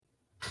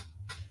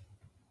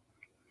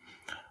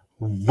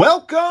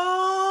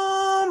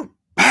Welcome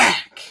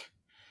back.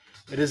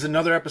 It is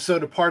another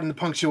episode of Pardon the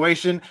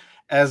Punctuation.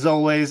 As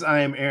always,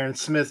 I am Aaron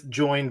Smith,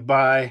 joined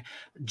by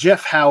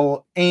Jeff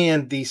Howell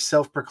and the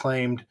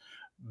self-proclaimed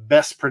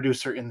best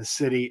producer in the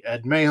city,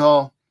 Ed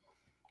Mayhall.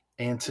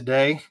 And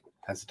today,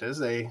 as it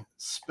is a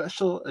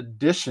special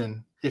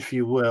edition, if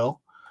you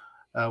will,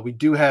 we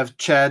do have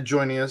Chad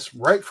joining us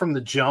right from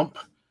the jump.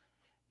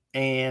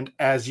 And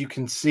as you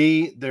can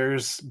see,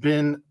 there's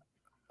been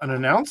an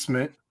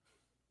announcement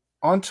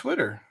on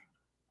Twitter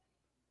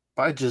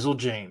by Jizzle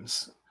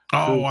James.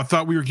 Oh, I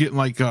thought we were getting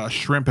like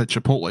shrimp at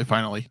Chipotle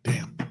finally.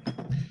 Damn.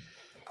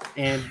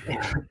 And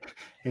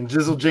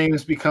Jizzle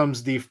James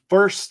becomes the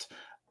first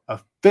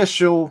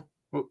official,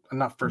 well,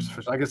 not first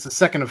official, I guess the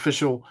second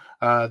official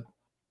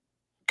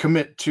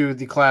commit to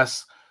the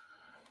class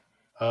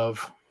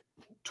of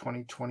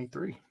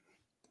 2023.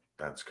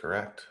 That's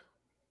correct.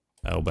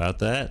 How about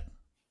that?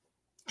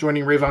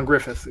 Joining Rayvon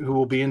Griffith, who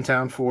will be in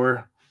town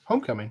for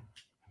homecoming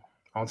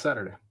on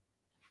Saturday.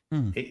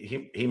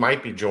 He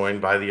might be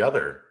joined by the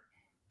other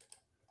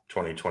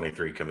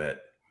 2023 commit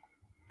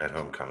at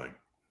homecoming.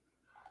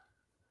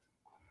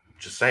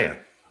 Just saying.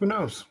 Who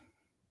knows?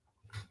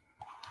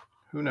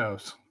 Who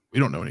knows? We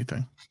don't know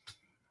anything.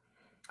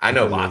 I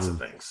know lots of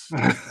things.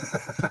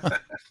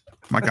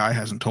 My guy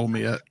hasn't told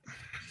me yet.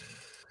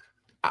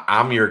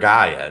 I'm your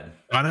guy, Ed.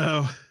 I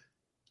know.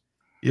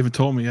 You haven't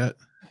told me yet.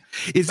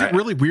 Is it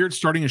really weird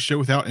starting a show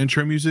without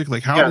intro music?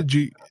 Like, how did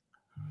you?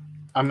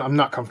 I'm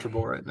not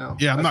comfortable right now.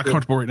 Yeah, I'm not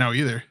comfortable right now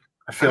either.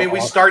 I mean, we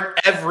start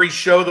every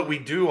show that we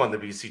do on the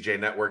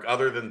BCJ network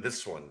other than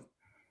this one.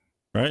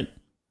 Right.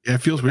 Yeah,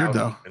 it feels weird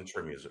though.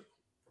 Intro music.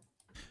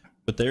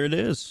 But there it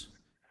is.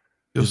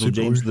 Feels Jizzle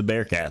James weird. the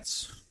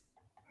Bearcats.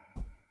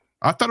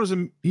 I thought it was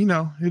Go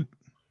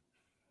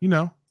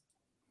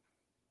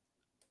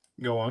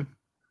on.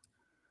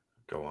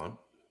 Go on.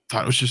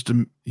 Thought it was just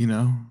a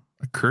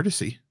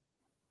courtesy.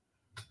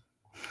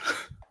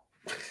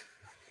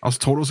 I was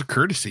told it was a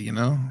courtesy,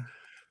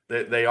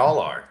 They all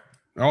are.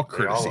 All They all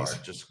courtesies. are.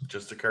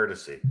 Just a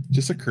courtesy.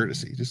 Just a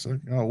courtesy. Just like,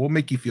 oh, we'll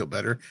make you feel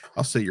better.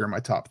 I'll say you're in my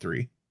top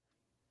 3.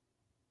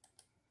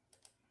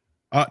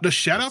 The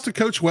shout out to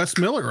Coach Wes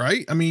Miller,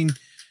 right? I mean,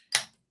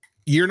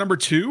 year number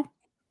 2.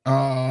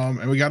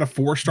 And we got a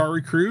 4-star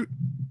recruit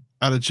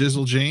out of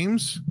Jizzle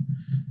James.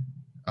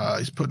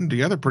 He's putting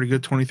together a pretty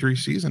good 23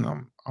 season.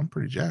 I'm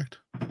pretty jacked.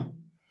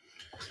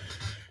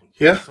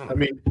 Yeah, I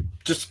mean,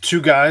 just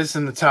 2 guys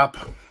in the top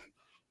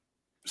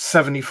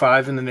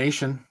 75 in the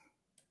nation.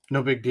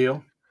 No big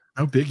deal.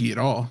 No biggie at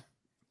all.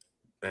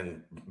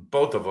 And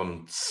both of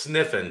them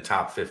sniffing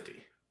top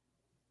 50.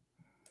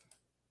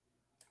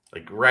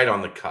 Like right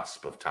on the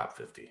cusp of top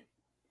 50.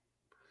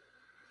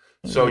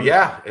 So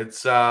yeah,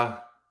 it's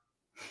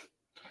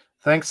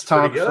thanks,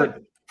 Tom,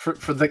 good.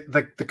 for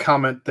the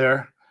comment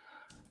there.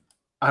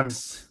 I'm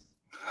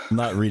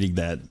not reading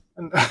that.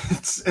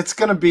 It's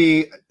gonna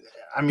be.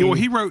 I mean, well,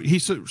 he wrote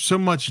so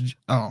much.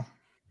 Oh,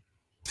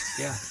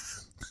 yeah.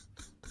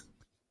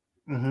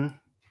 Mm-hmm.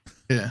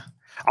 Yeah,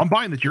 I'm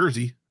buying the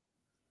jersey.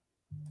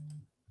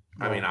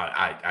 I mean,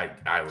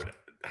 I would.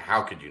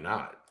 How could you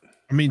not?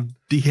 I mean,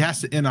 he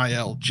has the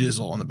NIL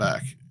Jizzle on the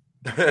back.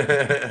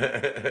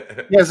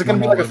 Yeah, is it gonna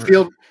be like a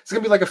Field? It's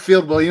gonna be like a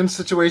Field Williams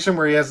situation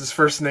where he has his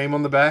first name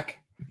on the back.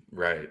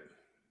 Right.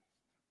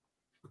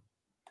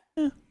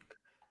 Yeah.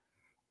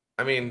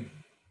 I mean,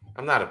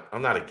 I'm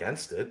not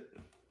against it.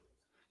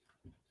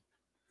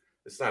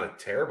 It's not a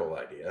terrible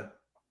idea.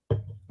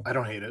 I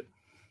don't hate it.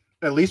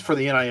 At least for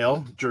the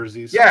NIL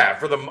jerseys. Yeah,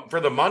 for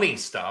the money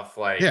stuff,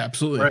 like Yeah,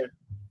 absolutely. Right.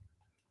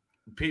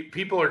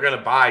 People are going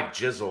to buy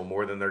Jizzle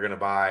more than they're going to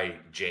buy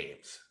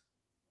James.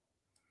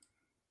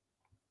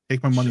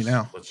 Take my money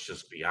now. Let's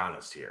just be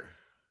honest here.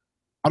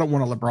 I don't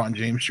want a LeBron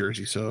James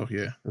jersey, so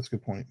yeah, that's a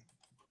good point.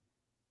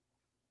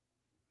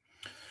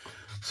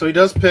 So he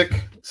does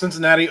pick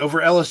Cincinnati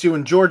over LSU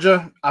and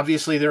Georgia.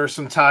 Obviously, there are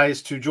some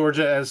ties to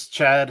Georgia, as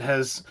Chad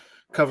has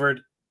covered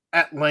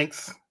at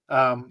length,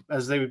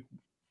 as they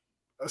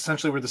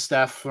essentially were the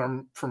staff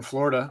from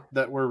Florida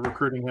that were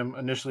recruiting him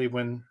initially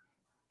when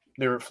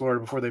they were at Florida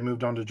before they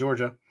moved on to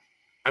Georgia.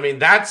 I mean,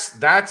 that's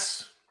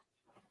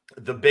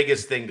the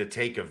biggest thing to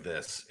take of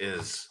this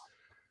is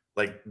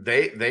like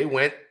they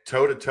went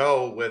toe to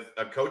toe with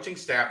a coaching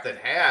staff that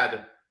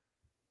had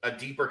a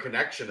deeper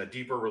connection, a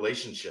deeper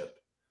relationship,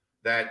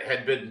 that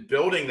had been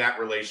building that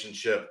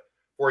relationship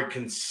for a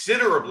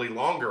considerably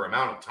longer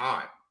amount of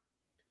time.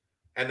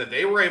 And that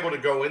they were able to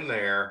go in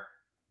there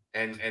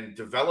and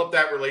develop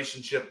that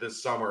relationship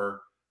this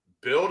summer,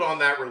 build on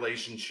that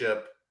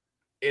relationship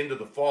into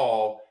the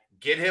fall,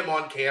 get him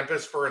on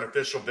campus for an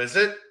official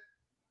visit,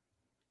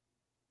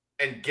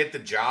 and get the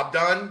job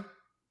done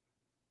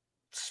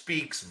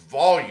speaks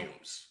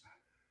volumes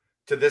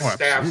to this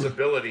staff's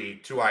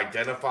ability to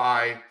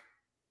identify,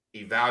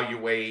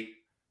 evaluate,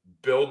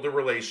 build the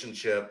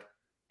relationship,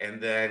 and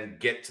then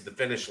get to the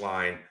finish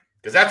line.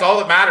 Because that's all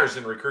that matters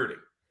in recruiting.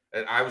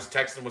 And I was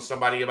texting with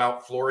somebody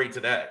about Flory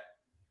today,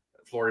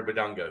 Flory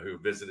Badunga, who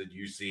visited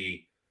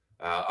UC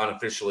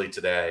unofficially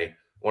today,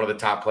 one of the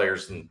top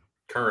players in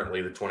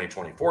currently the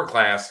 2024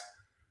 class.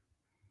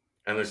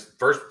 And this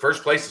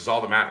first place is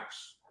all that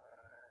matters.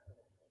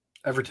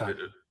 Every time.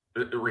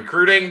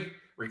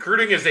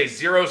 Recruiting is a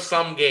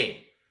zero-sum game.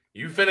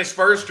 You finish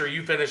first or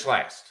you finish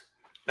last.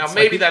 Now, It's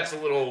maybe like that's a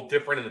little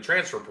different in the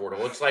transfer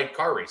portal. It's like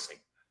car racing.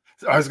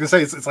 I was gonna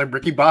say it's like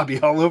Ricky Bobby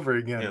all over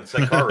again. You know, it's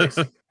like car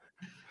racing.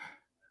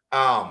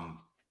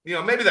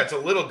 Maybe that's a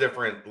little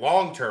different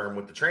long term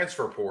with the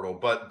transfer portal,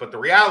 but the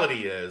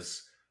reality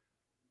is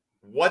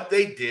what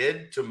they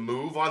did to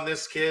move on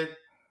this kid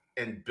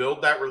and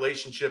build that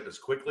relationship as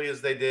quickly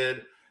as they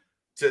did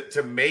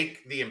to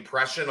make the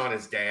impression on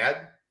his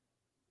dad.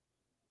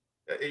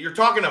 You're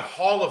talking a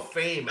Hall of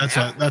Fame.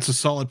 That's a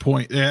solid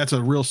point. Yeah, that's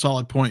a real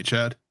solid point,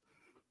 Chad.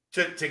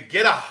 To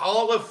get a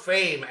Hall of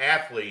Fame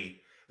athlete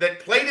that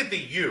played at the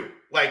U,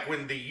 like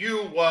when the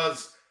U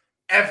was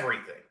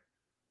everything,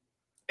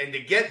 and to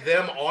get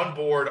them on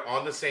board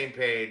on the same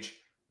page,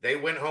 they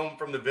went home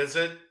from the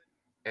visit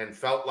and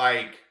felt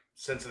like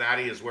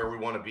Cincinnati is where we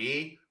want to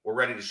be. We're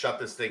ready to shut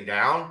this thing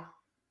down.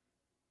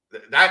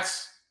 That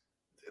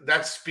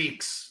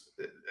speaks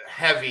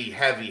heavy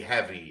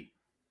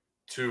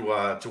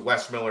to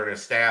Wes Miller and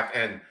his staff.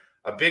 And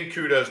a big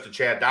kudos to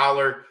Chad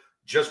Dollar,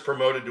 just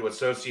promoted to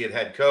associate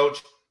head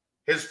coach.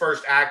 His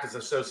first act as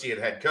associate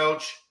head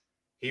coach,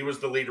 he was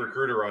the lead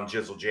recruiter on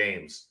Jizzle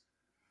James,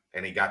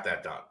 and he got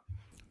that done.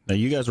 Now,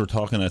 you guys were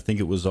talking, I think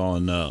it was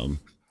on,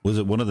 was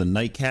it one of the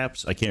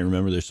nightcaps? I can't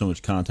remember. There's so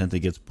much content that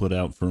gets put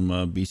out from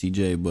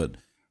BCJ, but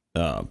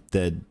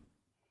that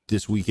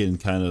this weekend,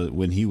 kind of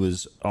when he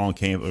was on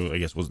campus, I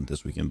guess it wasn't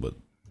this weekend, but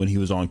when he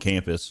was on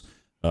campus,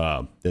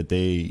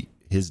 that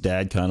his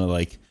dad kind of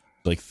like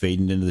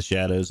fading into the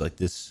shadows, like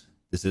this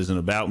isn't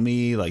about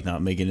me, like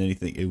not making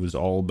anything. It was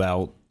all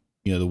about,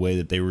 the way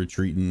that they were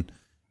treating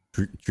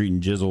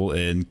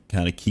Jizzle and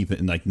kind of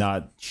keeping, like,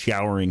 not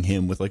showering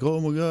him with like,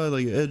 oh my God,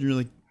 like Edger,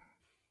 like.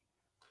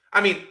 I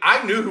mean,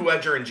 I knew who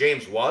Edgerrin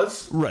James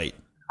was. Right.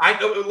 I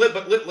know,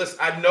 but listen,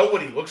 I know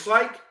what he looks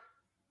like.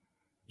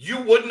 You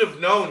wouldn't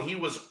have known he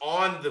was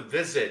on the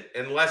visit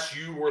unless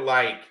you were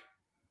like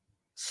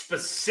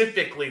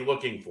specifically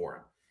looking for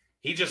him.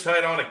 He just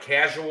had on a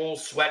casual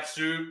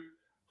sweatsuit,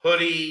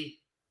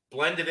 hoodie,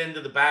 blended into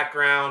the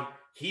background.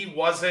 He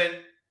wasn't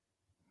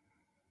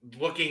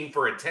looking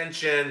for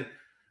attention.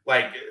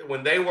 Like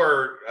when they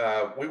were,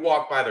 we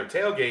walked by their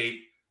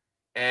tailgate,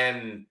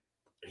 and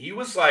he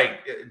was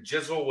like,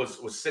 Jizzle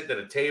was sitting at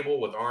a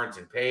table with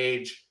Arnton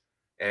Page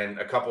and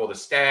a couple of the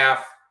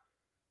staff.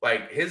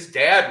 Like his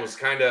dad was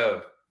kind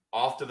of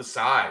off to the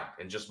side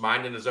and just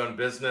minding his own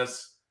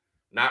business,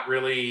 not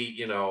really,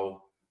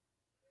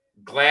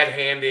 glad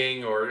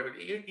handing, or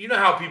you know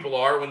how people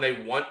are when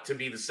they want to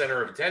be the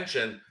center of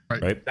attention.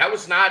 Right. That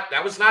was not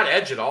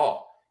Edge at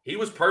all. He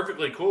was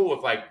perfectly cool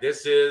with like,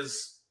 this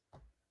is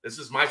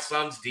my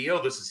son's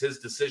deal. This is his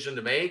decision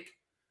to make.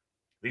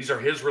 These are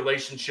his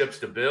relationships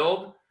to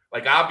build.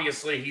 Like,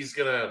 obviously he's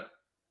going to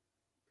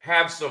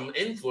have some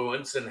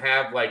influence and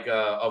have like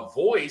a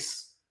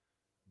voice,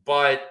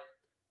 but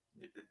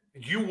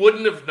you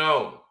wouldn't have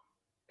known.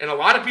 And a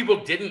lot of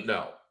people didn't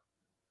know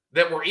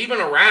that were even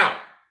around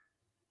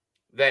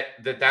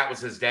that was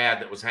his dad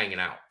that was hanging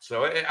out.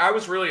 So I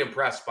was really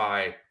impressed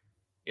by,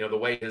 the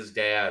way his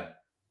dad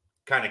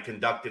kind of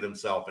conducted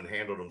himself and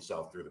handled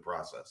himself through the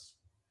process.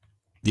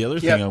 The other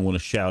thing I want to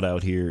shout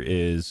out here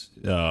is,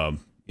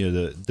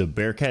 the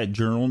Bearcat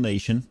Journal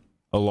Nation,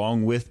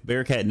 along with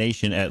Bearcat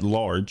Nation at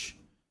large.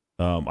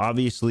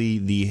 Obviously,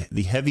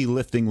 the heavy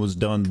lifting was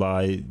done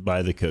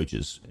by the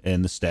coaches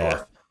and the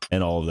staff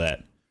and all of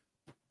that.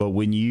 But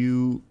when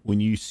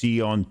you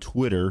see on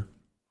Twitter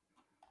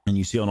and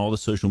you see on all the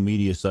social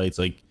media sites,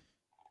 like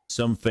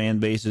some fan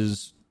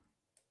bases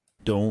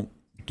don't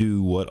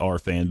do what our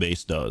fan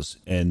base does,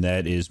 and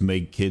that is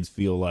make kids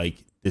feel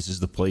like this is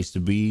the place to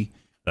be.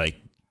 Like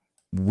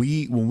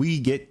when we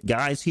get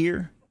guys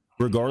here,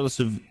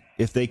 regardless of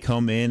if they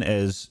come in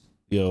as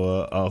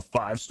a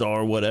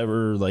 5-star,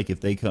 whatever, like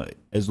if they come,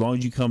 as long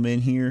as you come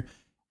in here,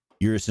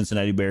 you're a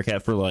Cincinnati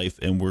Bearcat for life,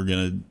 and we're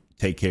gonna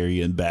take care of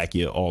you and back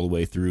you all the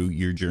way through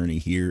your journey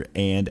here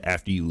and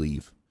after you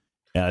leave.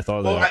 And I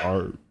thought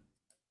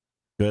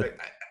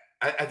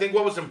I think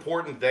what was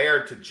important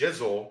there to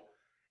Jizzle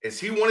is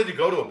he wanted to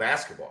go to a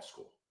basketball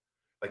school.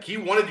 Like he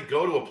wanted to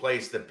go to a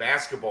place that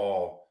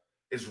basketball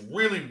is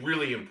really,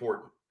 really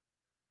important.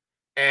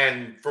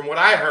 And from what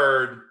I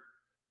heard,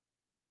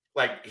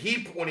 like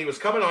when he was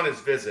coming on his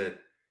visit,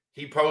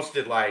 he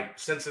posted like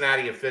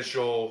Cincinnati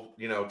official,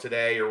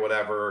 today or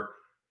whatever.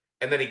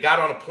 And then he got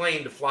on a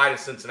plane to fly to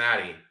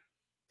Cincinnati.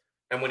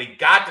 And when he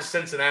got to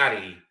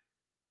Cincinnati,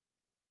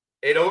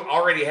 it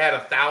already had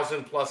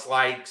 1,000+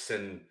 likes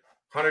and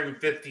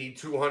 150,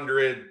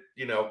 200,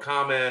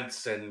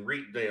 comments and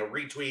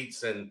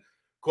retweets and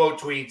quote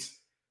tweets.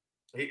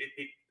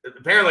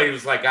 Apparently he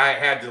was like, I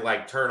had to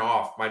like turn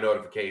off my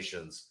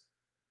notifications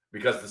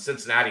because the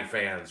Cincinnati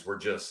fans were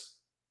just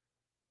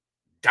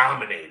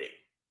dominating.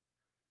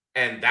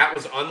 And that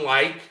was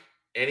unlike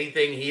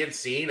anything he had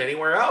seen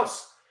anywhere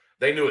else.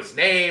 They knew his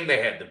name.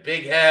 They had the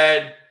big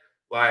head.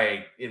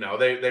 Like,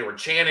 they were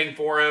chanting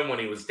for him when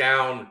he was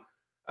down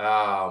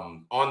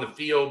on the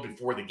field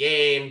before the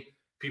game.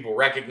 People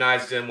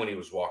recognized him when he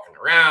was walking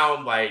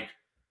around. Like,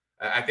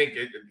 I think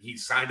he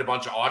signed a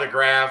bunch of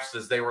autographs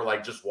as they were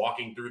like just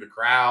walking through the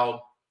crowd.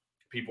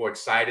 People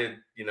excited,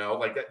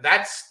 like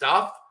that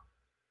stuff.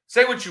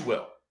 Say what you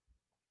will.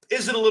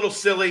 Is it a little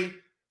silly?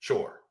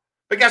 Sure.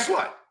 But guess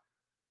what?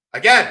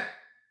 Again,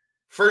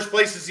 first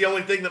place is the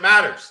only thing that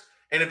matters.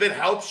 And if it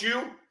helps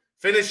you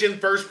finish in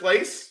first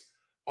place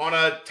on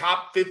a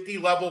top 50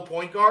 level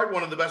point guard,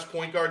 one of the best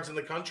point guards in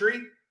the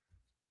country,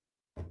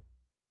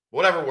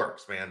 whatever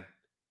works, man.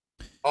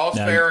 All's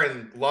fair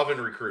in love and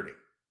recruiting.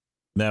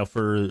 Now,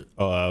 for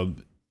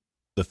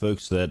the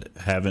folks that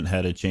haven't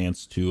had a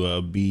chance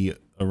to be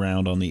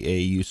around on the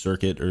AAU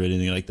circuit or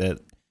anything like that,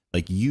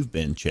 like you've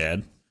been,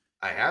 Chad.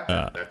 I have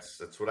been.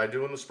 That's what I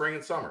do in the spring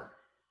and summer.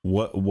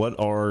 What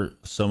are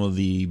some of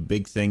the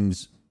big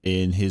things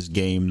in his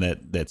game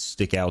that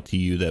stick out to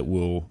you that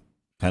will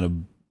kind of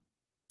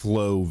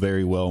flow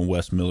very well in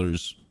Wes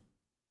Miller's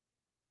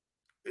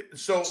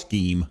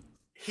scheme?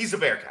 He's a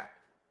Bearcat.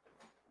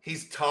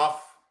 He's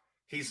tough.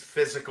 He's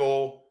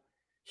physical.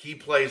 He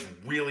plays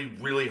really,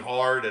 really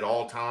hard at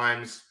all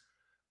times.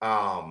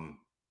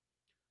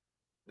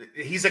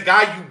 He's a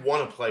guy you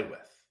want to play with.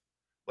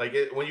 Like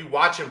when you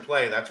watch him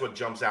play, that's what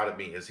jumps out at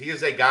me. He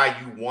is a guy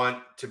you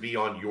want to be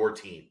on your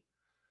team.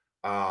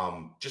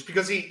 Just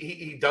because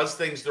he does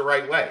things the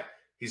right way.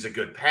 He's a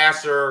good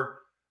passer.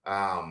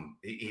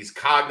 He's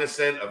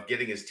cognizant of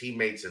getting his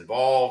teammates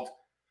involved.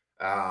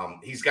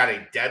 He's got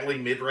a deadly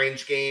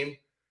mid-range game.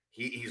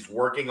 He's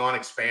working on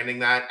expanding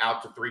that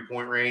out to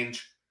 3-point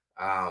range.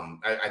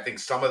 I think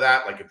some of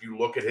that, like if you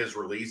look at his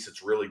release,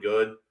 it's really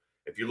good.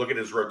 If you look at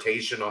his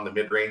rotation on the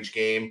mid-range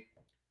game,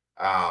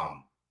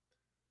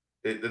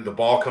 the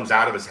ball comes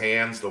out of his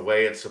hands the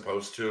way it's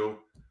supposed to.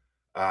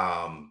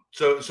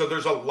 So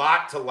there's a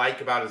lot to like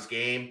about his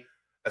game,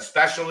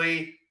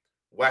 especially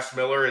Wes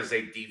Miller is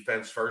a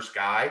defense-first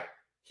guy.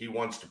 He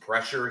wants to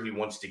pressure. He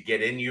wants to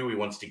get in you. He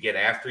wants to get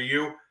after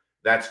you.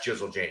 That's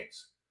Jizzle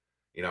James.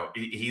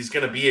 He's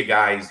going to be a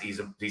guy. He's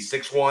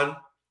 6'1".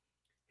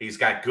 He's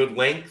got good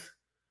length.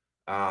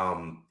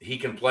 He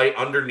can play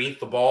underneath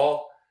the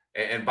ball.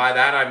 And by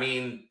that, I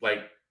mean,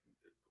 like,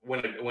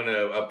 when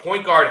a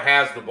point guard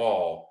has the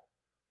ball,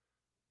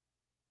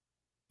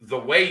 the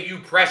way you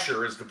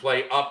pressure is to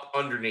play up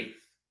underneath.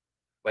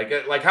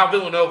 Like how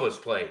Villanova's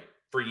played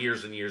for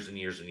years and years and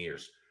years and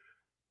years.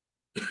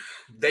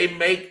 They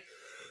make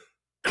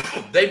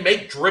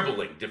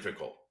dribbling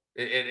difficult.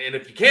 And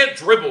if you can't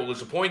dribble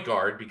as a point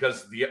guard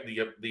because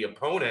the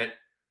opponent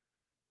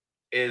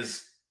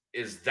is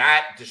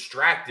that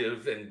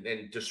distractive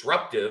and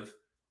disruptive.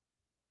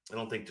 I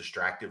don't think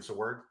distractive's a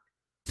word.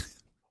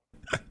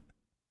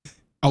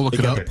 I'll look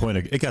it up.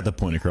 It got the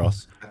point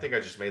across. I think I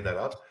just made that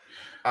up.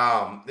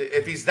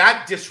 If he's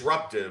that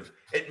disruptive,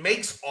 it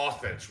makes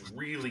offense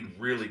really,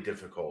 really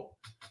difficult.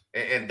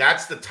 And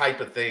that's the type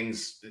of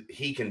things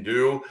he can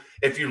do.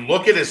 If you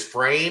look at his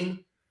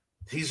frame,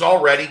 he's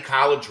already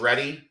college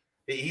ready.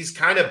 He's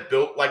kind of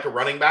built like a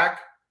running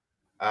back,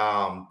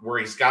 where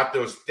he's got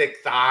those thick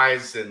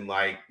thighs and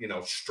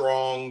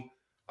strong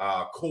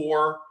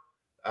core.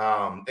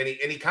 And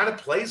he kind of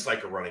plays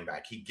like a running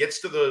back. He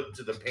gets to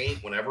the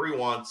paint whenever he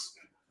wants.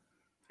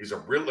 He's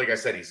like I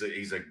said,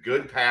 he's a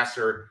good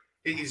passer.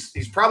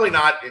 He's probably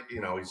not,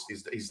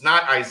 he's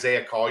not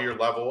Isaiah Collier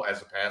level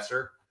as a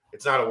passer.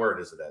 It's not a word,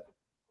 is it, Ed?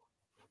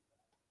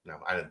 No,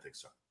 I didn't think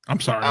so. I'm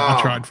sorry.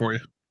 I tried for you.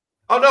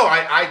 Oh, no,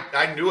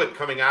 I knew it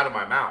coming out of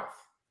my mouth.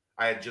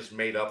 I had just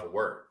made up a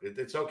word.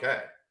 It's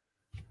okay.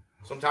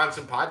 Sometimes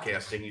in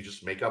podcasting, you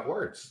just make up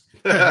words.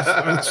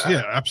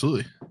 Yeah,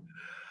 absolutely.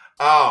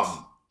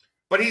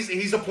 But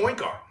he's a point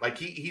guard. Like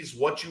he's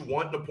what you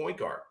want in a point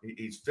guard.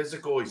 He's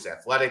physical. He's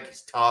athletic.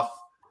 He's tough.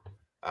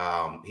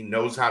 He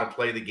knows how to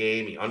play the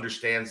game. He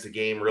understands the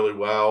game really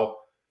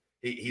well.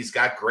 He's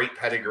got great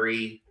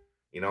pedigree.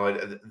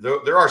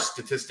 There are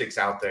statistics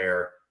out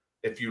there.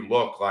 If you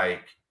look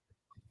like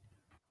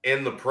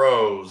in the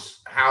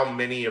pros, how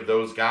many of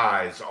those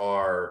guys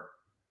are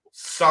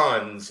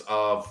sons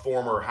of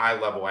former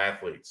high-level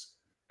athletes,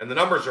 and the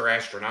numbers are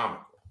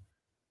astronomical.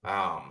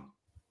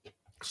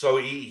 So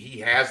he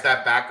has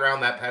that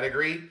background, that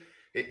pedigree.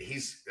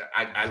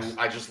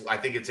 I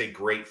think it's a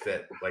great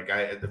fit.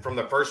 From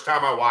the first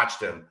time I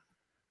watched him,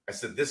 I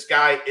said, this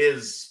guy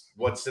is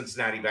what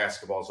Cincinnati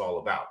basketball is all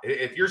about.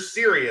 If you're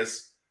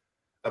serious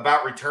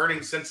about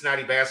returning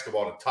Cincinnati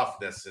basketball to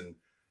toughness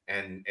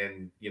and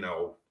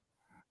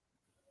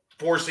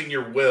forcing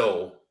your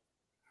will,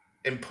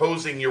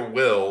 imposing your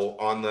will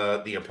on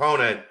the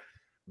opponent,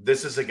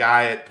 this is a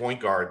guy at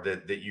point guard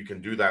that you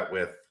can do that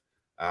with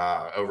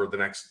over the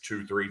next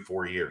 2, 3,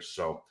 4 years.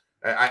 So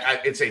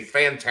it's a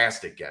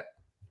fantastic get.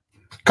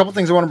 A couple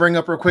things I want to bring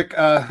up real quick.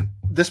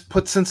 This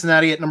puts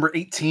Cincinnati at number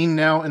 18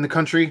 now in the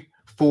country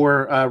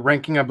for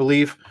ranking, I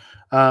believe,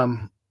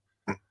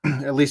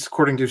 at least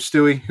according to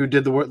Stewie, who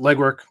did the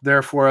legwork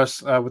there for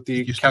us with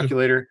the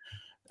calculator,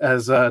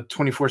 as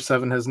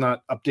 24/7 has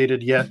not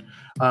updated yet.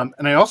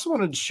 And I also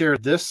wanted to share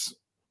this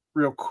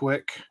real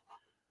quick.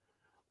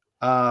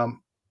 It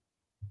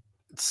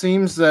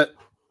seems that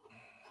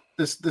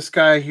this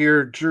guy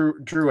here,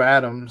 Drew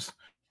Adams,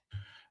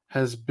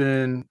 has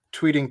been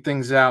tweeting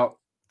things out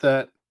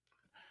that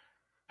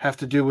have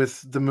to do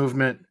with the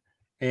movement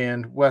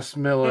and Wes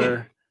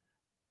Miller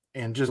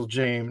and Jizzle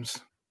James.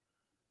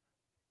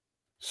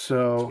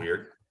 So That's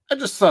weird. I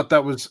just thought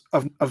that was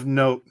of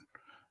note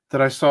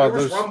that I saw.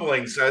 There was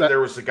rumblings that there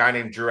was a guy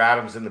named Drew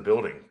Adams in the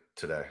building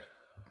today.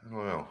 I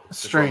don't know.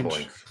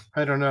 Strange.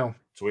 I don't know.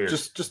 It's weird.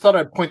 Just thought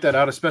I'd point that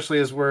out, especially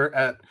as we're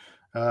at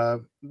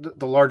the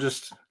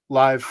largest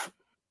live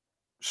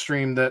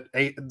stream that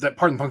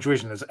Pardon the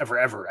Punctuation has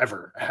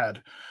ever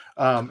had,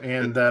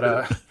 and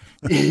that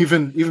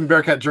even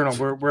Bearcat Journal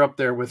we're up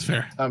there with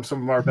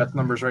some of our best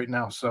numbers right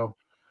now. So,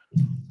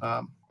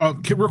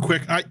 okay, real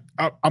quick,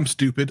 I'm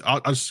stupid. I'll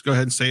just go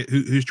ahead and say it.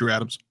 Who's Drew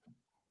Adams?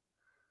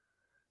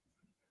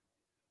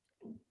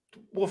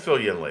 We'll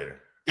fill you in later.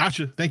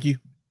 Gotcha. Thank you.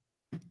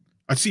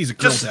 I see he's a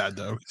girl dad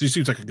though. He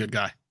seems like a good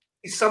guy.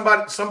 He's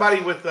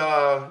somebody with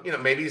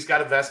maybe he's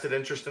got a vested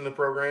interest in the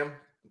program.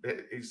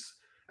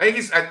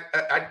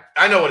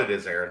 I know what it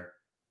is, Aaron.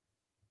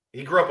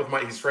 He grew up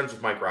with he's friends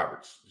with Mike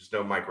Roberts. He's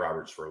known Mike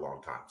Roberts for a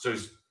long time. So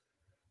he's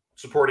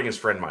supporting his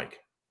friend Mike.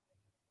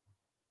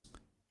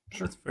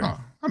 Sure. Oh,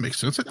 that makes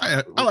sense.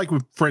 I like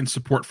when friends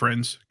support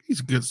friends.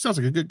 He's good. Sounds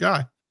like a good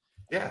guy.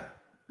 Yeah.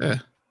 Yeah.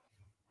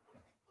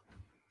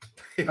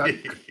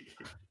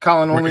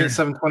 Colin, only at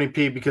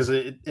 720p because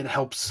it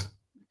helps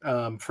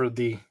for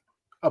the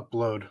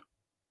upload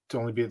to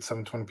only be at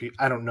 720p.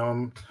 I don't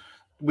know.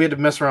 We had to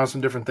mess around with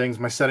some different things.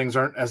 My settings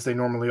aren't as they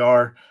normally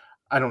are.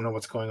 I don't know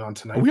what's going on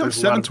tonight. Are we on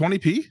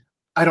 720p?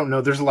 I don't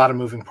know. There's a lot of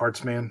moving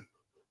parts, man.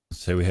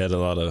 So we had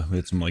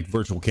some like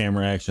virtual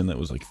camera action that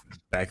was like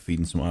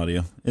backfeeding some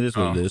audio. It is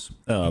what it is.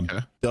 Okay.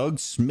 Doug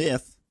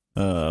Smith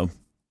on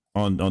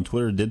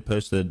Twitter did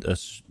post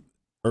that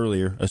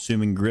earlier,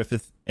 assuming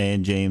Griffith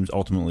and James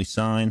ultimately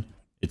sign.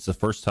 It's the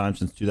first time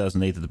since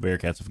 2008 that the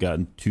Bearcats have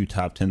gotten 2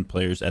 top 10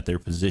 players at their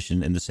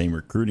position in the same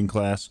recruiting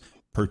class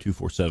per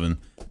 247.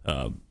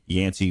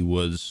 Yancey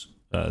was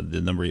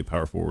the number 8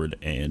 power forward,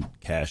 and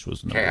Cash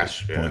was the number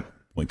 8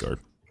 point guard.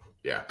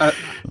 Yeah.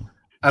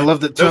 I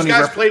love that Tony those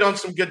guys played on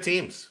some good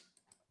teams.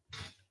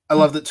 I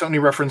love that Tony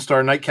referenced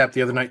our nightcap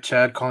the other night,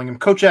 Chad, calling him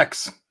Coach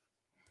X.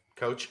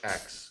 Coach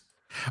X.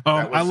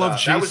 I love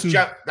Jason.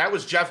 That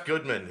was Jeff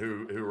Goodman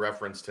who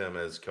referenced him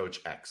as Coach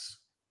X.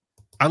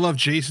 I love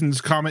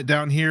Jason's comment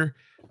down here.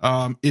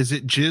 Is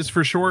it Jizz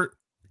for short?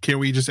 Can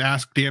we just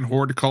ask Dan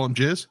Hoard to call him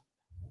Jizz?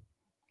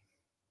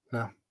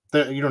 No,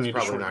 you don't need.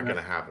 Probably not going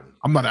to happen.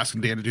 I'm not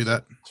asking Dan to do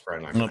that. It's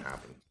probably not going to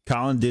happen.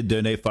 Colin did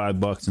donate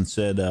 $5 and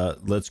said,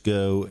 "Let's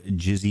go,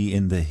 Jizzy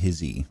in the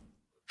hizzy."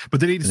 But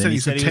then he said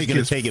he's going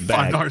to take it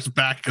back. $5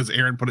 back because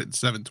Aaron put it in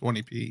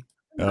 720p.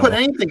 Put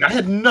anything. I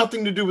had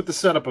nothing to do with the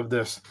setup of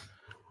this.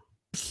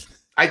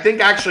 I think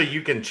actually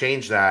you can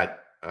change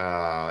that.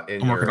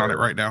 I'm working on it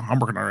right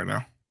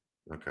now.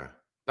 Okay.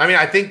 I mean,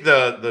 I think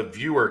the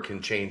viewer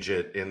can change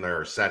it in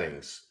their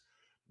settings,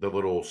 the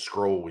little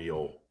scroll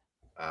wheel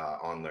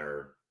on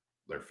their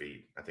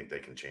feed. I think they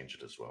can change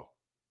it as well.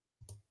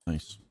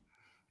 Nice.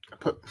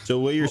 So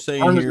what you're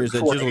saying here is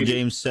that Jizzle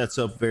James sets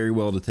up very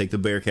well to take the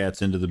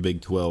Bearcats into the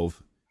Big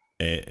 12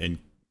 and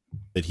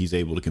that he's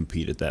able to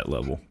compete at that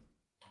level.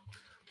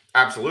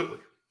 Absolutely.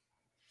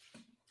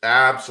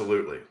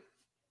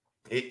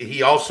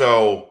 He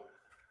also,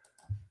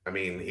 I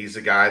mean, he's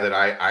a guy that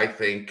I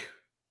think,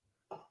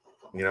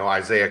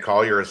 Isaiah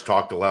Collier has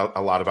talked a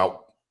lot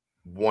about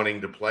wanting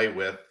to play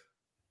with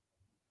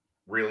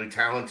really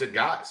talented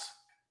guys.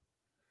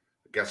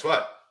 Guess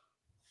what?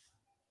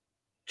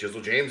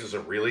 Jizzle James is a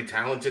really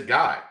talented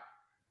guy.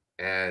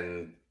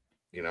 And,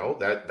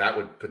 that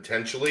would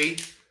potentially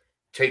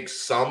take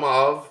some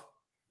of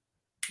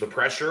the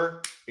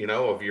pressure,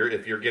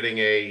 if you're getting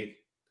a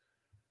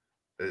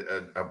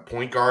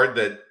point guard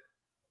that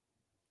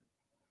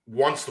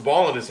wants the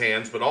ball in his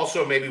hands, but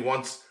also maybe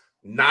wants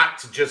not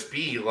to just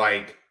be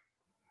like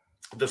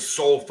the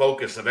sole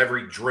focus of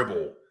every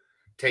dribble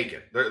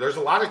taken. There's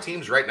a lot of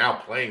teams right now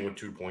playing with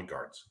 2 point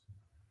guards.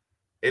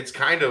 It's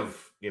kind of,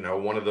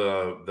 one of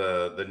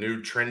the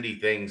new trendy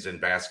things in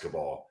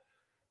basketball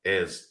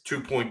is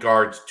 2 point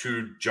guards,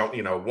 2 jump,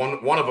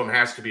 one of them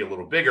has to be a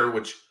little bigger,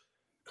 which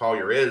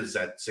Collier is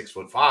at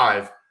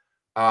 6'5",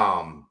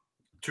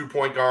 2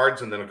 point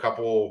guards, and then a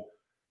couple,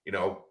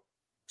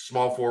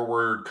 small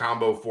forward,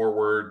 combo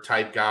forward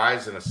type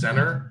guys in a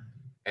center.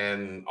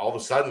 And all of a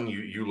sudden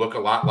you look a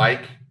lot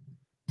like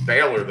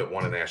Baylor that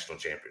won a national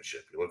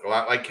championship. You look a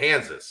lot like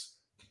Kansas.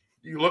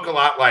 You look a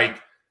lot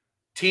like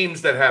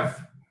teams that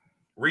have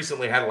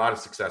recently had a lot of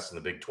success in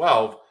the Big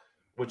 12,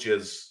 which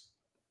is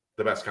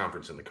the best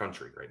conference in the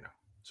country right now.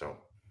 So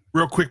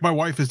real quick, my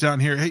wife is down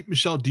here. Hey,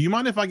 Michelle, do you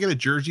mind if I get a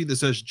jersey that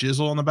says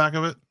Jizzle on the back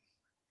of it?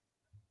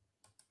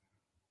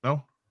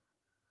 No?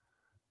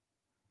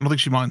 I don't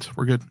think she minds.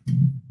 We're good.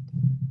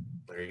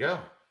 There you go.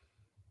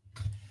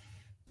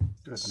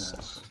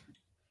 Goodness.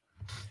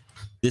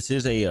 This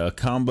is a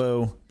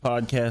combo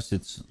podcast.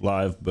 It's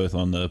live both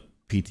on the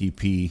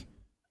PTP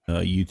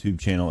YouTube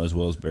channel as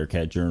well as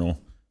Bearcat Journal.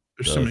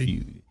 There's so If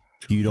many.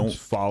 you don't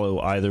follow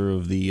either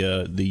of the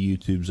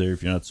YouTubes there,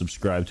 if you're not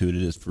subscribed to it,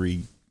 it is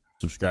free.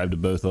 Subscribe to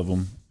both of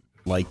them.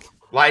 Like,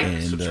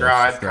 and,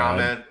 subscribe,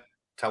 comment,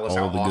 tell us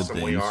how all the good awesome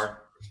we things.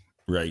 are.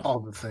 Right. All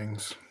the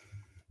things.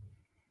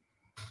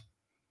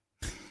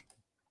 I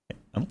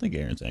don't think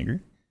Aaron's angry.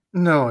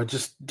 No, I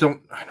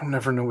don't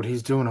ever know what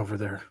he's doing over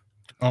there.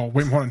 Oh,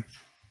 wait, one.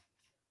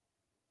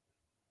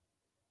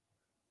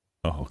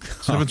 Oh, God.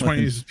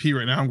 720 is P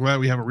right now. I'm glad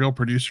we have a real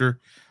producer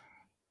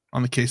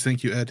on the case.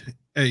 Thank you, Ed.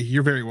 Hey,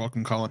 you're very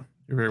welcome, Colin.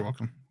 You're very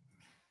welcome.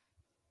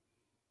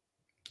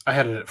 I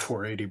had it at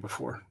 480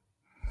 before.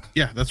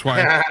 Yeah, that's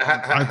why I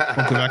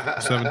bumped it back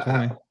to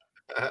 720.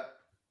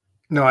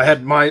 No, I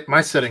had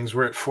my settings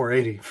were at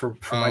 480 for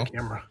my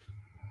camera.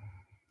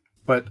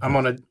 But I'm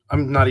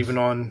not even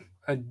on.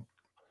 I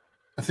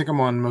think I'm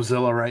on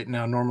Mozilla right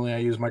now. Normally I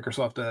use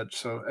Microsoft Edge,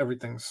 so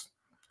everything's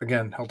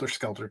again helter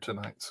skelter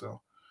tonight.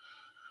 So,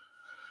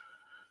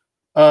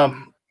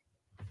 can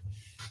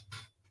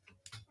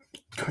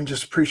we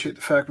just appreciate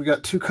the fact we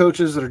got two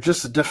coaches that are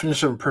just the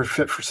definition of a perfect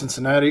fit for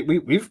Cincinnati?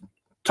 We've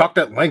talked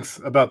at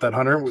length about that,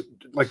 Hunter.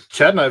 Like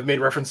Chad and I have made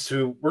reference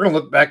to, we're going to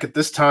look back at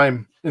this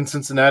time in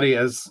Cincinnati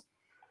as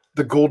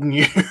the golden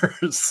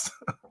years.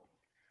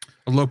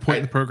 A low point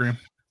in the program.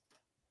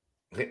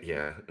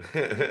 Yeah.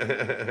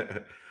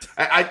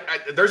 I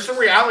there's some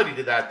reality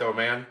to that though,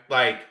 man.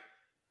 Like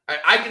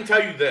I can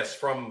tell you this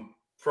from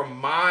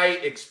my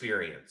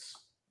experience.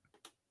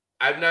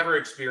 I've never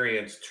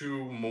experienced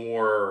two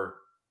more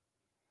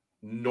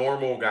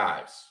normal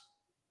guys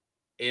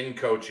in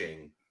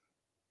coaching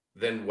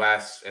than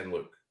Wes and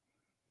Luke.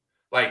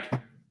 Like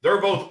they're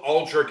both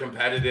ultra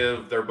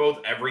competitive. They're both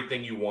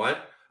everything you want.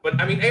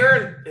 But I mean,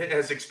 Aaron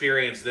has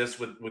experienced this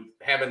with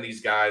having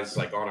these guys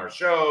like on our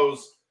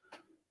shows,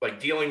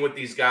 like dealing with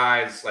these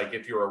guys, like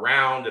if you're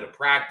around at a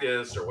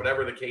practice or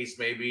whatever the case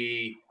may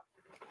be.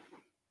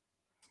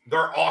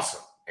 They're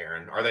awesome,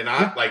 Aaron. Are they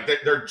not? Like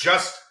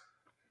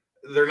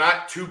they're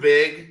not too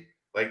big.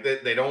 Like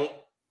they don't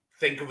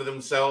think of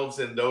themselves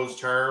in those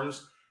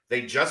terms.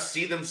 They just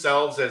see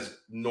themselves as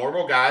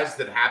normal guys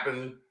that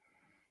happen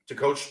to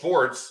coach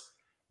sports,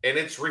 and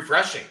it's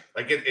refreshing.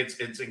 Like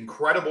it's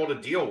incredible to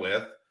deal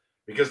with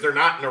because they're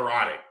not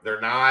neurotic.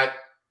 They're not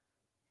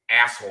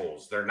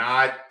assholes. They're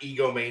not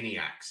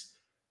egomaniacs.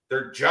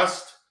 They're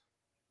just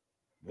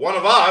one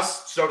of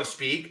us, so to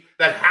speak,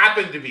 that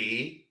happen to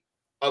be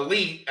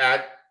elite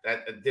at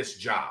this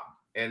job.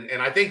 And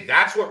I think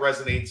that's what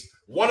resonates.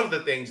 One of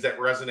the things that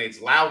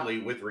resonates loudly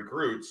with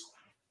recruits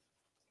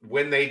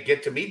when they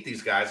get to meet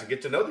these guys and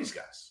get to know these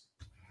guys.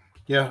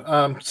 Yeah,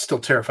 I'm still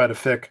terrified of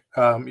Fick.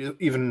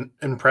 Even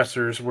in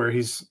pressers where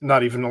he's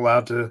not even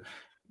allowed to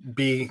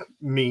be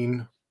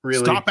mean,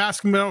 really. Stop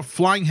asking about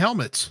flying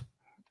helmets.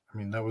 I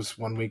mean, that was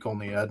 1 week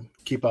only, Ed.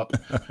 Keep up.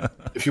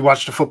 If you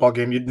watched a football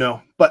game, you'd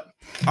know. But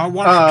I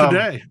watched it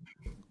today.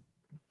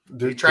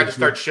 He tried to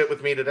start shit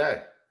with me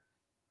today.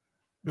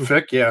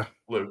 Fick, yeah.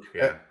 Luke,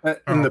 yeah.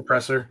 In the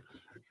presser.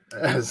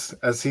 As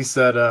he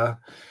said, I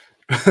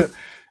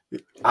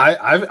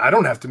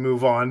don't have to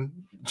move on.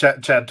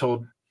 Chad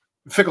told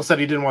Fickle said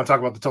he didn't want to talk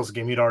about the Tulsa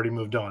game. He'd already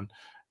moved on.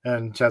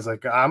 And Chad's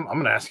like, I'm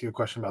going to ask you a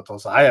question about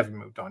Tulsa. I haven't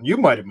moved on. You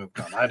might have moved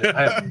on. I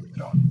haven't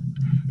moved on.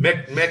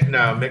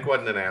 Mick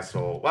wasn't an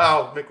asshole.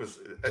 Well,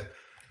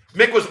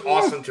 Mick was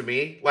awesome to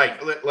me.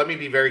 Like, let me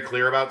be very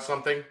clear about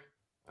something,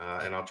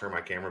 and I'll turn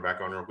my camera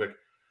back on real quick.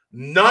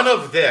 None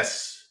of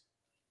this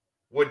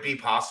would be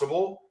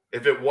possible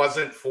if it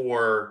wasn't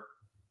for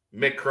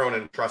Mick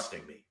Cronin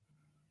trusting me.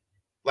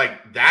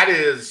 Like, that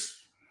is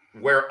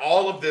where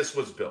all of this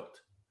was built.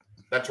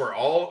 That's where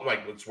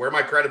it's where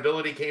my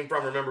credibility came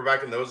from. Remember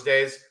back in those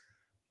days,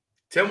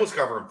 Tim was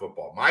covering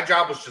football. My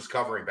job was just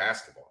covering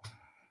basketball.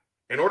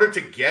 In order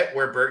to get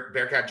where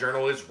Bearcat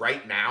Journal is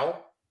right now,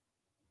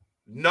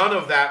 none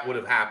of that would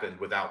have happened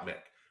without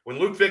Mick. When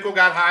Luke Fickell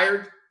got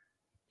hired,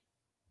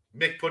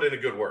 Mick put in a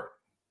good word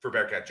for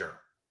Bearcat Journal.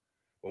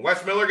 When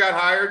Wes Miller got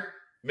hired,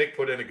 Mick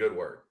put in a good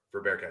word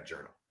for Bearcat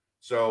Journal.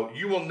 So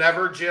you will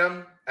never,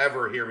 Jim,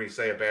 ever hear me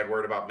say a bad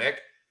word about Mick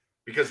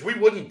because we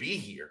wouldn't be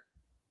here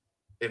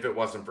if it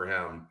wasn't for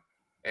him.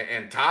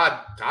 And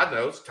Todd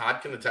knows.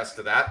 Todd can attest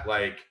to that.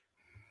 Like,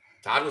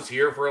 Todd was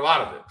here for a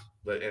lot of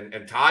it.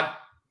 And Todd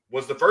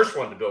was the first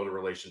one to build a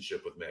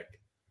relationship with Mick.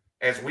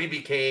 As we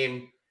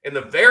became, in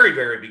the very,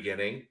 very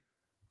beginning,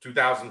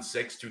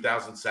 2006,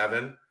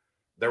 2007,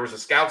 there was a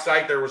scout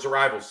site, there was a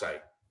rival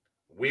site.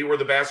 We were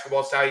the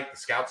basketball site. The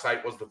scout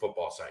site was the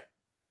football site.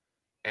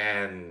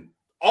 And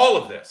all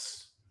of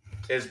this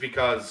is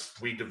because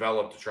we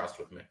developed a trust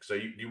with Mick. So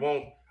you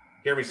won't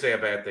hear me say a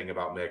bad thing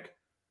about Mick.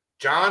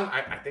 John,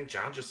 I think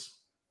John just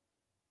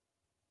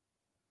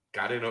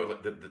got in over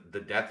the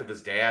death of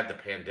his dad, the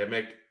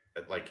pandemic,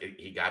 like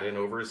he got in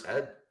over his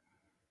head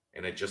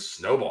and it just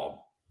snowballed.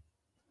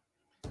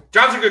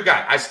 John's a good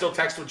guy. I still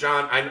text with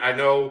John. I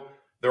know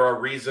there are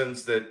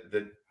reasons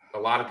that a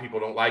lot of people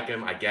don't like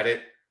him. I get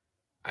it.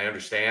 I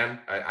understand.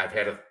 I've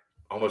had a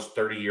almost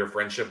 30-year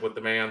friendship with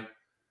the man.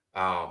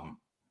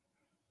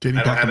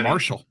 Dating back to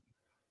Marshall.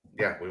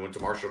 Yeah, we went to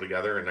Marshall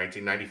together in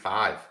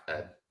 1995.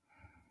 Ed.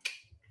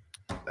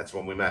 That's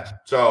when we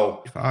met.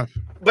 So,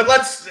 but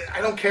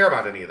I don't care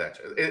about any of that.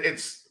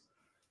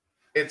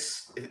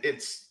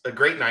 It's a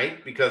great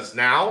night because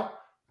now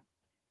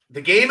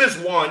the game is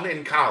won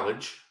in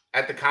college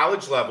at the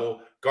college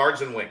level,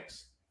 guards and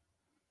wings.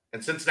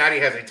 And Cincinnati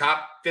has a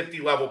top 50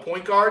 level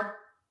point guard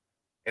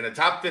and a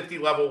top 50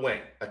 level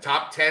wing, a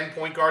top 10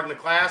 point guard in the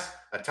class,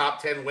 a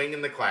top 10 wing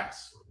in the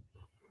class.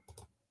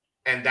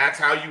 And that's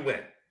how you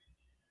win.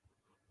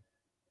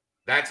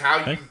 That's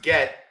how you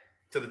get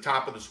to the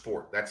top of the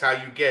sport. That's how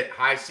you get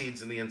high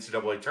seeds in the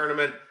NCAA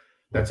tournament.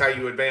 That's how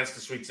you advance to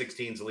Sweet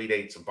 16s, Elite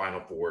Eights, and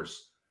Final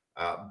Fours,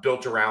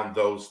 built around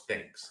those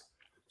things.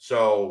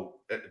 So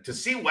to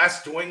see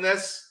Wes doing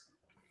this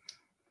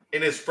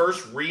in his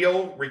first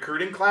real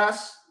recruiting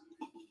class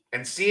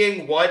and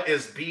seeing what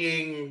is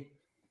being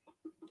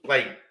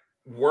like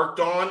worked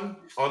on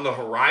the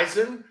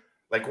horizon,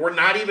 like we're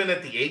not even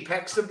at the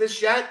apex of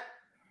this yet.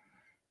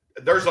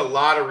 There's a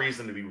lot of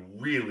reason to be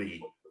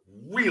really,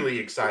 really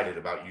excited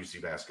about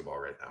UC basketball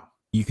right now.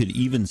 You could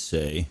even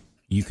say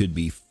you could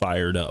be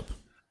fired up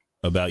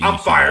about I'm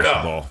UC fired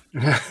basketball.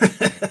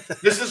 Up.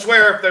 This is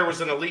where if there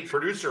was an elite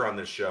producer on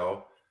this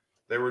show,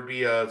 there would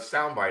be a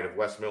soundbite of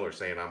Wes Miller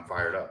saying I'm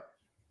fired up.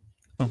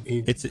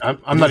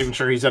 I'm not even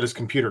sure he's at his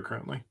computer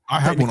currently. I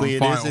have one on Technically,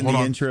 file. it is in Hold the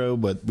on. intro,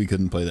 but we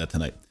couldn't play that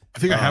tonight. I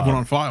think I have one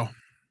on file.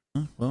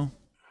 Well,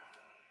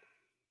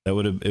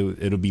 that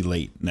it'll be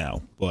late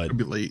now, but It'll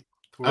be late.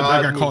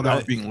 I got called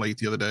out being late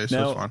the other day,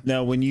 so it's fine.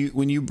 now when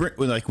you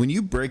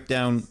break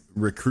down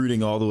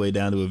recruiting all the way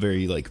down to a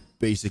very like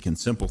basic and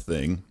simple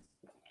thing,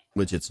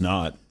 which it's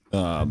not,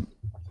 to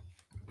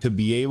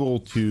be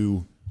able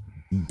to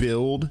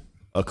build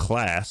a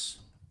class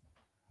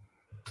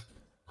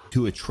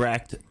to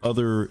attract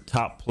other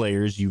top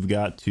players, you've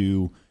got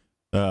to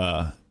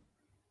Arnton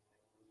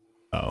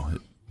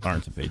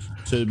Page.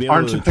 So to be able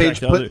Arnton to attract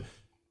Page other,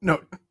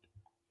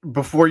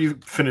 before you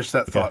finish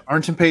that thought,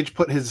 Arnton Page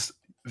put his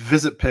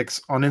visit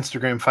pics on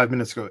Instagram 5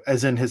 minutes ago,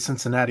 as in his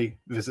Cincinnati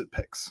visit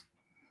pics.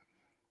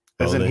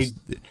 As in he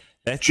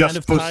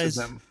just posted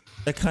them.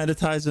 That kind of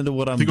ties into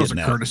what I'm I think it was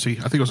getting a at. courtesy.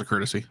 I think it was a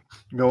courtesy.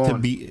 Go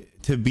on.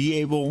 To be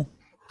able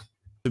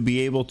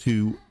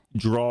to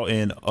draw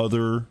in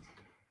other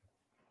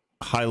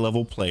high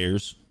level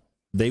players,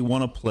 they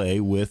want to play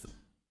with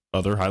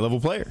other high level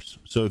players.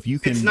 So if you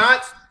can, it's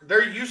not.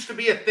 There used to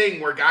be a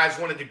thing where guys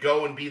wanted to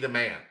go and be the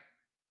man.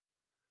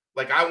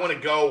 Like I want to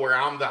go where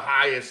I'm the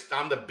highest,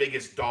 I'm the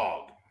biggest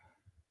dog.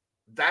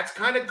 That's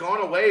kind of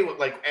gone away with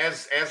like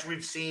as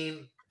we've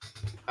seen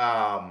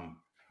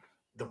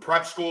the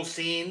prep school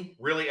scene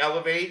really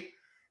elevate.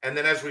 And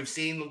then as we've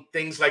seen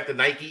things like the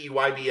Nike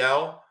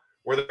EYBL,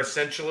 where they're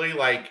essentially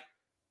like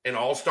an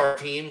all-star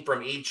team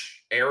from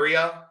each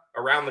area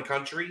around the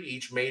country,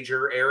 each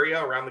major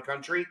area around the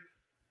country,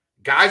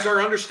 guys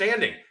are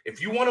understanding.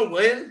 If you want to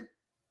win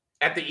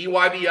at the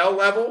EYBL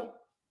level,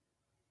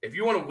 if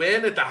you want to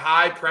win at the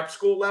high prep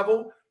school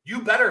level,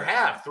 you better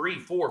have 3,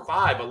 4,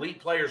 5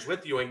 elite players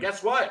with you. And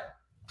guess what?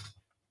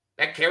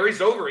 That carries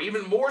over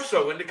even more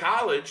so into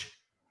college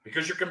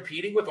because you're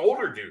competing with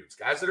older dudes,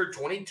 guys that are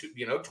 22,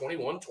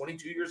 21,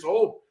 22 years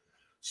old.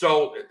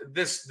 So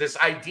this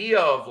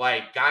idea of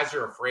like guys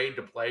are afraid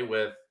to play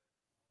with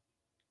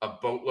a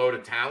boatload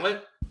of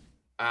talent,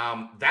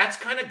 that's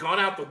kind of gone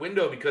out the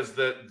window because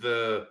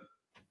the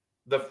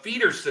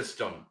feeder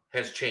system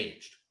has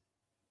changed,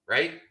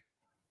 right?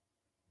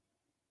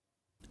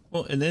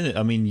 well, and then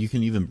I mean, you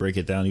can even break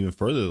it down even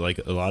further. Like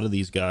a lot of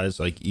these guys,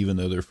 like even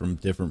though they're from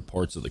different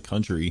parts of the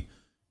country,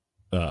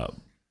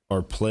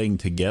 are playing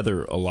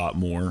together a lot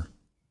more.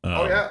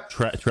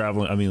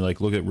 Traveling. I mean,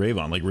 like look at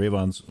Rayvon. Like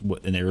Rayvon's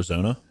in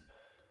Arizona,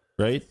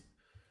 right?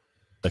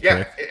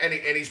 Correct? And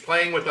he's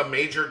playing with a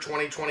major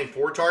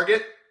 2024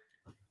 target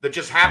that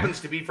just happens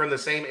to be from the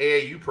same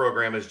AAU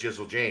program as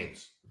Jizzle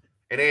James,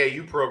 an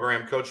AAU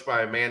program coached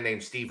by a man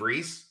named Steve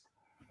Reese.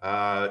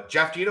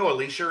 Jeff, do you know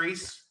Alicia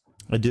Reese?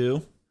 I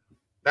do.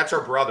 That's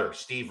her brother,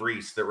 Steve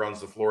Reese, that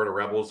runs the Florida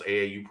Rebels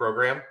AAU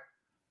program.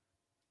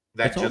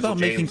 It's all about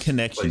making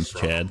connections,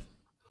 Chad.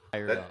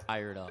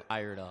 Ironed up.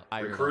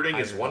 Recruiting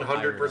is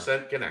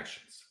 100%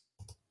 connections.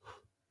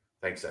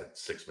 Thanks, Ed.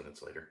 6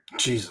 minutes later.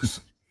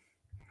 Jesus.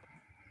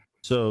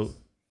 So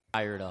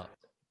Ironed up.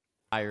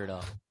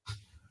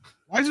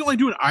 Why is it only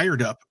doing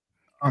ironed up?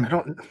 I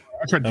don't.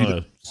 I tried to do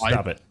that.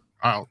 stop it.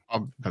 I'll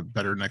have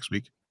better next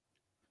week.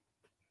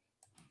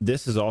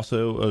 This is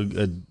also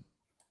a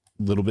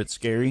little bit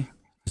scary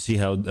to see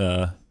how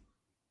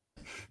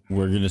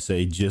we're gonna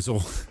say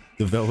Jizzle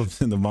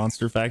develops in the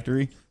Monster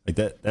Factory. Like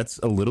that's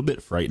a little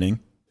bit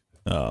frightening,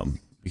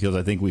 because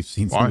I think we've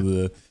seen some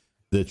of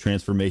the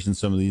transformations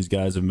some of these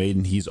guys have made,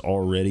 and he's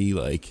already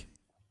like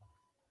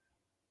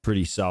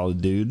pretty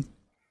solid dude.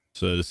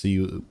 So to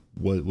see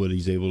what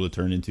he's able to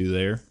turn into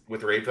there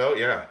With Rapo,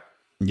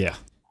 yeah.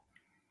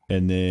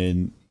 And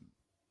then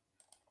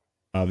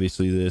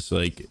obviously this,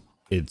 like,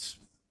 it's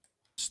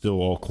still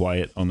all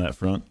quiet on that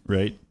front,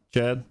 right,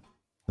 Chad?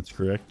 That's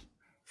correct.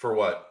 For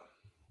what?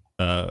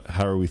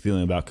 How are we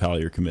feeling about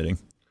Collier committing?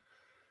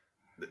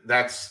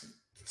 that's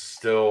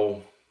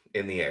still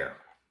in the air.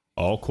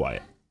 All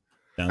quiet.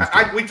 Sounds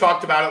good. We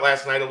talked about it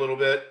last night a little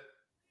bit.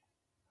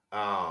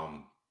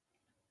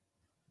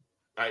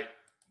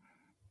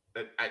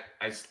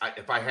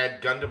 If I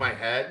had gun to my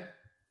head,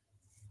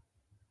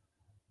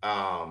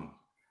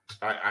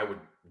 I would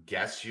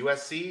guess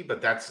USC,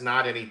 but that's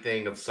not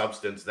anything of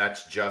substance.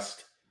 That's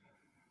just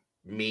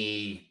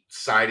me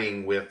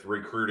siding with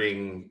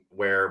recruiting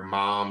where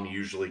mom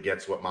usually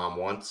gets what mom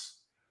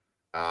wants.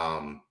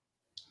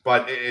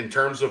 But in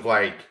terms of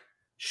like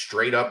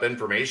straight up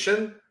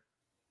information,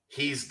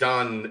 he's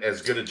done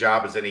as good a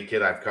job as any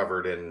kid I've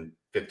covered in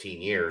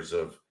 15 years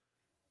of,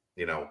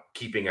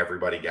 keeping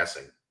everybody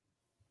guessing.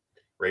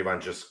 Rayvon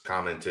just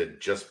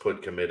commented, just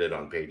put committed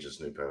on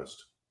Page's new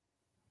post.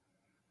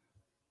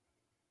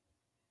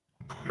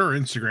 Or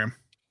Instagram.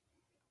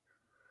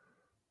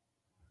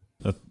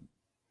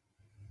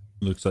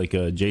 Looks like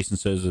Jason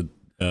says that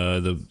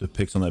the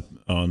pics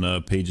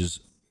on Page's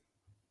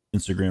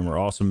Instagram are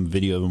awesome.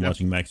 Video of him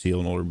watching Max Heel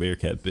and older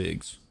Bearcat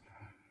bigs.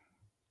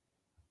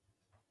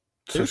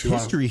 So There's if you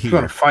history want, here. You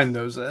want to find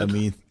those, Ed. I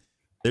mean,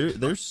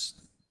 there's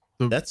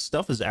that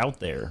stuff is out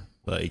there.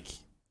 Like,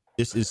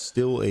 this is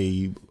still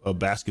a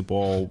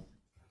basketball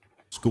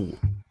school.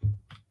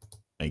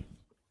 Like,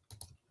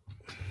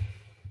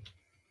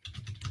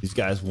 these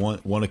guys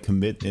want to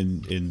commit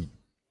and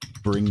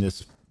bring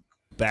this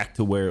back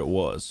to where it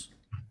was.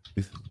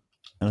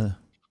 Oh,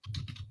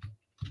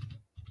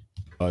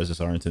 is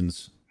this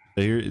Arlington's?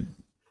 So here,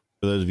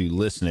 for those of you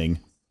listening,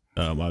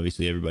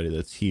 obviously everybody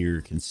that's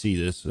here can see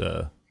this.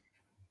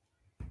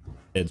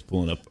 Ed's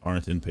pulling up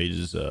Arlington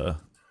Page's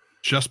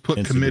just put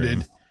Instagram.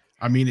 Committed.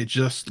 I mean, it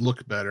just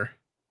looked better.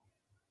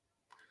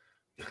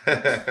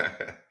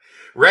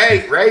 Ray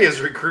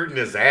is recruiting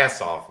his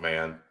ass off,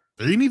 man.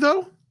 Ain't he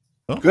though?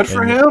 Oh, Good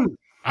for him.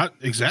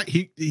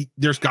 Exactly. He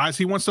there's guys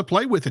he wants to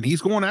play with, and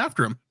he's going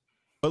after him.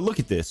 But look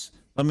at this.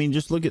 I mean,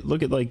 just look at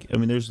like, I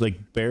mean, there's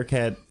like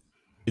Bearcat,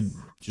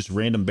 just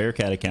random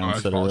Bearcat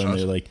accounts that are on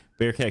there, like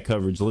Bearcat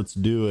coverage. Let's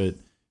do it.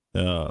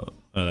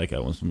 That guy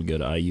wants to go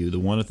to IU. The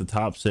one at the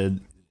top said,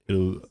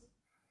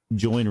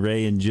 join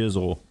Ray and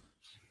Jizzle.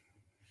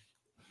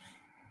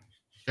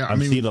 Yeah,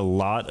 I'm seeing a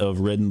lot of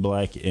red and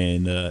black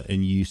and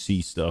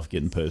UC stuff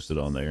getting posted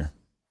on there.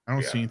 I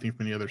don't see anything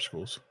from any other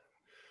schools.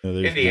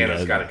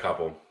 Indiana's got a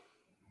couple.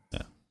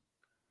 Yeah.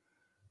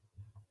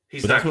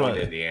 He's not going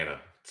to Indiana.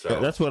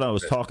 So that's what I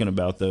was talking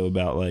about, though,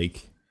 about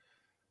like,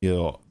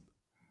 the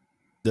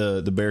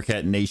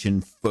Bearcat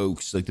Nation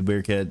folks, like the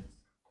Bearcat,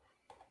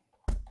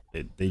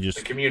 they just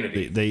the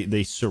community.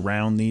 They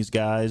surround these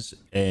guys,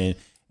 and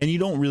you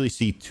don't really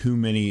see too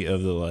many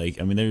of the, like,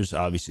 I mean, there's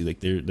obviously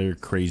like they're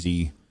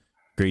crazy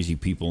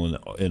people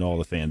in all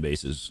the fan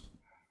bases,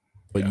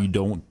 but you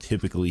don't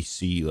typically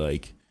see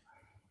like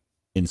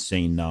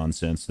insane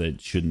nonsense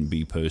that shouldn't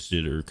be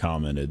posted or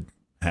commented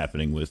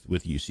happening with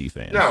UC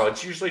fans. No,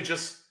 it's usually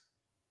just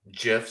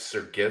GIFs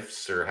or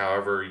GIFs or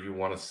however you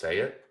want to say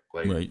it.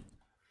 Like, right.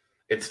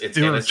 It's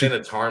innocent,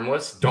 it's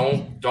harmless.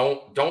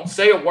 Don't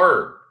say a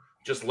word.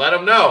 Just let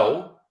them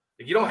know.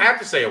 You don't have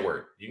to say a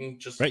word. You can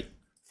just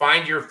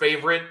find your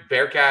favorite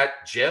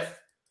Bearcat GIF,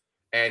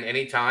 and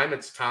anytime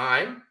it's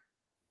time,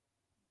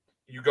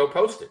 you go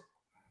post it.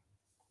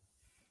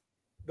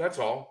 That's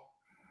all.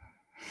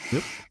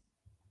 Yep.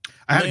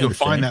 I had to go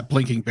find that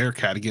blinking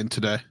Bearcat again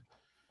today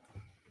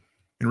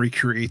and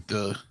recreate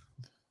the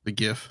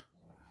GIF.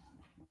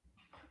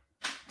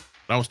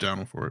 I was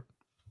down for it.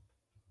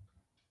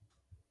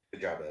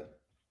 Good job, Ed.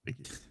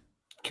 Thank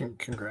you.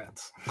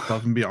 Congrats.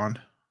 Above and beyond.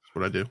 That's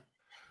what I do.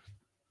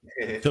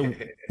 So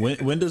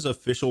when does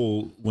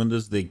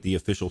the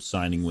official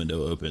signing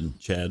window open,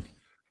 Chad?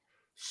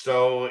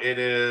 So it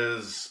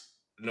is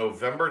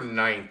November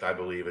 9th, I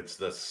believe. It's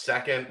the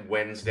second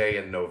Wednesday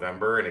in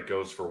November, and it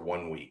goes for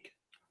 1 week.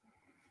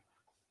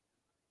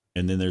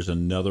 And then there's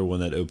another one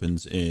that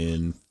opens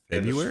in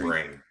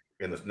February?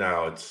 In the spring.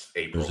 No, it's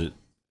April. Or is it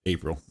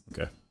April?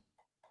 Okay.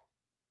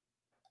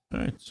 All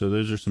right. So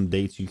those are some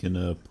dates you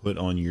can put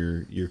on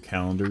your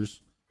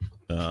calendars.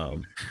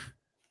 So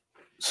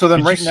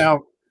then right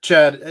now,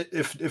 Chad,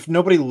 if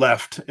nobody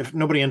left, if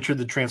nobody entered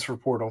the transfer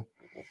portal,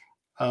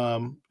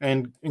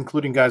 and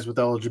including guys with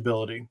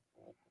eligibility,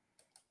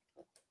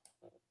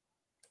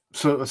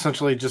 so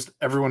essentially just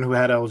everyone who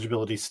had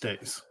eligibility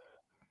stays.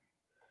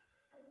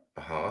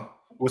 Uh-huh.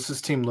 What's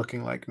this team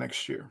looking like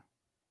next year?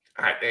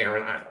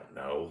 Aaron, I don't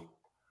know.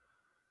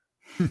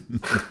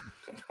 I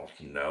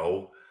don't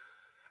know.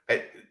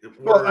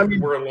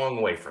 We're a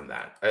long way from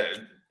that.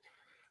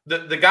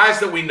 The guys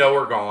that we know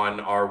are gone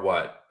are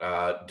what?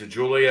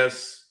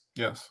 DeJulius.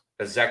 Yes.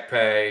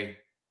 Ezekpe.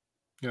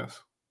 Yes.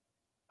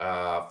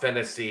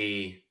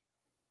 Fennessy.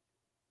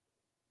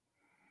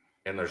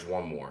 And there's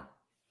one more.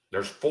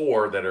 There's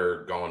 4 that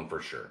are gone for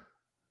sure.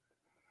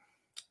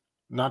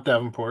 Not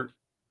Davenport.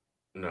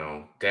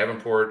 No.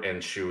 Davenport and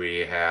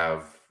Shuey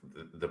have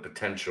the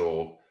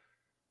potential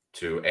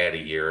to add a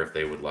year if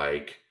they would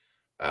like.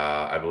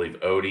 I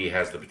believe Odie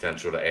has the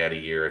potential to add a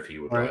year if he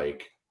would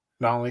like.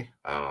 Nolly.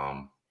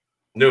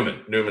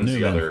 Newman's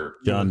the other.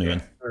 John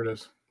Newman. There it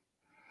is.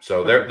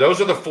 So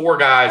those are the 4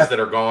 guys that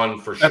are gone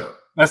for sure.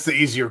 That's the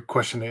easier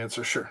question to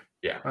answer. Sure.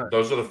 Yeah, right.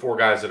 Those are the 4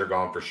 guys that are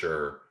gone for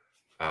sure.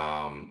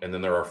 And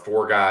then there are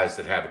 4 guys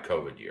that have a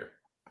COVID year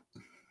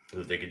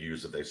that they could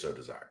use if they so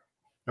desire.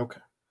 Okay.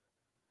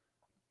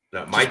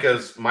 No,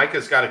 Micah's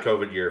got a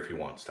COVID year if he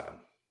wants, Todd.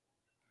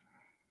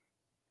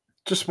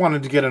 Just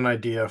wanted to get an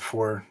idea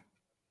for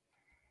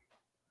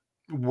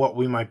what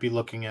we might be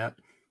looking at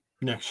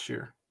next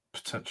year,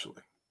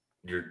 potentially.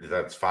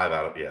 That's 5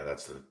 out of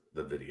that's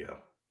the video.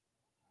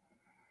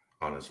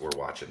 On as we're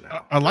watching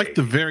now. I like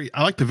the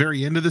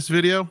very end of this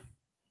video.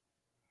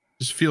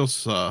 Just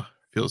feels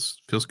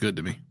good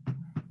to me.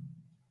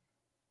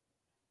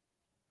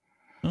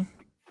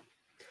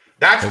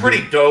 That's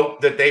pretty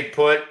dope that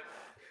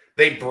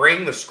they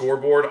bring the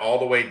scoreboard all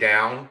the way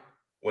down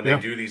when they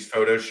do these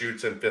photo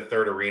shoots in Fifth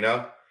Third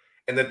Arena,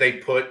 and that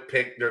they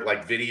pick their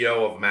like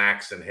video of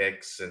Max and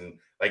Hicks and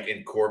like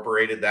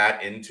incorporated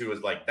that into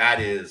is like that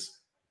is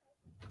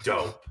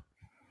dope.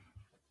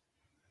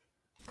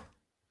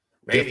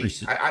 Maybe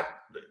I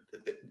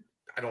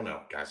don't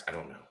know, guys. I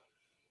don't know.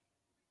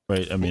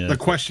 Right. I mean, the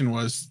question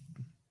was.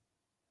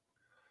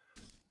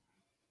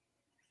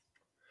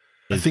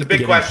 I think the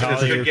big question is: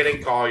 could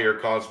getting Collier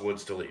cause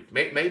Woods to leave?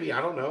 Maybe, I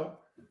don't know.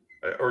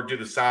 Or do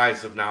the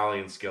size of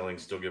Nolly and Skilling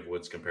still give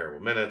Woods comparable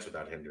minutes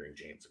without hindering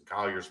James and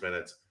Collier's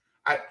minutes?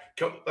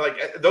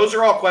 Those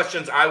are all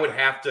questions I would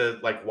have to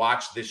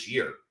watch this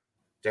year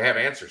to have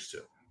answers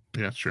to.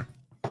 Yeah, sure.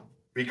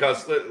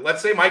 Because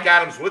let's say Mike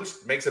Adams Woods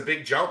makes a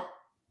big jump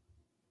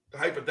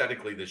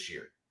hypothetically this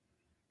year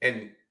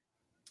and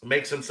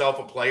makes himself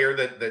a player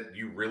that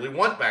you really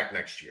want back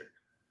next year.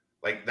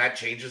 Like that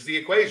changes the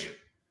equation.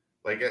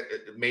 Like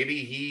maybe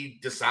he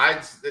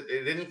decides that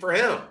it isn't for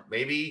him.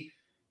 Maybe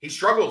he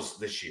struggles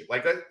this year.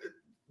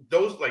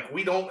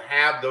 We don't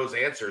have those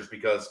answers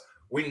because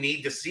we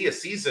need to see a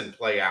season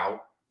play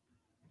out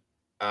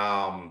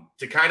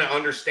to kind of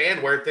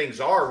understand where things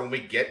are when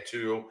we get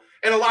to,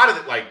 and a lot of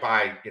it,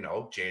 by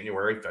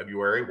January,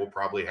 February, we'll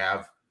probably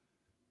have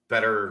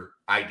better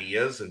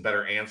ideas and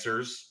better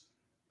answers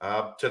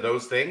to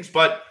those things.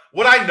 But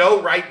what I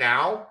know right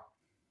now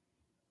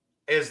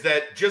is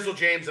that Jizzle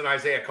James and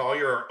Isaiah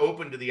Collier are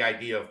open to the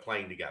idea of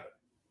playing together.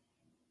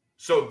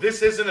 So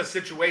this isn't a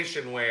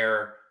situation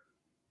where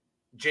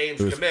James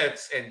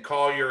commits and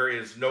Collier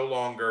is no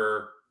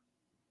longer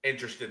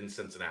interested in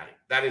Cincinnati.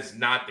 That is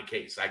not the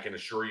case. I can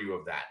assure you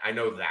of that. I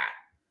know that.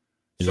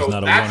 So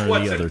that's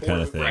what's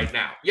important right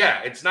now.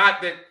 Yeah, it's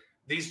not that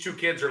these two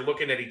kids are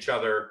looking at each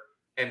other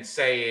and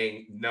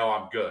saying, no,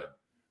 I'm good.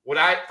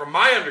 From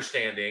my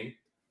understanding,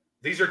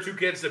 these are two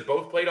kids that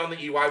both played on the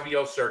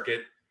EYBL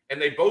circuit,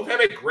 and they both have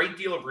a great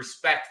deal of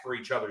respect for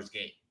each other's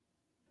game.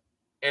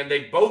 And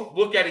they both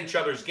look at each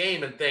other's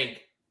game and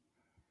think,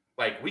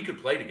 we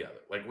could play together.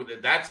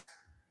 That's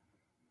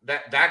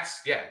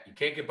you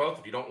can't get both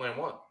if you don't land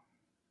one.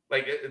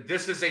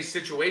 This is a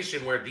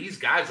situation where these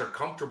guys are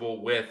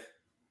comfortable with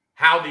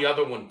how the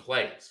other one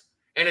plays.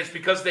 And it's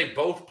because they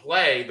both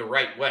play the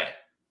right way.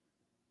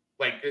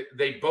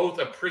 They both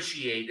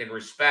appreciate and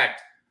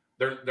respect.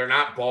 They're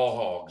not ball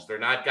hogs. They're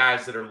not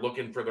guys that are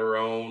looking for their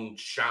own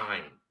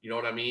shine. You know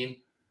what I mean?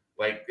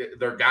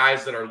 They're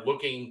guys that are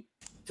looking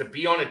to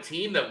be on a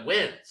team that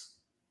wins,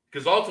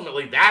 because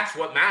ultimately that's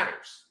what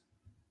matters.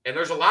 And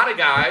there's a lot of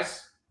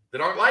guys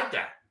that aren't like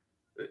that.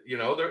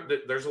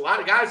 There's a lot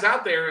of guys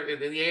out there in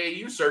the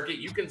AAU circuit.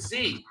 You can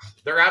see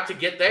they're out to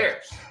get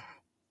theirs.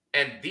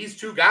 And these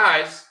two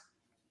guys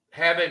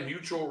have a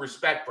mutual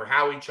respect for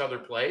how each other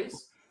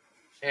plays.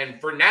 And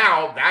for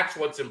now, that's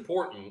what's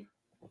important,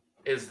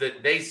 is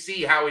that they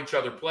see how each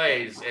other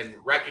plays and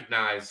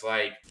recognize,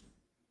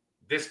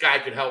 this guy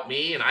could help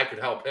me and I could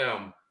help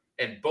him.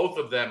 And both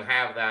of them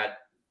have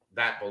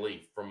that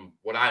belief from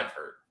what I've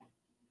heard.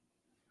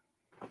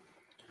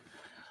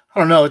 I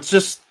don't know. It's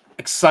just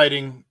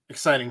exciting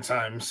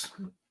times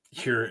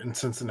here in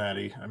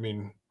Cincinnati. I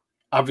mean,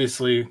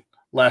 obviously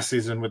last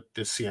season with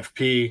the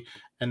CFP,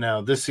 and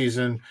now this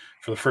season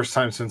for the first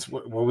time since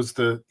what was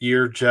the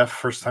year, Jeff?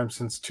 First time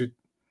since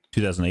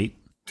 2008.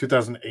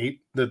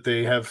 2008 that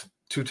they have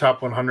two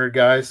top 100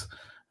 guys.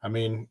 I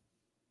mean,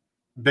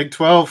 Big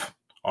 12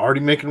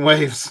 already making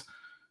waves,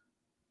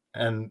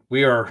 and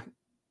we are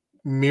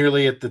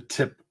merely at the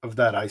tip of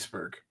that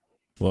iceberg.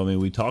 Well, I mean,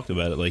 we talked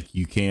about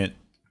it.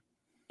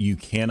 You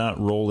cannot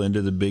roll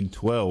into the Big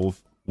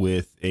 12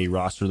 with a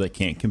roster that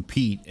can't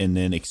compete and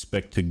then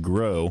expect to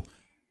grow.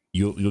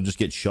 You'll just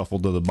get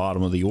shuffled to the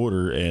bottom of the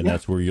order, and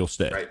that's where you'll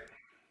stay. Right.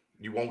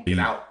 You won't get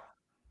out.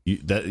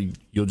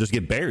 You'll just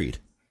get buried.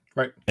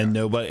 Right. And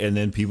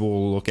then people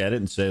will look at it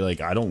and say,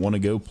 I don't want to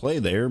go play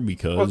there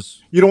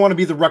because you don't want to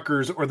be the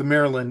Rutgers or the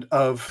Maryland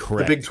of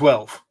the Big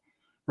 12.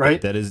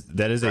 Right. That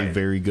is a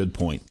very good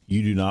point.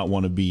 You do not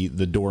want to be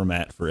the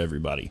doormat for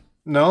everybody.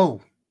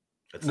 No.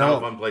 It's not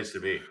a fun place to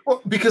be.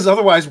 Well, because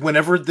otherwise,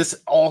 whenever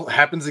this all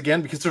happens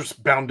again, because there's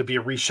bound to be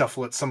a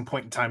reshuffle at some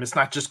point in time, it's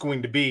not just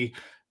going to be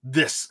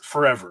this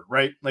forever,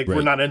 right?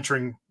 We're not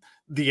entering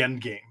the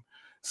end game.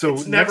 So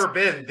it's never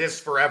been this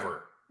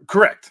forever.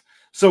 Correct.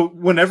 So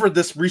whenever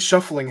this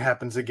reshuffling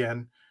happens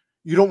again,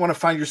 you don't want to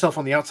find yourself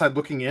on the outside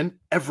looking in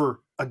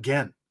ever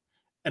again.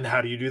 And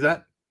how do you do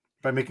that?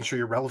 By making sure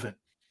you're relevant.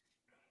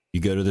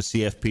 You go to the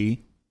CFP,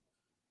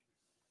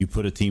 you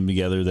put a team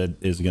together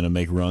that is going to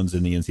make runs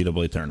in the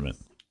NCAA tournament.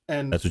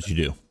 And that's what you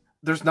do.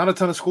 There's not a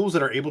ton of schools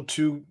that are able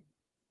to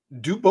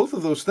do both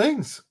of those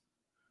things.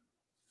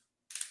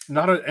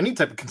 Not at any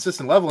type of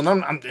consistent level. And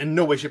I'm in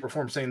no way, shape, or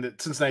form saying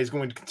that Cincinnati is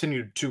going to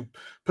continue to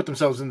put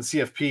themselves in the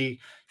CFP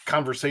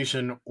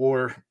conversation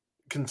or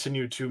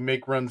continue to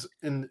make runs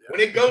in. When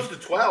it goes to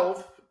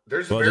 12,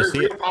 there's a very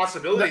real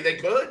possibility they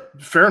could.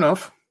 Fair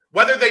enough.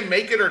 Whether they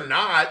make it or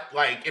not,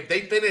 like if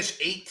they finish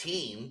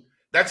 18,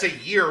 that's a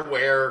year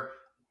where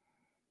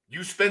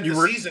you spent the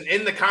season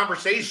in the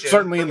conversation.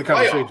 Certainly in the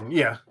conversation,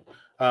 yeah.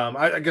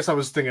 I guess I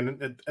was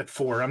thinking at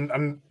 4.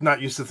 I'm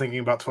not used to thinking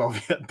about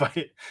 12 yet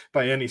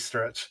by any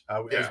stretch.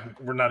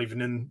 We're not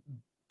even in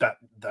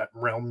that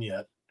realm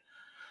yet.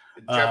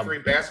 Jeffrey,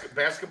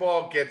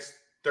 basketball gets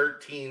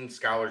 13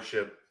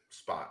 scholarship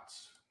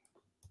spots.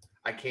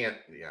 I can't.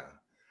 Yeah,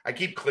 I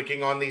keep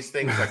clicking on these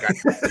things like I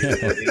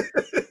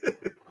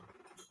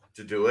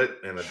to do it,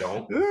 and I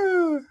don't.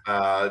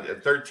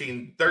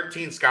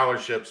 13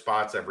 scholarship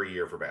spots every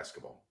year for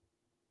basketball.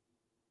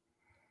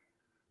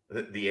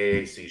 The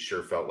AAC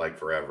sure felt like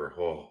forever.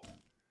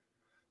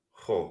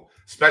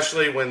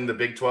 Especially when the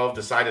Big 12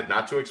 decided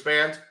not to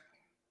expand.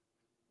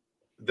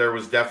 There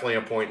was definitely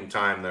a point in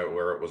time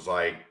where it was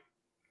like,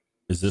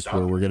 is this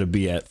where we're going to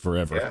be at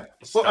forever? Yeah.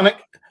 Well, and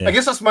I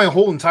guess that's my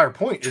whole entire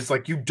point is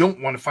like, you don't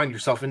want to find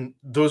yourself in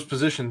those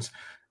positions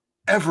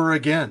ever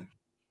again.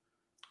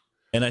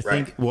 And I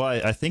think,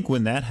 I think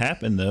when that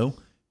happened though,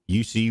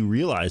 UC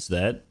realized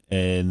that,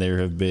 and there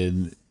have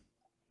been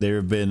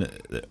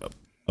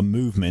a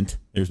movement.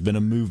 There's been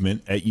a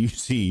movement at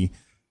UC.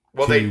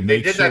 Well, they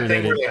did that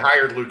thing where they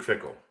hired Luke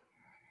Fickell,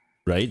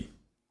 right?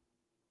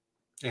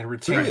 And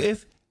retired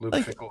Luke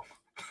Fickell.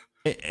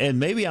 And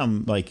maybe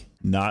I'm like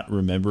not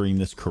remembering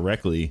this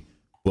correctly,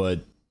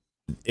 but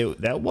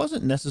that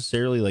wasn't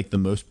necessarily like the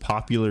most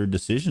popular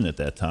decision at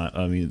that time.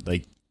 I mean,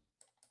 like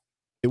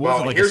it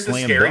wasn't like here's a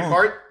slam the scary dunk.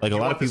 part. Like a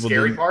lot of people.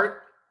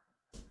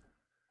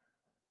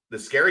 The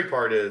scary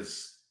part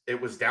is it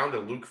was down to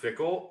Luke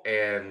Fickell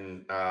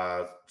and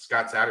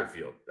Scott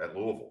Satterfield at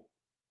Louisville.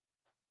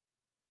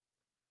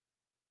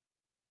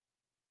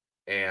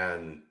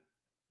 And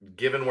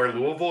given where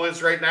Louisville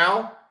is right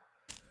now,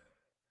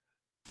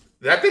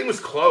 that thing was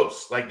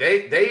close. Like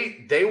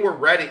they were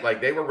ready.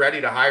 Like they were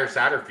ready to hire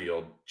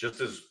Satterfield,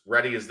 just as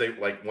ready as they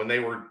when they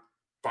were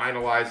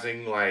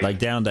finalizing like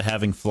down to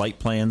having flight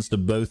plans to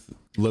both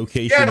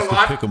locations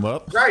to pick them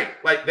up. Right.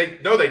 Like they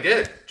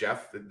did,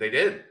 Jeff. They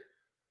did.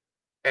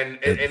 And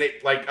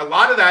it like a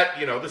lot of that,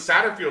 the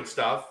Satterfield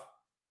stuff,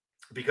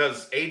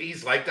 because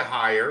ADs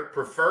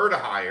prefer to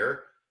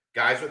hire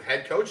guys with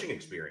head coaching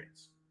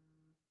experience.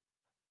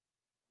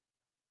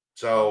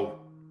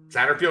 So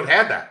Satterfield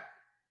had that.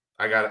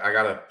 I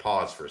gotta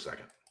pause for a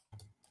second.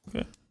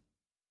 Okay.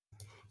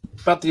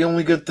 About the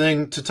only good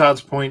thing, to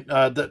Todd's point,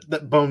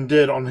 that Bone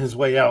did on his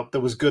way out that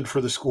was good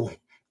for the school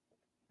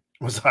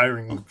was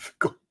hiring Luke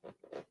Fickell.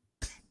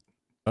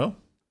 Oh,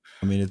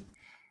 I mean,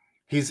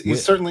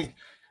 he's certainly.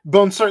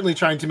 Bone's certainly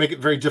trying to make it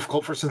very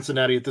difficult for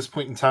Cincinnati at this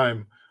point in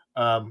time,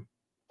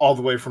 all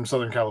the way from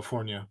Southern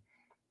California,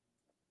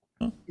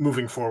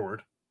 moving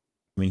forward.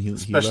 I mean,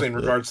 especially in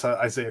regards to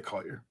Isaiah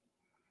Collier.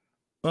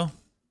 Well,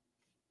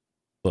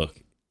 look,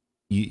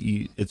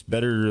 it's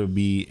better to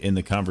be in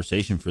the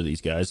conversation for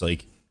these guys.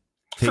 Like,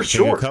 for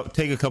sure.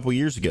 Take a couple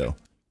years ago.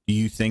 Do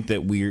you think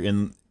that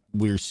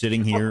we're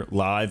sitting here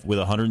live with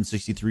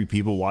 163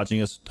 people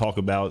watching us talk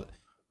about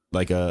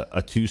like a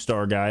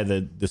 2-star guy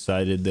that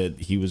decided that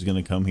he was going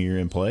to come here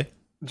and play?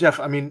 Jeff,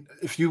 I mean,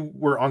 if you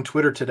were on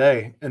Twitter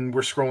today and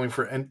we're scrolling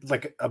for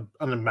like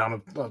an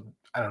amount of,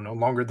 I don't know,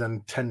 longer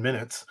than 10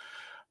 minutes,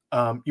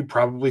 you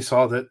probably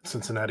saw that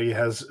Cincinnati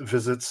has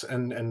visits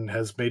and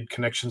has made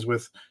connections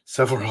with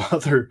several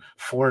other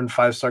 4- and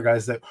 5-star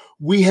guys that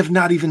we have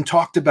not even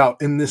talked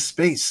about in this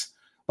space.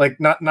 Like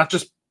not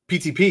just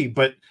PTP,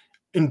 but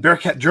in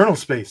Bearcat Journal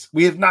space.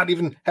 We have not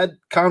even had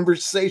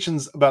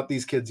conversations about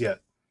these kids yet.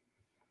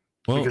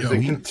 Well,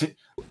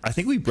 I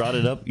think we brought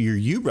it up.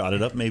 You brought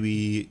it up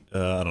maybe,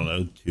 I don't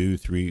know, 2,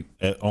 3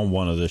 on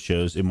one of the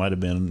shows. It might have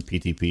been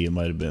PTP. It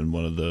might have been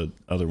one of the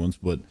other ones.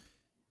 But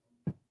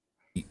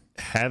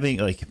having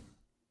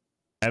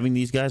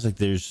these guys, like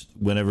there's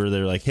whenever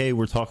they're like, hey,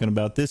 we're talking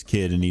about this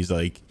kid. And he's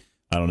like,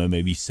 I don't know,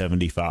 maybe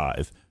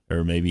 75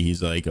 or maybe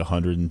he's like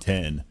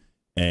 110.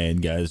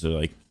 And guys are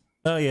like,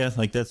 oh, yeah,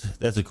 like that's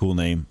a cool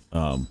name.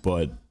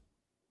 But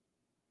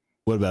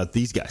what about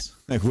these guys?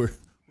 Like we're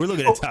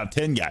looking at top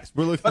 10 guys.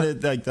 We're looking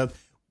at like that.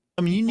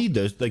 I mean, you need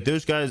those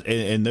guys,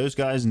 and those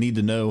guys need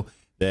to know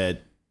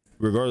that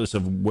regardless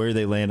of where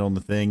they land on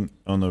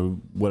the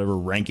whatever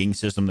ranking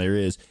system there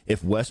is,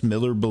 if Wes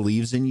Miller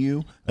believes in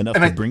you enough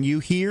to bring you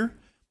here,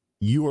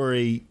 you are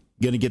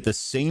going to get the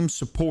same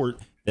support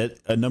that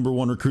a number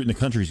 1 recruit in the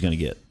country is going to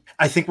get.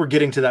 I think we're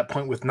getting to that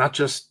point with not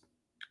just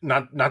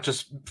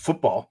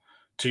football,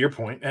 to your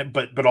point,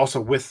 but also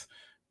with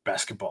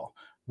basketball,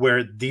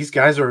 where these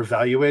guys are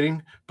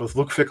evaluating both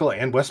Luke Fickell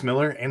and Wes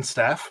Miller and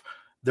staff.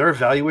 They're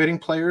evaluating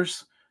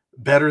players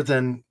better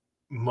than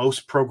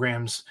most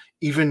programs,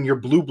 even your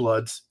blue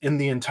bloods in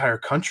the entire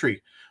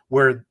country,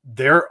 where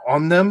they're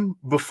on them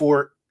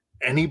before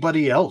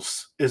anybody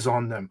else is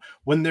on them,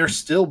 when they're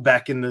still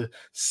back in the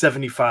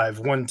 75,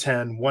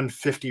 110,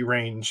 150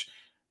 range.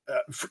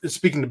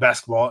 Speaking to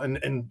basketball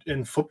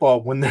and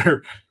football, when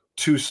they're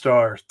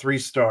 2-star,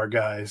 3-star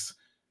guys.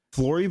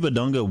 Flory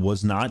Badunga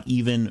was not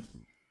even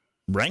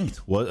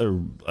ranked.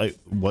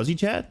 Was he,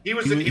 Chad? He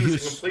was a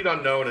complete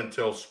unknown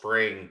until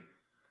spring.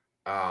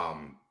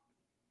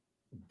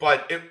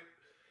 But and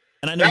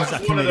I know he's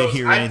not committed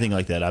here or anything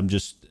like that. I'm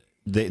just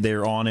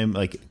they're on him.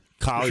 Like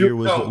Collier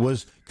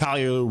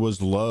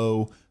was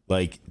low.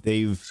 Like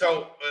they've.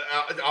 So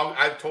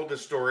I've told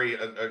this story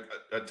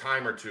a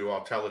time or two.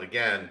 I'll tell it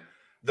again.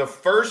 The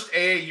first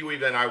AAU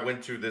event I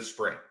went to this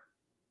spring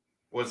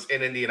was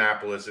in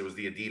Indianapolis. It was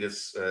the an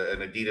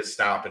Adidas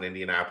stop in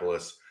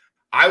Indianapolis.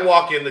 I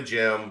walk in the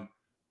gym.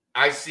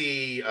 I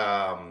see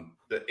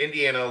the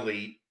Indiana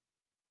Elite,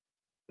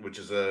 which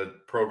is a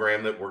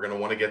program that we're going to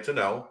want to get to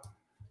know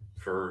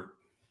for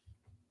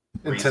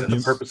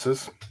intended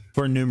purposes.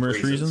 For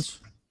numerous reasons.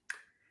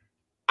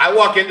 I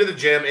walk into the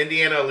gym.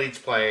 Indiana Elite's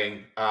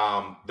playing.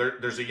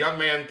 There's a young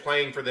man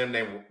playing for them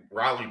named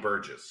Raleigh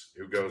Burgess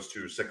who goes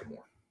to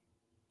Sycamore.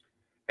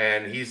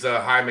 And he's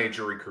a high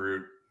major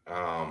recruit.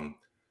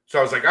 So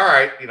I was like, all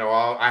right,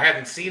 I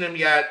hadn't seen him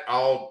yet.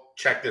 I'll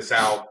check this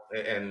out.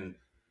 And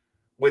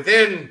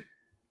within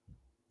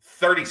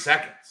 30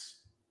 seconds,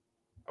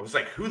 I was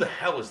like, who the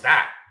hell is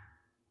that?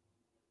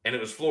 And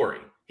it was Flory.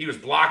 He was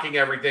blocking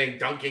everything,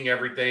 dunking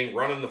everything,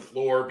 running the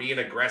floor, being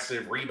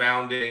aggressive,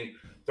 rebounding,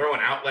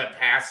 throwing outlet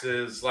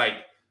passes,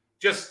 like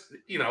just,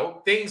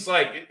 things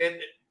like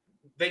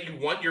that you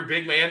want your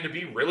big man to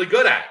be really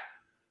good at.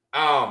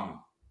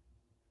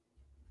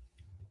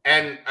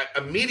 And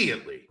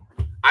immediately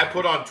I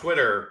put on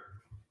Twitter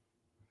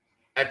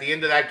at the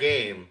end of that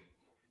game,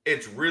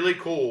 it's really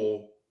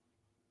cool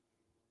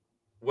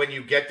when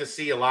you get to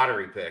see a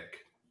lottery pick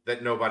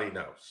that nobody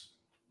knows.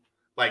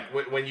 Like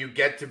when you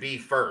get to be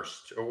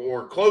first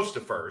or close to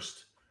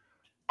first,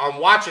 I'm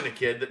watching a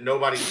kid that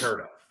nobody's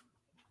heard of.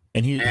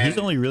 And he's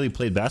only really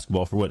played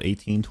basketball for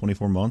 18,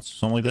 24 months,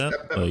 something like that?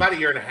 About a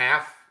year and a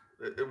half.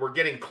 We're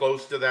getting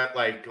close to that,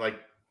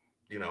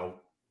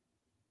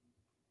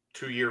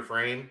 2-year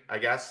frame, I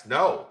guess.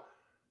 No,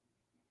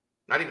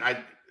 not even.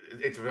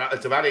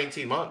 It's about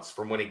 18 months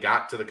from when he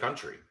got to the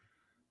country,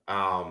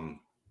 and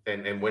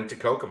went to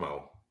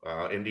Kokomo,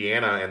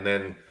 Indiana, and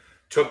then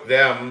took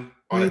them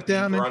on a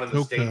deep run in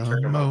the state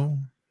tournament.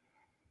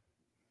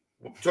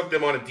 Took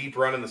them on a deep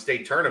run in the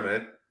state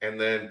tournament, and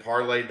then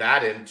parlayed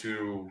that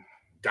into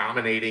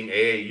dominating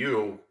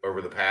AAU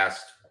over the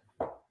past,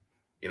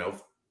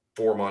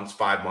 4 months,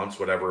 5 months,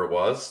 whatever it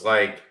was,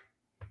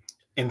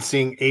 and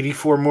seeing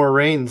 84 more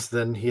reigns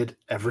than he had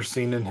ever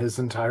seen in his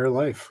entire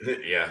life.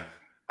 Yeah.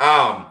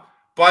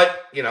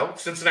 But,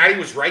 Cincinnati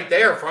was right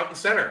there, front and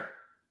center.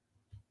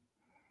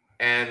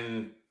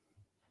 And,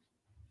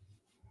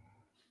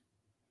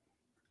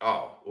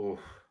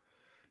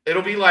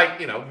 it'll be like,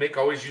 Mick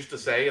always used to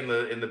say in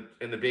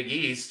the Big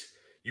East,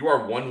 you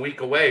are 1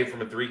 week away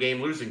from a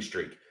 3-game losing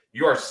streak.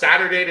 You are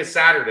Saturday to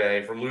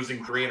Saturday from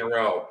losing 3 in a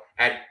row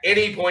at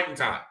any point in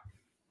time.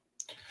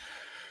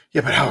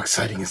 Yeah, but how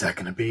exciting is that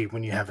going to be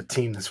when you have a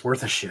team that's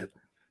worth a shit?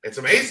 It's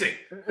amazing.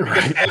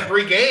 Right. Because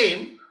every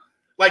game,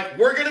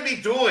 we're going to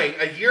be doing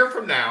a year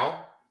from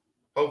now,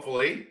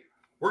 hopefully,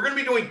 we're going to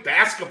be doing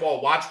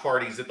basketball watch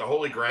parties at the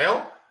Holy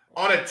Grail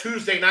on a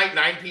Tuesday night,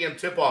 9 p.m.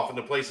 tip-off, and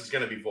the place is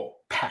going to be full.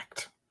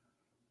 Packed.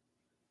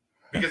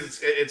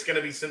 Because it's going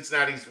to be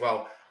Cincinnati's,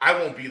 I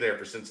won't be there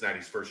for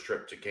Cincinnati's first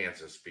trip to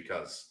Kansas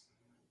because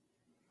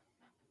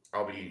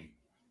I'll be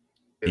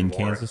in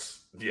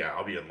Kansas. Yeah,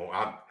 I'll be in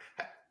Lawrence.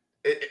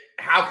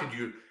 How could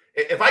you?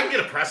 If I can get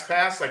a press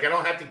pass, I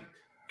don't have to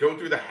go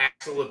through the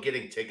hassle of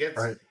getting tickets.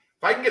 Right.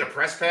 If I can get a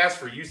press pass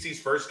for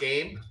UC's first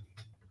game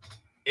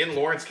in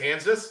Lawrence,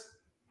 Kansas,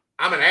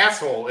 I'm an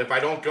asshole if I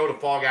don't go to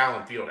Fog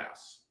Allen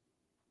Fieldhouse.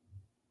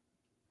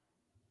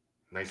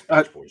 Nice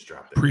Beach Boys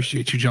drop there.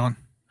 Appreciate you, John.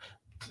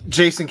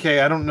 Jason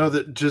K, I don't know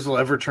that Jizzle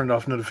ever turned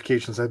off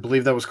notifications. I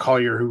believe that was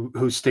Collier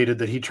who stated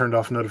that he turned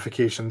off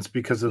notifications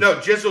because of... No,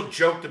 Jizzle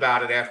joked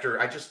about it after...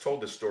 I just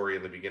told the story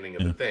in the beginning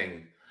of the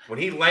thing. When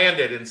he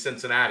landed in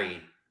Cincinnati,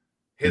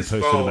 his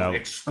phone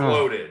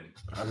exploded.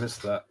 I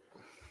missed that.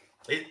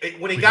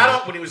 When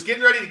he was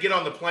getting ready to get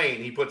on the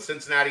plane, he put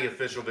Cincinnati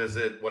official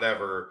visit,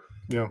 whatever.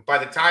 Yeah. By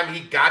the time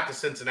he got to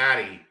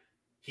Cincinnati,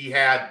 he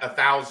had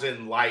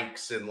 1,000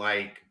 likes and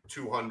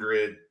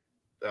 200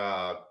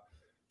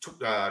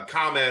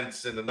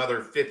 comments and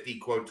another 50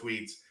 quote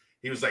tweets.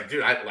 He was like,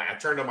 dude, I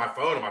turned on my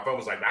phone and my phone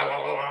was like, blah,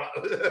 blah,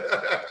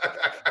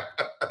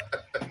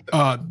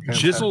 blah.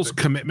 Jizzle's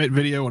commitment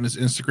video on his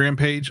Instagram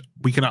page,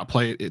 we cannot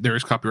play it. There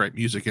is copyright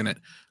music in it,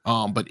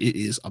 but it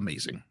is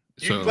amazing.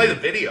 You can play the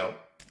video.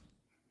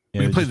 We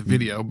can play the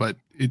video, but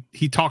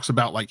he talks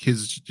about like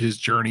his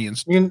journey and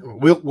stuff.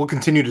 We'll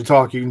continue to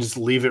talk. You can just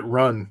leave it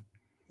run.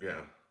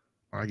 Yeah.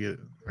 I get it.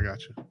 I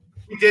got you.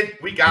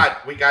 We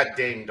got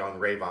dinged on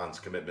Rayvon's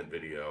commitment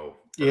video.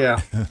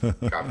 Yeah.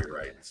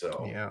 Copyright.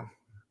 So Yeah.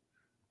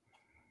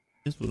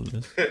 It's what it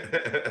is.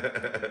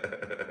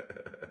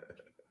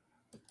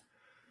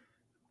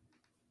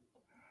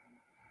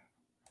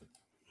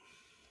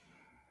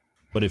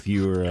 But if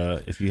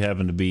you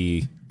happen to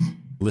be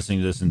listening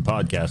to this in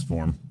podcast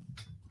form,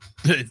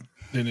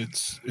 then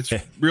it's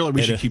really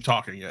we should keep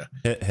talking. Yeah.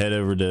 Head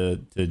over to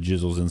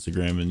Jizzle's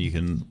Instagram and you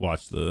can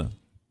watch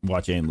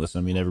and listen.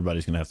 I mean,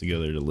 everybody's gonna have to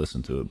go there to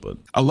listen to it, but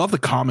I love the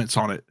comments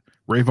on it.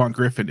 Rayvon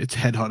Griffin, it's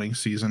headhunting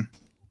season.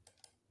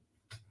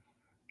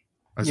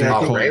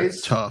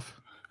 It's tough.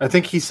 I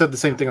think he said the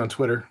same thing on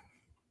Twitter.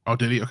 Oh,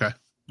 did he? Okay.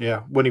 Yeah,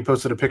 when he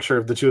posted a picture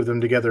of the two of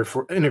them together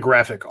in a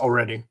graphic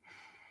already.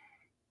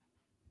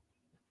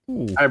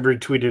 ooh, I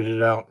retweeted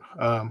it out.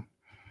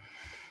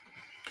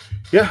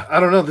 Yeah, I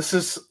don't know.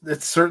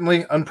 It's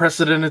certainly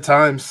unprecedented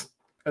times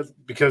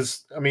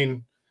because, I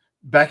mean,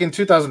 back in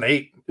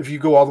 2008, if you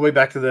go all the way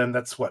back to then,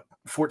 that's what,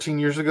 14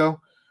 years ago?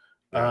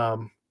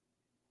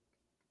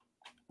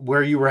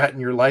 Where you were at in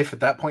your life at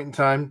that point in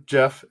time,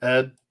 Jeff,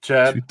 Ed,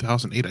 Chad?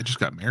 2008, I just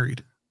got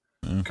married.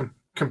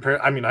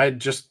 I mean, I had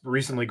just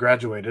recently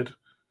graduated.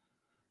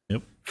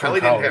 Yep. Kelly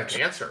didn't have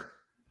cancer.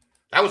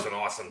 That was an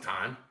awesome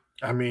time.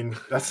 I mean,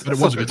 that's But it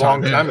was a a good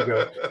long time, time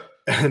ago.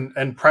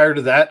 And prior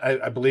to that,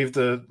 I believe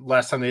the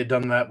last time they had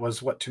done that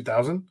was what,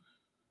 2000?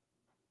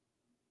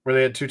 Where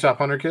they had two top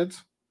 100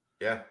 kids?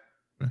 Yeah.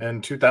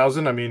 And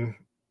 2000, I mean,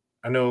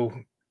 I know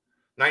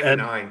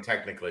 99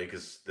 technically,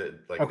 because they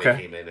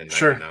came in 99.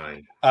 Sure.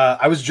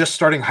 I was just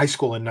starting high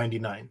school in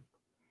 99.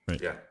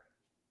 Right. Yeah.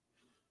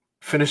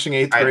 Finishing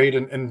 8th grade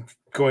and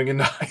going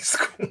into high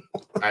school.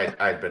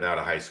 I'd been out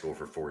of high school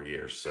for 4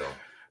 years, so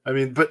I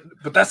mean, but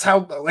that's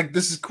how, like,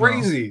 this is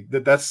crazy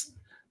that's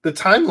the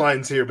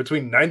timelines here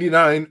between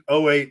 99,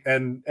 08,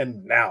 and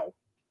now.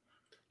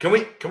 Can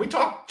we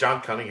talk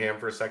John Cunningham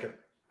for a second?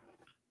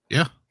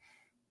 Yeah.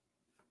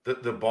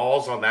 The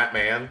balls on that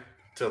man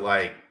to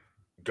like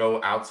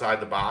go outside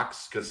the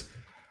box, because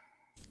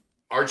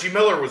Archie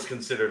Miller was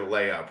considered a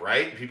layup,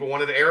 right? People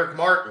wanted Eric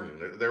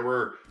Martin. There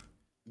were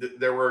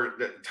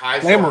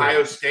ties to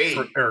Ohio State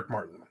for Eric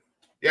Martin.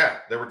 Yeah,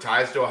 there were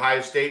ties to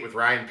Ohio State with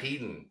Ryan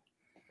Peden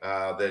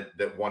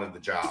that wanted the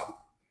job.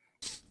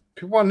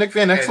 People want Nick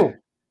Van Exel.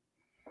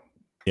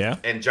 Yeah.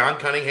 And John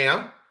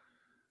Cunningham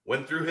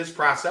went through his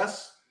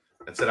process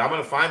and said, I'm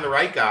going to find the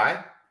right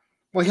guy.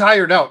 Well, he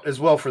hired out as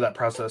well for that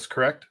process,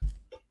 correct?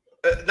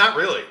 Not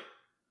really.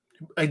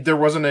 There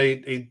wasn't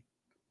a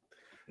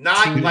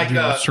not like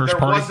a search there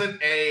party?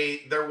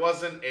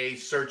 wasn't a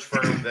search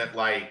firm that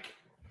like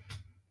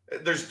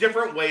there's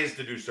different ways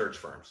to do search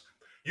firms.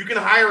 You can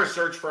hire a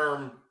search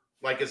firm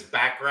like as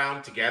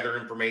background to gather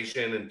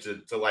information and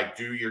to like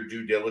do your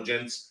due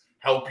diligence,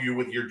 help you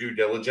with your due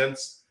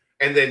diligence,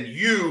 and then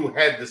you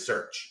head the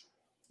search.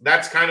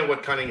 That's kind of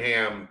what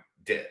Cunningham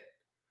did.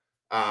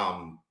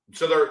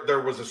 So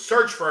there was a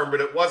search firm,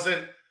 but it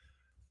wasn't.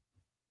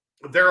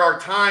 There are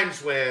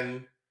times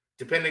when,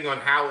 depending on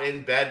how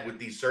in bed with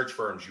these search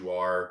firms you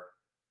are,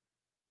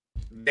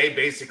 they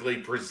basically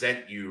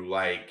present you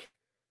like,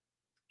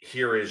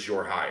 here is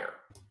your hire,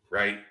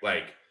 right?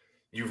 Like,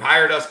 you've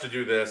hired us to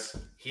do this.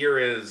 Here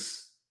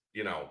is,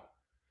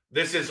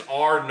 this is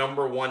our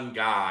number one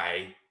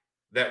guy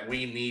that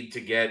we need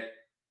to get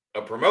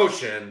a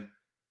promotion.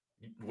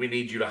 We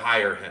need you to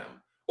hire him.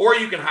 Or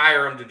you can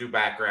hire him to do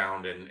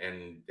background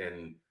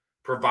and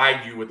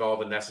provide you with all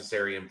the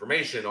necessary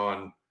information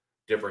on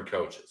different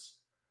coaches.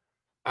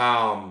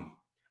 Todd,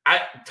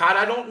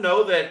 I don't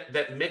know that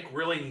Mick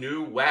really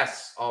knew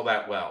Wes all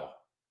that well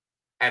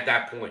at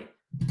that point.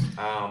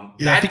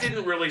 That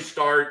didn't really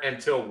start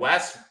until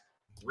Wes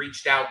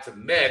reached out to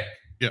Mick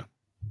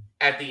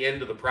at the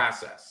end of the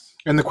process.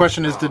 And the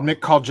question is, did Mick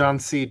call John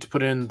C. to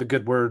put in the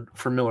good word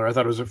for Miller? I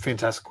thought it was a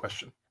fantastic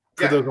question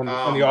for those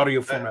on the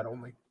audio format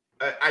only.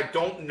 I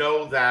don't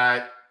know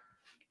that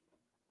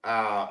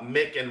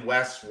Mick and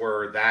Wes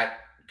were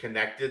that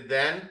connected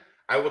then.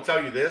 I will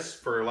tell you this,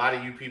 for a lot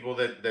of you people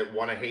that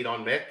want to hate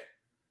on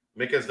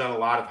Mick has done a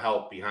lot of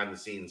help behind the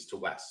scenes for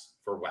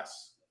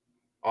Wes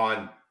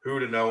on who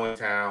to know in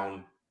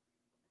town,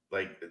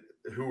 like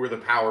who were the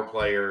power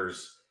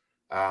players,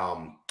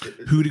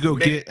 who to go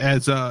get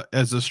as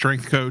a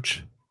strength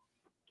coach.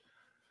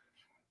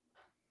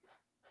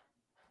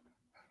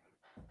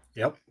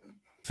 Yep.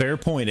 Fair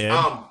point, Ed.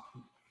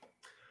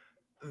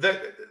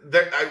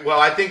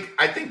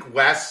 I think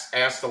Wes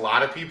asked a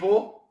lot of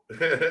people.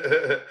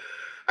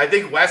 I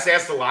think Wes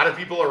asked a lot of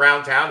people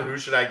around town, who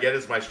should I get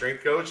as my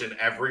strength coach? And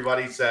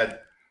everybody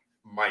said,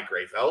 Mike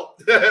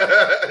Rayfelt.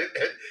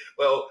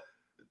 Well,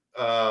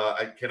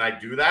 can I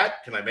do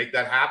that? Can I make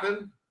that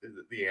happen?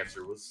 The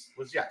answer was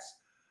yes.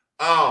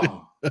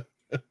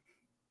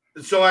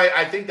 So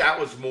I think that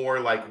was more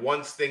like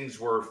once things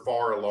were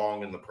far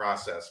along in the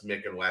process,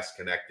 Mick and Wes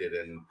connected.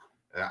 And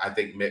I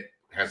think Mick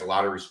has a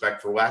lot of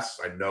respect for Wes.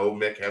 I know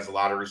Mick has a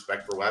lot of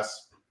respect for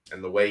Wes.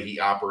 and the way he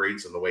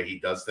operates and the way he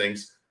does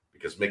things,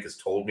 because Mick has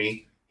told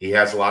me he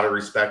has a lot of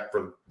respect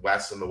for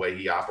Wes and the way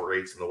he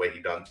operates and the way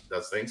he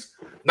does things.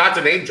 Not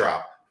to name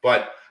drop,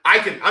 but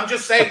I'm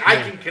just saying I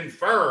can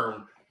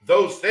confirm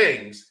those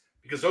things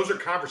because those are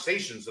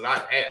conversations that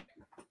I've had.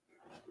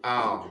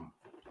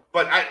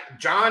 But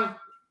John,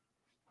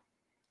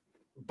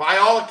 by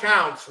all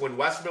accounts, when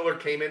Wes Miller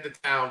came into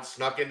town,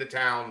 snuck into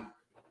town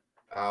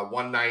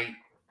one night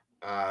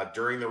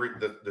during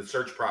the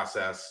search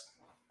process,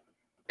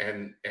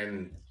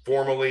 and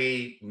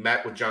formally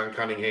met with John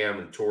Cunningham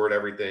and toured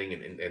everything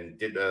and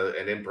did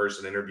an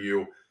in-person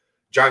interview,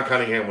 John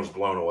Cunningham was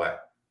blown away.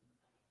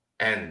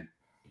 And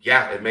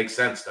yeah, it makes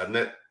sense, doesn't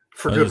it?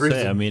 For good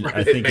reason. I mean,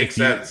 I It think makes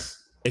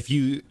sense. if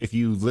you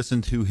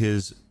listen to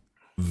his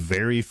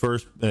very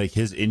first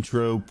his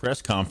intro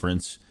press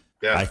conference,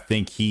 Yeah. I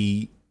think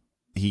he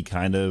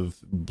kind of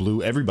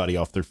blew everybody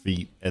off their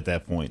feet at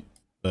that point.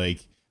 Like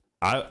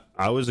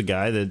I was a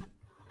guy that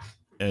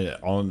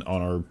on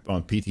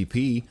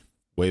PTP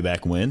way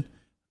back when,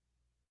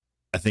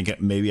 I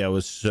think maybe I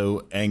was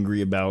so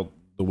angry about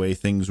the way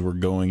things were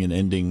going and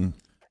ending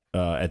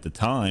at the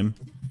time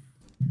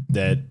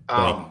that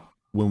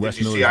when did Wes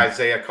you Miller, see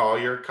Isaiah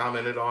Collier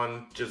commented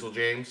on Jizzle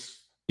James?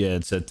 yeah,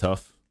 it said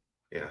tough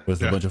Yeah.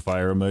 with a bunch of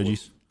fire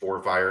emojis.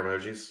 4 fire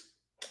emojis.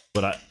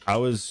 But I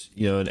was,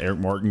 an Eric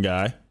Martin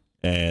guy,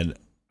 and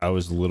I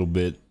was a little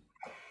bit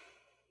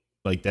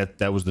like that.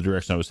 That was the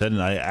direction I was heading.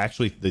 I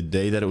actually, the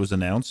day that it was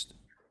announced,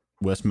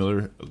 Wes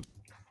Miller,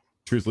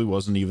 truthfully,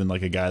 wasn't even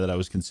like a guy that I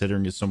was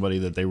considering as somebody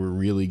that they were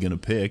really going to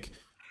pick.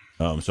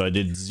 So I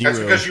did zero.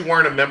 That's because you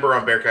weren't a member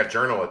on Bearcat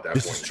Journal at that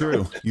This point. is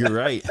true. You're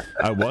right.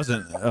 I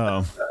wasn't.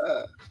 No.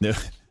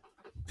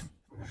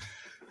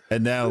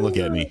 And now look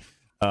at me.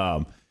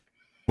 But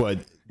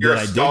You're then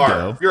a I did star.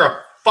 go. You're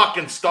a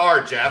fucking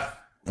star, Jeff.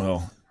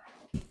 Well,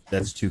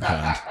 that's too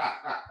kind.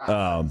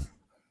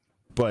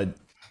 But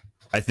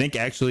I think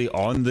actually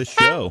on the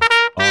show,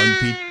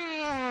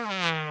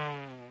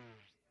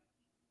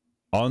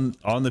 on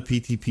the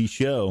PTP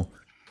show,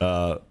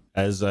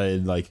 as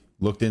I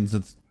looked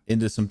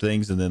into some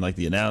things, and then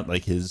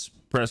his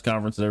press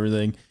conference and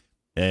everything,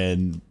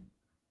 and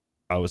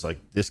I was like,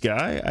 this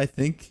guy, I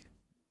think,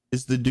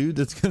 is the dude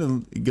that's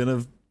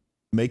gonna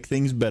make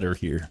things better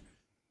here,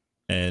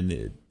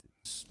 and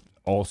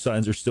all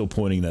signs are still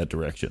pointing that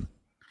direction.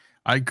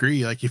 I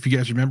agree. Like, if you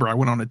guys remember, I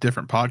went on a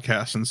different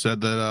podcast and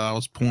said that I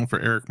was pulling for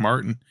Eric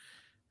Martin,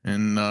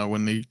 and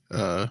when they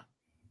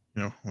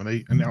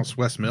announced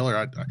Wes Miller,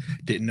 I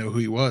didn't know who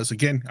he was.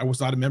 Again, I was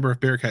not a member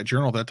of Bearcat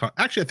Journal at that time.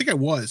 Actually, I think I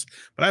was,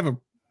 but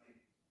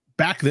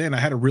back then I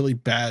had a really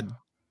bad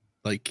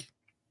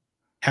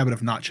habit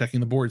of not checking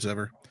the boards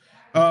ever.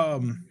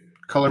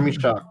 Color me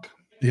shocked.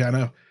 Yeah, I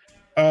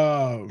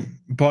know.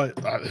 But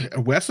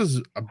Wes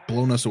has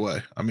blown us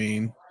away. I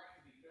mean,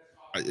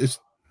 he's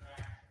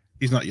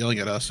not yelling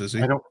at us, is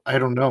he? I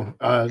don't know.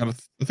 I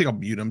think I'll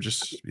mute him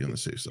just to be on the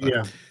safe side.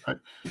 Yeah, I'm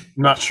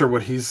not sure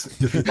if he's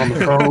on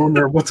the phone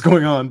or what's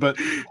going on. But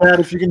Chad,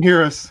 if you can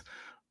hear us,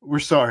 we're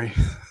sorry.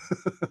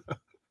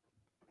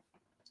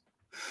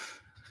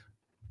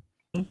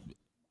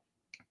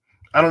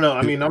 I don't know.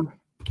 I mean,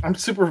 I'm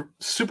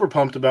super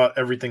pumped about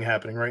everything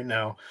happening right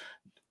now.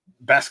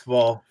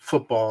 Basketball,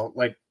 football,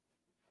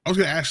 I was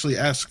going to actually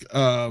ask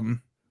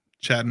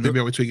Chad, and maybe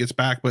I'll wait till he gets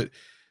back, but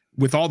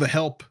with all the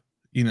help,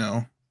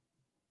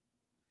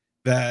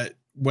 that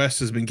Wes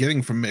has been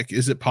getting from Mick,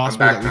 is it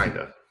possible I'm back,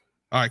 kinda.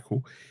 All right,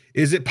 cool.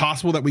 Is it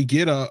possible that we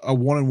get a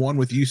 1-on-1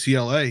 with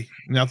UCLA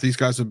now that these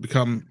guys have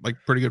become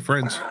pretty good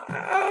friends?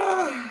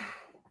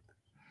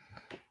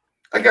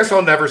 I guess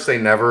I'll never say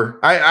never.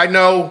 I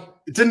know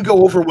it didn't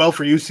go over well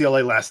for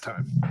UCLA last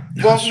time.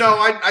 Well, no,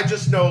 I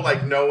just know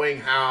knowing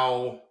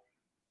how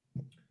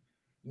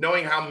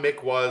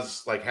Mick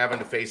was having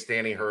to face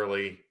Danny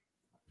Hurley,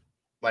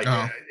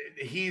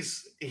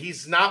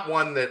 he's not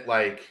one that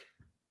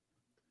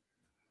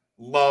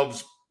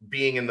loves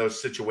being in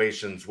those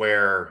situations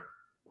where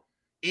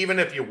even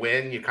if you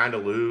win, you kind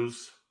of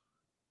lose.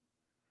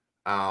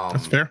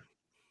 That's fair.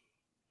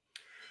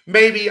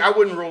 Maybe I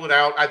wouldn't rule it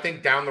out. I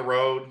think down the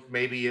road,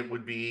 maybe it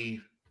would be,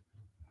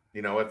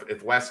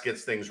 if Wes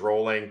gets things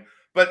rolling.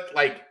 But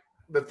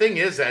the thing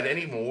is that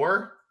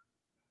anymore,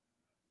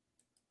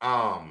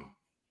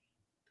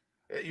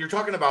 you're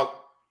talking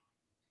about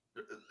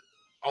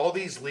all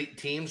these league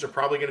teams are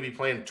probably going to be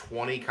playing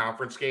 20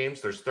 conference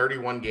games. There's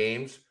 31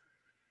 games.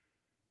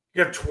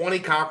 You have 20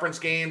 conference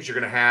games. You're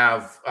going to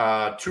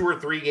have 2 or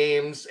 3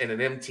 games in an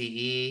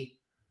MTE.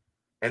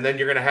 And then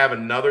you're going to have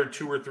another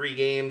 2 or 3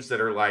 games that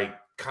are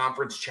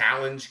conference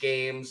challenge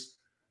games.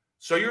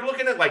 So you're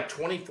looking at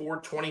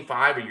 24,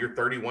 25 of your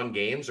 31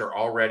 games are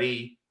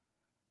already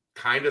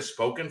kind of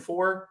spoken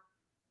for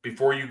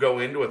before you go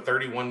into a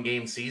 31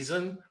 game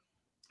season.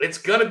 It's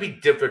going to be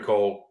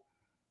difficult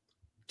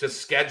to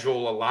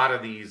schedule a lot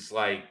of these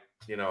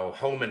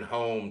home and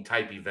home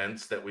type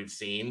events that we've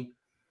seen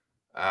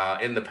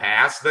in the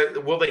past.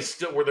 Will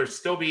there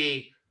still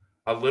be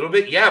a little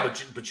bit? Yeah,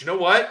 but you know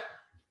what?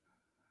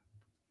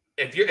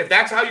 If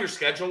that's how your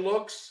schedule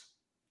looks,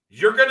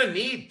 you're going to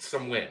need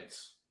some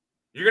wins.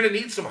 You're going to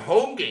need some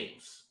home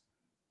games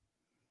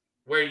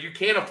where you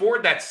can't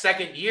afford that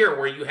second year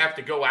where you have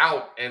to go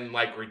out and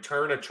like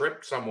return a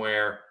trip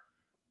somewhere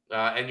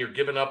and you're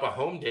giving up a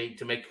home date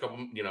to make a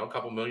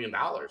couple $1 million.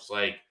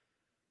 Like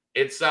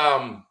it's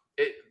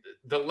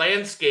the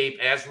landscape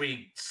as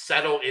we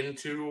settle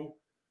into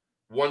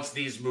once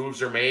these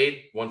moves are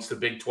made, once the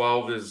Big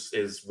 12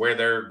 is where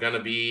they're going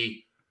to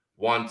be,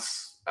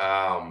 once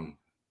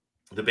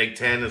the Big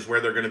 10 is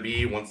where they're going to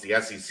be, once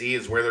the SEC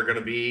is where they're going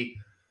to be,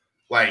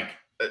 like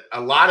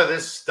a lot of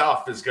this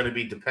stuff is going to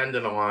be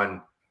dependent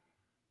on,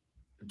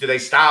 do they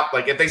stop?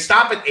 Like if they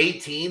stop at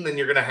 18, then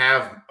you're going to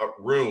have a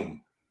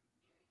room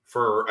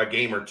for a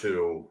game or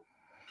two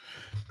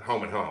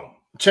home and home.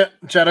 Chad,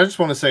 I just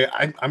want to say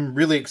I'm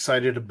really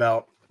excited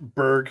about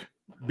Berg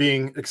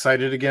being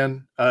excited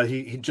again.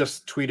 He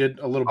just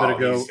tweeted a little bit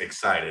ago. He's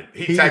excited.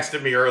 He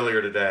texted me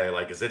earlier today,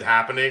 like, "Is it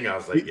happening?" I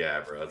was like, "Yeah,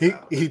 bro."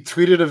 He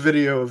tweeted a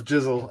video of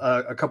Jizzle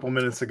a couple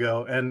minutes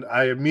ago, and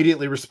I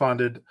immediately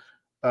responded,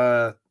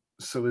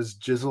 "So is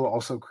Jizzle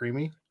also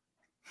creamy?"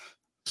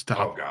 Stop.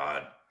 Oh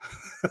God.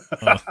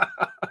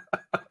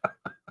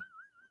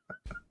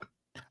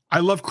 I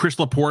love Chris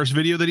Laporte's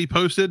video that he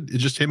posted.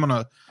 It's just him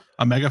on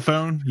a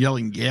megaphone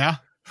yelling, "Yeah."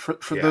 For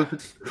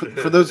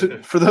those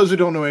who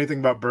don't know anything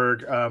about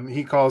Berg,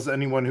 he calls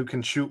anyone who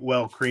can shoot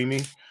well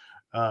creamy.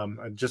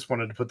 I just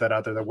wanted to put that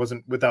out there. That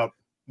wasn't without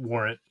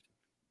warrant.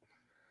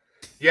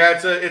 Yeah,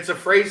 it's a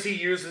phrase he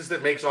uses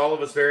that makes all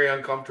of us very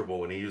uncomfortable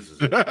when he uses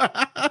it.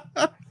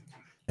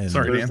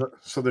 Sorry, Dan.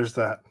 So there's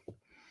that.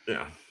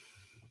 Yeah,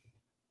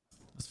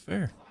 That's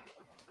fair.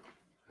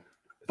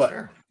 But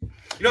fair.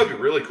 It'd be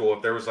really cool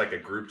if there was like a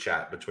group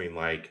chat between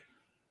like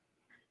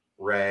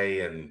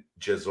Ray and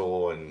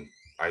Jizzle and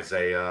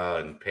Isaiah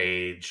and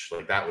Paige.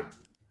 Like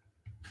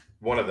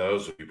one of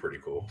those would be pretty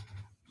cool.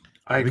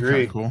 I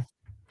agree. Cool.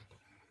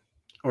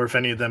 Or if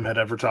any of them had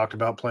ever talked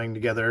about playing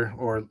together,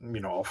 or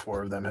all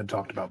four of them had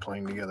talked about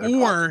playing together.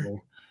 Or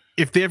possibly.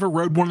 If they ever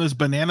rode one of those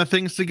banana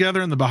things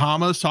together in the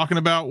Bahamas, talking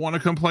about want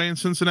to come play in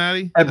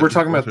Cincinnati. And we're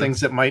talking about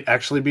things that might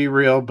actually be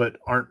real, but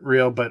aren't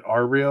real, but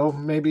are real.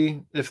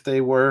 Maybe if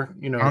they were,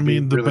 I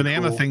mean, the really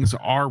banana cool. things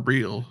are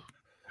real.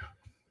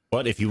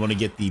 But if you want to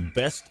get the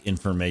best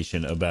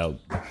information about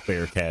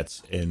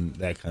Bearcats and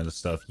that kind of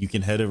stuff, you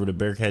can head over to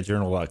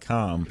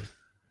bearcatjournal.com.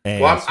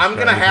 And well, I'm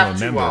gonna have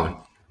to.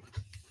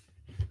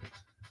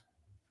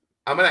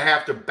 I'm gonna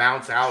have to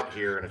bounce out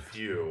here in a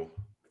few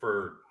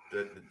for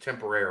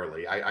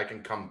temporarily. I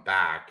can come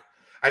back.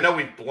 I know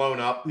we've blown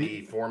up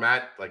the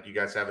format. Like you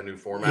guys have a new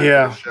format for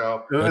the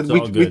show. That's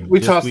all good. We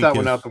This tossed week that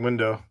one is- out the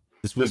window.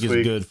 This week is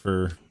good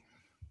for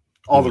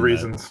all the doing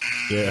reasons.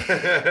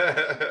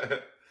 Yeah.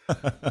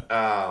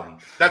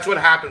 That's what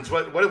happens.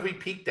 What have we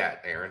peaked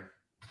at, Aaron?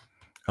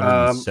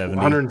 170.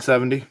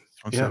 170.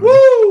 Yeah.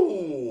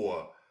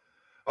 Woo!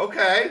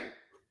 Okay.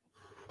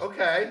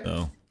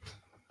 So,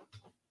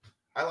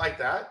 I like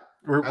that.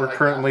 We're like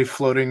currently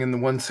floating in the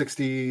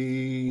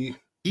 160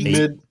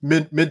 Eight.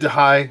 mid to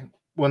high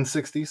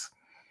 160s.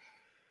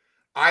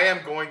 I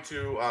am going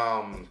to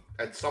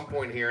at some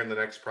point here in the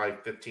next probably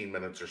 15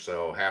 minutes or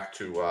so have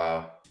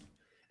to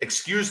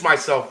excuse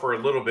myself for a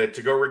little bit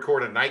to go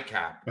record a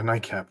nightcap. A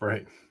nightcap,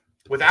 right?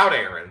 Without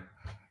Aaron.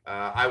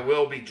 I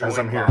will be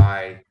joined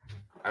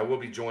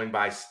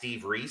by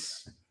Steve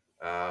Reese.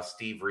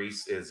 Steve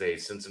Reese is a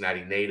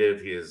Cincinnati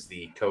native. He is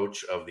the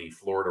coach of the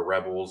Florida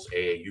Rebels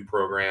AAU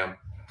program.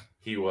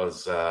 He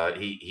was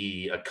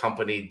he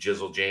accompanied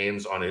Jizzle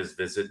James on his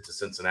visit to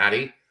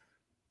Cincinnati.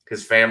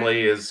 His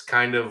family is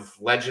kind of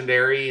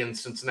legendary in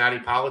Cincinnati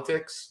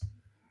politics.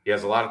 He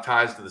has a lot of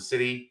ties to the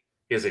city.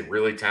 He has a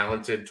really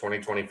talented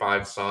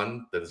 2025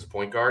 son that is a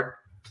point guard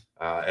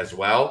as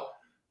well.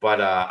 But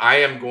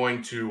I am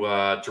going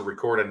to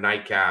record a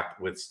nightcap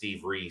with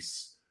Steve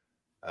Reese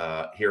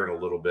here in a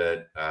little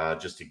bit,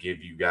 just to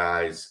give you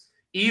guys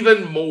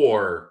even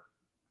more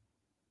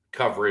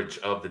coverage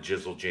of the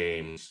Jizzle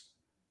James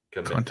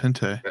commitment.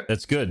 Contente.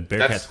 that's good.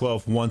 Bearcat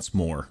 12 once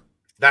more.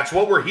 That's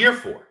what we're here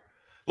for.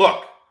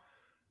 Look,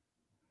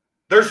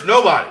 there's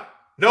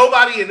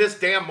nobody in this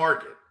damn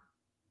market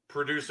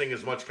producing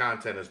as much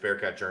content as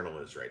Bearcat Journal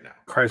is right now.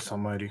 Christ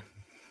almighty.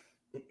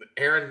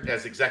 Aaron,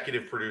 as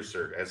executive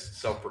producer, as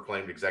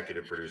self-proclaimed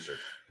executive producer.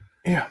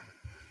 Yeah.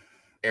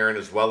 Aaron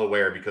is well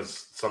aware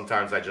because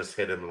sometimes I just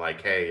hit him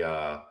like, hey,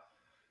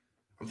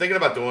 I'm thinking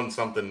about doing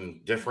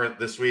something different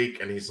this week.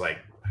 And he's like,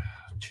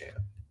 champ.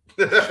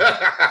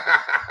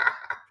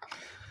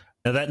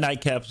 Now that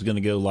nightcap is going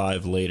to go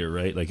live later,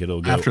 right? Like it'll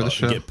go After the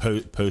show. get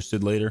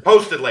posted later.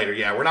 Posted later.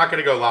 Yeah, we're not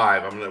going to go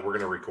live. We're going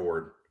to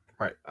record.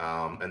 Right.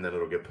 And then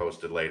it'll get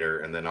posted later.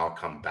 And then I'll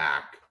come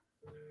back.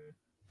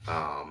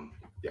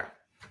 Yeah.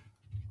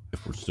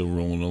 If we're still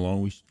rolling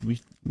along,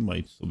 we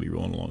might still be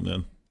rolling along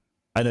then.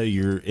 I know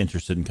you're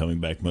interested in coming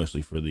back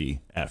mostly for the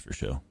after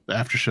show. The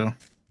after show.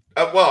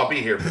 Well, I'll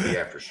be here for the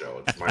after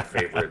show. It's my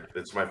favorite.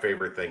 It's my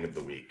favorite thing of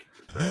the week.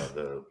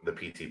 The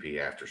PTP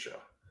after show.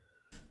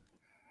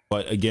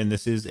 But again,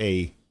 this is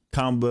a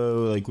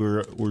combo. Like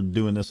we're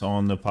doing this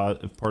on the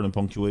Pardon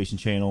Punctuation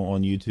channel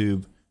on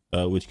YouTube.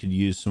 which could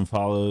use some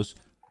follows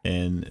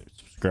and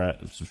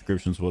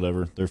subscriptions,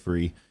 whatever. They're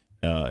free.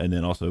 And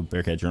then also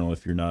Bearcat Journal.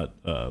 If you're not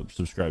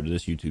subscribed to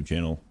this YouTube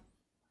channel,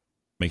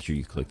 make sure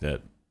you click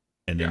that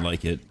and then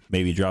like it.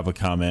 Maybe drop a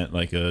comment,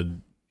 like I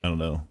don't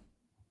know,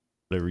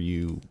 whatever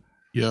you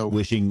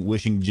wishing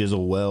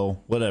Jizzle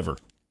well, whatever.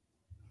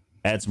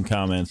 Add some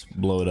comments,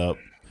 blow it up.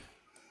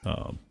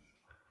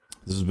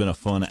 This has been a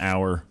fun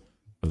hour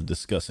of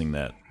discussing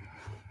that.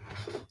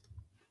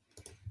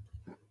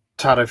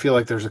 Todd, I feel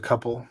like there's a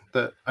couple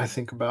that I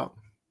think about,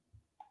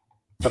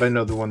 but I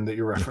know the one that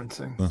you're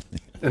referencing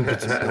in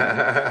particular.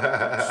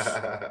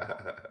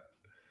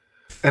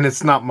 And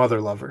it's not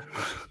Mother Lover.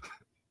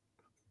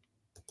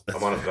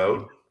 I'm on a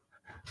boat.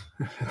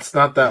 It's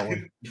not that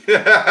one.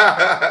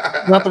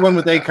 Not the one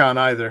with Akon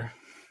either.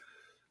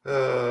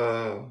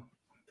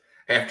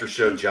 After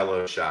show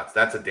Jello shots.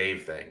 That's a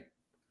Dave thing.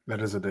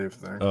 That is a Dave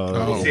thing.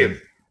 We'll see.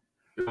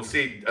 We'll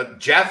see.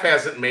 Jeff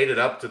hasn't made it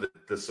up to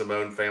the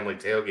Simone family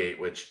tailgate,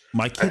 which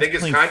I think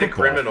is kind of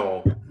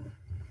criminal.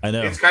 I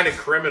know. It's kind of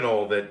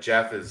criminal that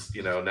Jeff is,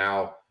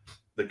 now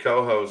the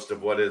co-host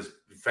of what is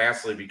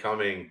fastly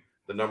becoming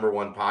the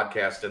 #1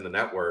 podcast in the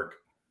network,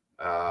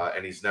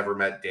 and he's never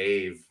met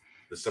Dave,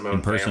 the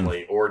Simone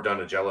family, or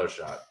done a Jello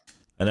shot.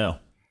 I know.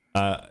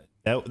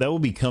 That will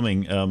be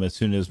coming as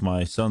soon as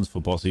my son's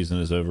football season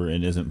is over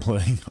and isn't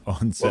playing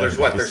on Saturday.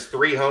 Well, there's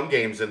 3 home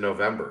games in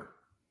November.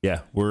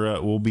 Yeah,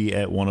 we'll be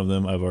at one of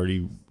them. I've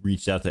already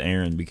reached out to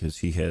Aaron because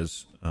he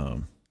has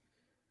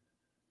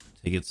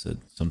tickets that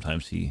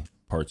sometimes he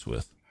parts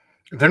with.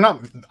 They're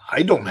not.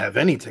 I don't have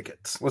any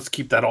tickets. Let's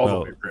keep that all the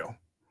way real.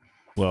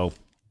 Well,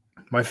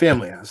 my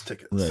family has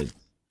tickets, right?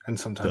 And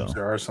sometimes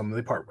there are some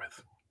they part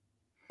with.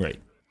 Right.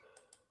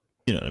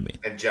 You know what I mean.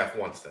 And Jeff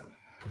wants them.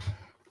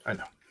 I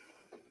know.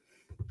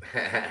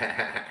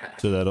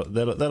 So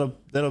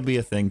that'll be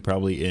a thing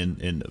probably in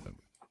November.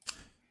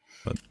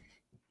 But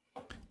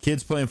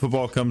kids playing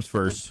football comes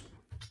first.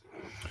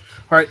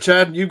 All right,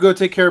 Chad, you go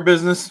take care of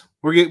business.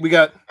 We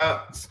got.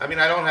 I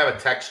don't have a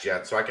text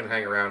yet, so I can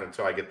hang around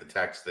until I get the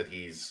text that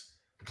he's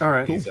all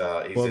right. He's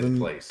in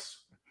place.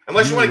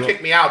 Unless you want to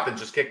kick me out, then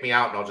just kick me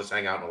out, and I'll just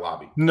hang out in the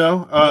lobby.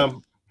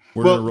 No.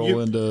 We're gonna roll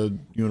into.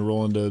 You want to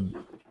roll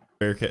into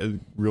Bearcat?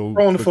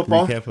 Roll into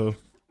football. Recap of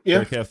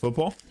Bearcat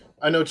football.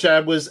 I know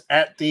Chad was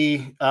at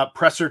the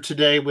presser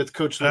today with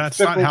Coach. That's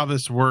not how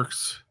this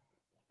works.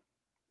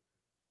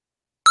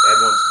 Ed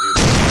wants to do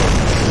this.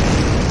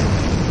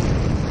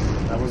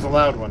 That was a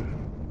loud one.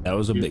 That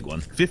was a big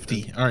one.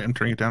 50. All right, I'm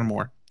turning it down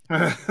more.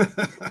 I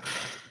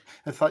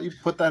thought you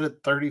put that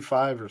at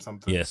 35 or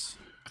something. Yes.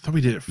 I thought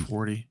we did it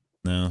 40.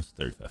 No, it's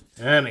 35.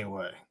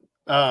 Anyway,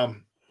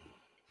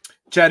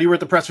 Chad, you were at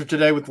the presser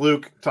today with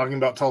Luke talking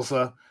about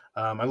Tulsa.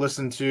 I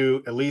listened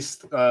to at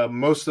least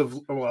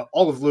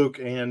all of Luke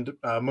and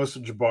most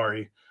of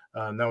Jabari.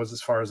 That was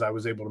as far as I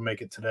was able to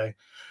make it today.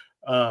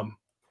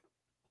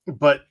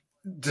 But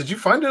did you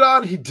find it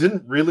odd he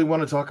didn't really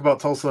want to talk about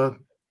Tulsa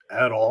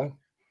at all?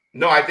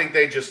 No, I think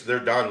they're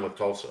done with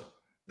Tulsa.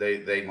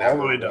 They never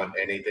want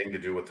anything to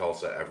do with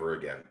Tulsa ever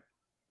again.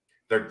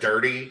 They're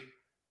dirty.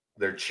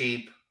 They're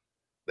cheap.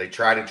 They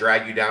try to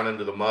drag you down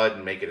into the mud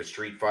and make it a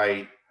street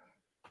fight.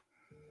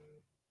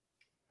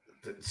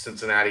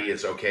 Cincinnati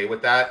is okay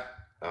with that,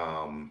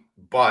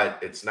 but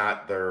it's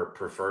not their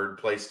preferred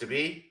place to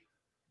be.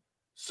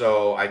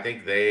 So I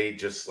think they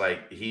just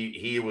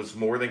he was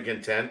more than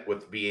content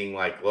with being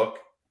like, look,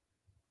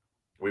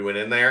 we went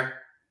in there,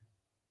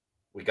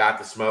 we got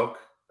the smoke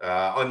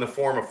in the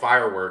form of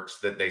fireworks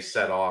that they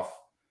set off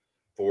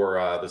for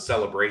the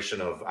celebration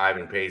of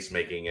Ivan Pace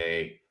making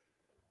a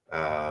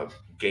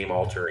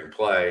game-altering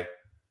play,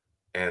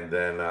 and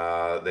then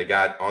they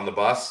got on the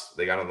bus,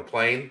 they got on the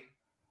plane.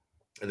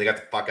 And they got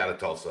the fuck out of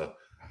Tulsa,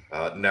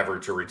 never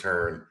to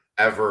return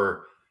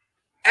ever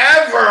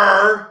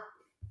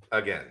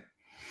again.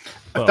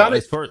 Well, go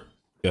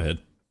ahead.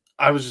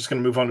 I was just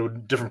going to move on to a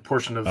different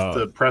portion of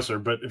the presser,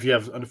 but if you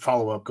have a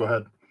follow-up, go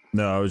ahead.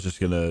 No, I was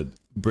just going to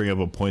bring up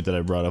a point that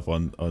I brought up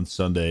on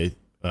Sunday,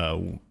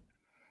 kind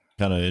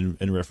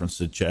of in reference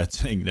to Chad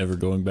saying never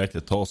going back to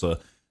Tulsa,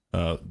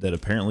 that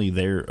apparently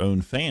their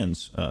own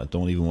fans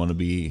don't even want to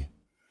be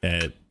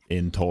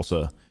in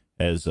Tulsa.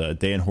 As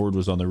Dan Horde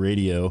was on the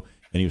radio,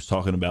 and he was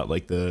talking about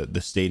like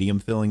the stadium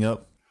filling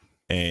up,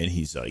 and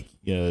he's like,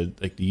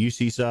 like the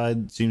UC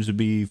side seems to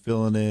be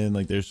filling in,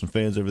 like there's some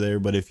fans over there,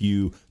 but if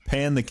you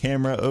pan the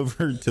camera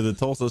over to the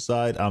Tulsa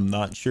side, I'm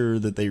not sure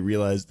that they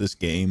realized this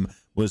game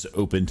was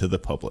open to the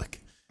public.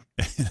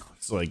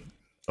 It's like,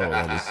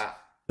 that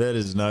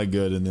is not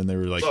good. And then there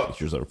were like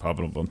pictures that were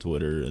popping up on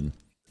Twitter, and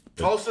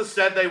Tulsa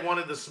said they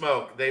wanted the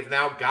smoke. They've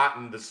now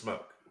gotten the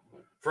smoke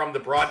from the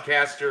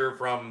broadcaster,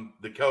 from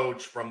the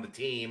coach, from the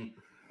team.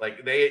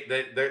 Like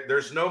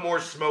there's no more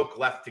smoke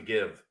left to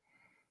give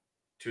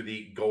to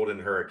the Golden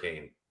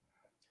Hurricane.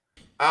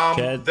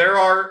 There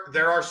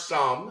are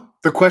some.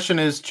 The question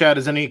is, Chad,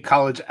 is any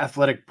college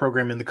athletic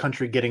program in the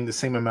country getting the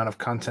same amount of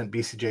content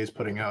BCJ is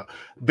putting out?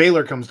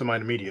 Baylor comes to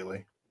mind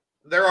immediately.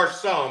 There are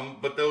some,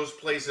 but those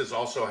places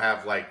also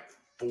have like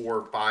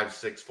 4, 5,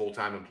 6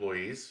 full-time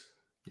employees.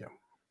 Yeah.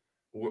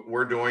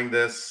 we're doing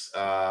this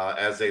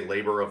as a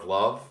labor of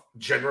love.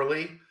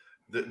 Generally,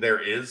 there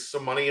is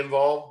some money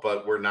involved,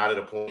 but we're not at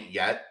a point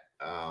yet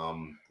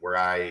where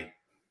I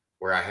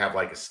have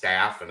like a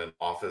staff and an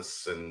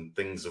office and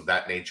things of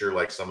that nature,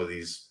 like some of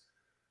these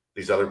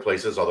other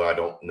places. Although I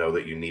don't know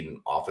that you need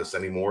an office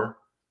anymore.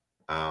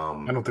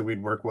 I don't think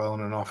we'd work well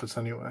in an office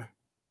anyway.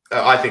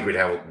 I think we'd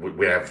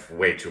have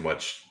way too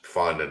much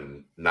fun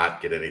and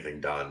not get anything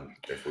done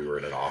if we were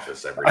in an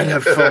office every day. I'd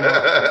have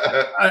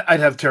FOMO. I'd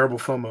have terrible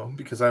FOMO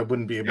because I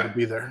wouldn't be able to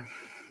be there.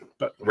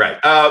 But right.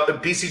 The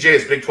BCJ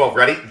is Big 12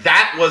 ready.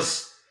 That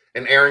was,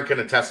 and Aaron can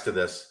attest to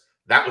this,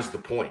 that was the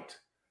point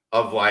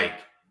of like,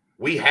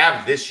 we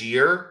have this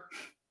year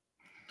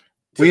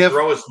to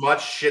throw as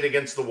much shit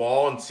against the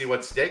wall and see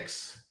what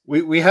sticks.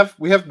 We have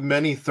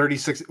many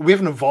 36. We have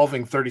an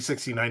evolving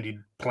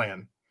 30-60-90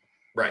 plan.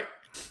 Right.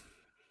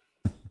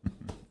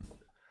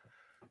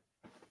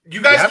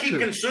 You guys keep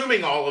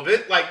consuming all of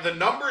it. Like the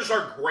numbers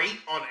are great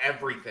on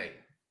everything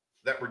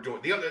that we're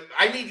doing.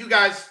 I need you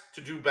guys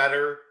to do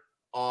better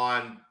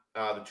on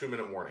the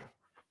 2-minute warning.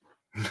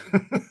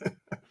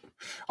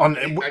 On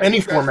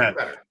any format.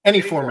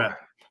 Any format.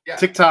 Yeah.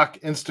 TikTok,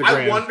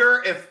 Instagram. I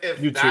wonder if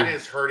YouTube. That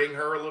is hurting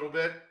her a little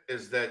bit.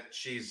 Is that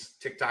she's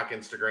TikTok,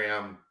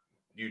 Instagram,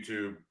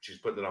 YouTube. She's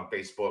putting it on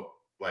Facebook.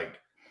 Like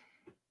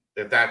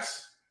if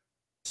that's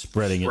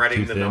spreading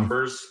the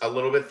numbers a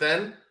little bit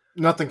thin.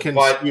 Nothing can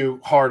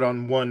skew hard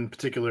on one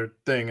particular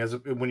thing as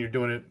when you're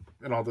doing it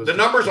and all those. The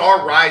numbers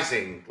are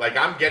rising. Like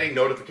I'm getting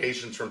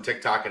notifications from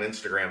TikTok and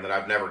Instagram that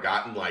I've never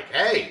gotten. Like,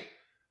 hey,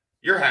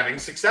 you're having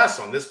success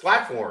on this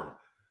platform.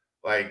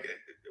 Like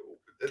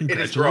it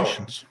is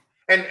growing.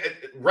 And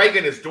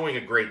Reagan is doing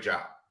a great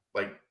job.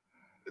 Like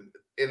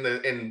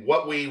in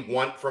what we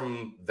want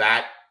from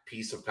that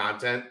piece of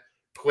content,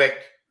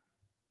 quick,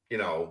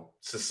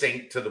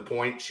 succinct to the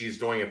point. She's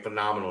doing a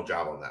phenomenal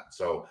job on that.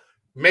 So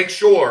make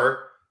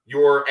sure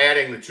you're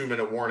adding the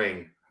 2-minute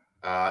warning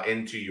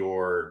into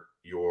your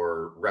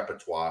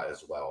repertoire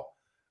as well.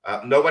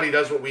 Nobody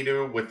does what we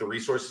do with the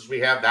resources we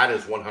have. That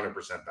is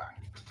 100%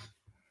 back.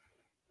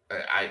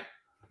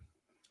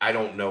 I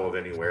don't know of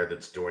anywhere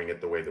that's doing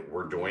it the way that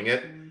we're doing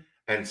it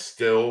and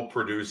still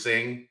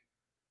producing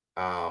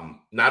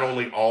not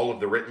only all of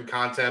the written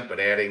content, but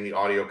adding the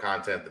audio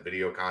content, the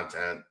video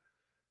content,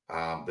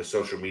 the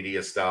social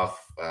media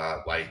stuff,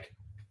 like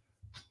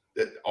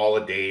all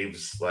of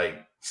Dave's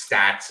like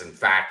stats and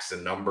facts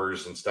and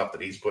numbers and stuff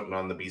that he's putting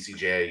on the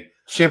BCJ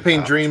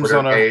Champagne Dreams Twitter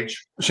on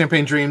page.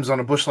 Champagne Dreams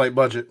on a Busch Light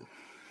budget.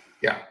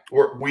 Yeah,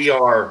 we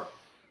are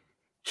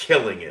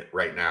killing it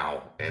right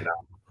now, and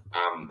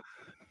I'm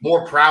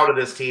more proud of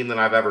this team than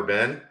I've ever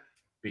been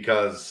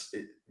because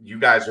you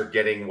guys are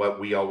getting what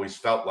we always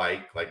felt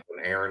like when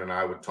Aaron and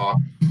I would talk.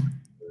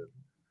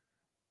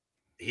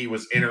 He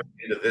was entering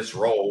into this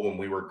role when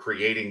we were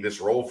creating this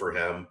role for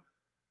him.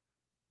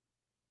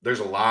 There's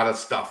a lot of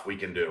stuff we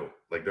can do.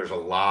 Like there's a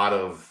lot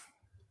of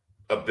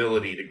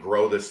ability to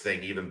grow this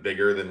thing even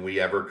bigger than we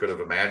ever could have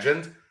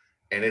imagined.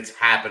 And it's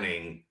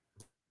happening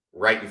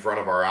right in front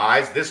of our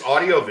eyes. This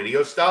audio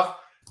video stuff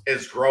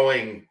is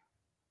growing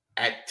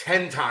at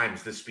 10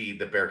 times the speed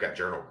that Bearcat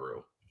Journal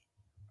grew.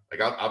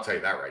 Like I'll tell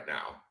you that right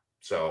now.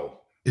 So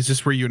is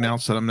this where you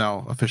announce that I'm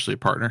now officially a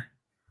partner?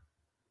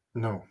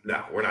 No,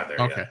 we're not there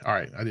yet. Okay. All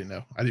right. I didn't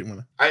know. I didn't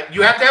want to.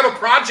 You have to have a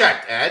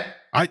project, Ed.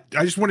 I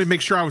just wanted to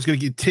make sure I was going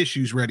to get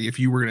tissues ready if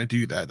you were going to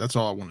do that. That's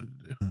all I wanted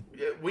to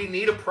do. We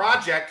need a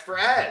project for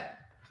Ed.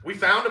 We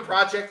found a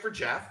project for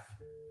Jeff.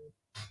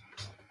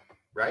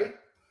 Right?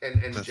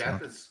 And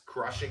Jeff is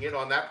crushing it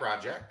on that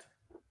project.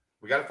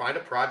 We got to find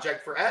a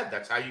project for Ed.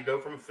 That's how you go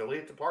from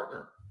affiliate to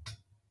partner.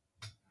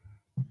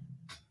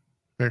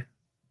 Fair.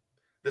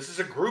 This is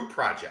a group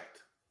project.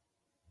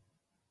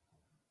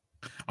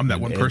 I'm that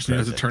one person who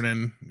doesn't turn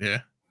in.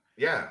 Yeah.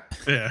 Yeah.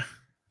 Yeah.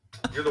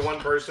 You're the one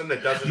person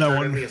that doesn't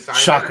turn in the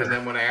assignment. Shocker. And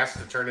then when asked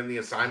to turn in the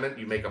assignment,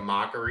 you make a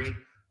mockery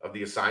of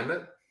the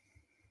assignment.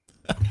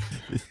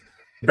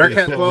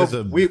 Bearcat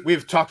 12,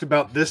 we've talked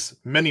about this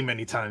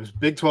many times.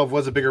 Big 12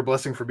 was a bigger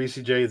blessing for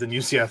BCJ than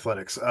UC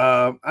Athletics.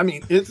 I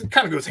mean, it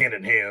kind of goes hand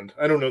in hand.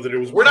 I don't know that it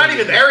was. We're not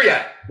even there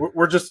yet.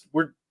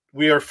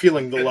 We are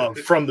feeling the love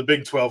from the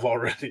Big 12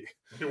 already.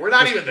 We're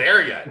not even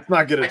there yet. Let's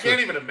not get it. I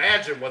can't even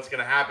imagine what's going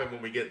to happen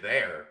when we get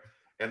there.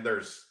 And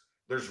there's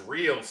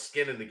real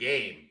skin in the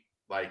game,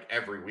 like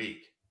every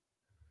week.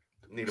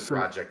 Need a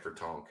project for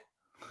Tonk.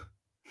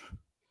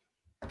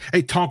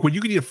 Hey Tonk, when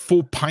you can eat a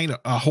whole pint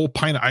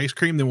of ice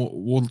cream, then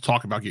we'll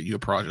talk about getting you a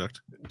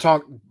project.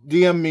 Tonk,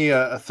 DM me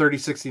a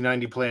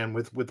 30-60-90 plan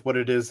with what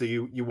it is that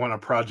you want a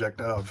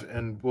project of,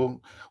 and we'll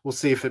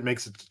see if it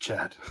makes it to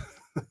Chad.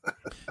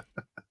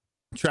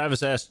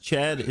 Travis asked,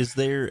 Chad, is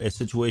there a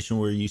situation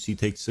where UC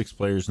takes 6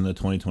 players in the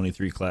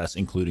 2023 class,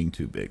 including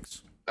 2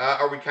 bigs?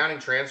 Are we counting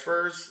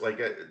transfers? Like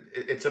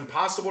it's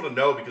impossible to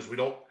know because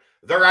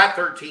they're at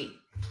 13.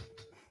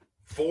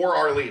 4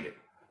 are leaving.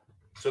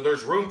 So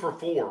there's room for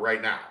 4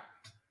 right now.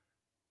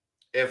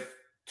 If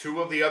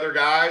 2 of the other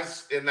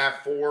guys in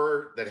that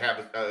 4 that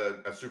have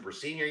a super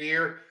senior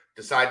year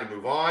decide to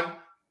move on,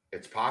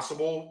 it's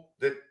possible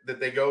that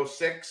they go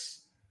 6.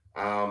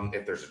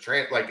 If there's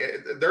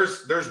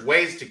a there's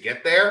ways to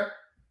get there,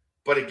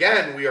 but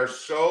again, we are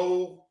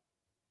so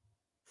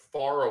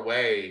far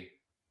away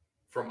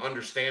from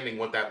understanding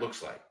what that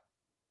looks like,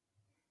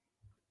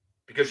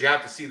 because you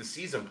have to see the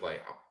season play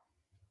out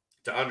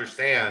to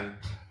understand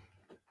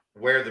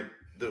where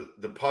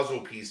the puzzle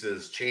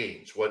pieces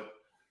change, what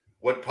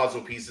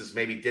puzzle pieces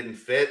maybe didn't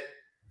fit,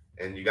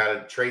 and you got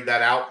to trade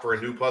that out for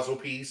a new puzzle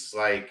piece.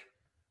 Like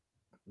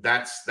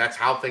that's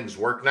how things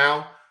work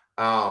now.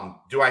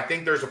 Do I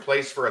think there's a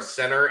place for a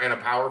center and a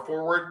power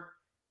forward?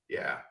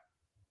 Yeah.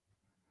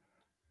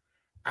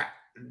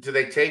 Do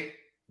they take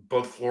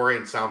both Flory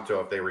and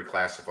Samto if they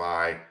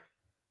reclassify?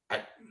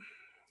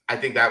 I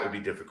think that would be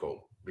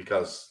difficult,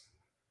 because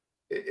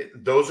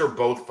those are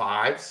both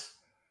fives,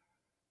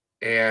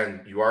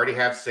 and you already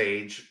have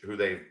Sage, who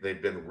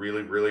they've been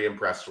really, really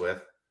impressed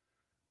with.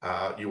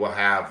 You will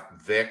have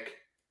Vic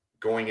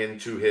going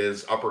into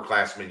his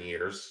upperclassman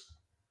years.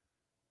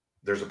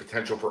 There's a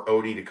potential for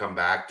Odie to come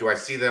back. Do I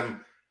see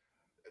them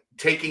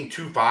taking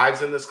 2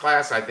 5s in this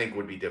class? I think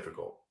would be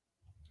difficult.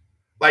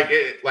 Like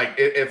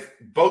if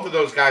both of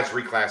those guys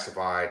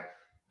reclassify,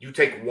 you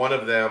take one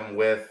of them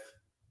with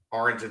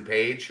Arrington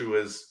Page,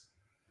 who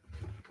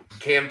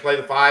can play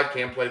the 5,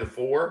 can play the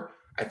 4.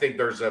 I think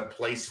there's a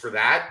place for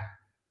that.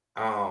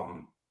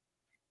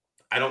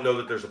 I don't know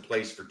that there's a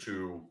place for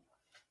two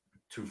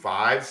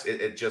 5s.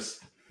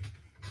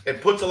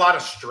 It puts a lot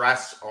of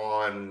stress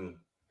on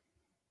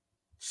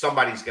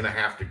somebody's going to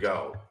have to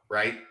go,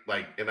 right?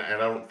 Like, and I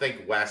don't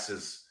think Wes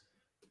is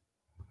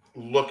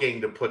looking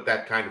to put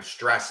that kind of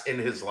stress in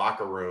his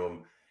locker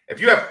room.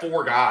 If you have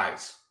 4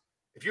 guys,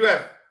 if you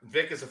have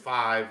Vic as a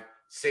 5,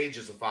 Sage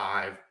as a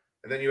 5,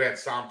 and then you had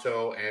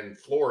Samto and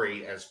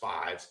Flory as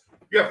 5s,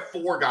 you have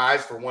 4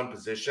 guys for one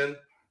position.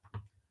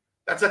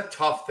 That's a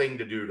tough thing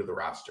to do to the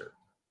roster.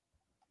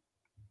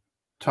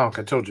 Tonk,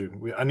 I told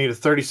you, I need a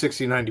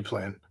 30-60-90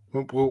 plan.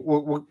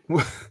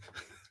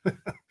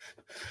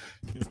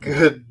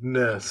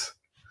 Goodness.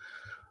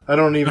 I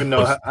don't even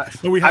know.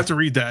 We have to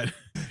read that.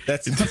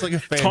 That sounds like a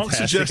Tonk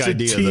fantastic suggested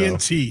idea,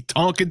 TNT,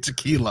 Tonk and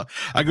Tequila.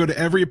 I go to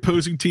every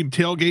opposing team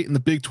tailgate in the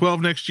Big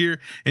 12 next year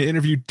and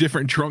interview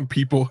different drunk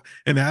people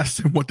and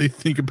ask them what they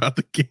think about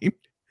the game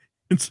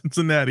in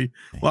Cincinnati.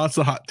 Lots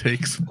of hot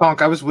takes.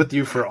 Tonk, I was with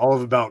you for all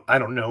of about, I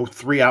don't know,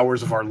 3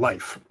 hours of our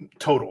life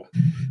total.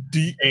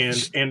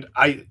 And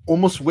I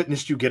almost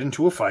witnessed you get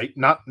into a fight,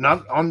 not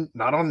on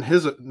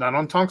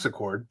Tonk's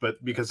accord,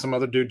 but because some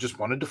other dude just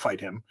wanted to fight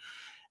him.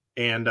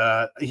 And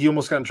he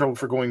almost got in trouble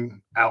for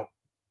going out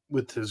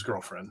with his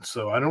girlfriend.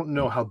 So I don't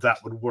know how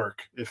that would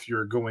work if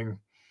you're going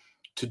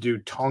to do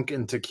Tonk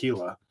and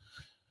Tequila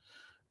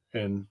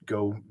and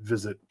go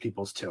visit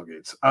people's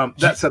tailgates.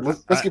 That said,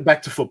 let's get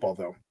back to football,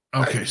 though.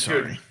 Okay,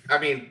 sorry. Dude, I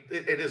mean,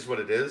 it is what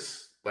it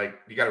is. Like,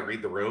 you got to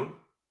read the room.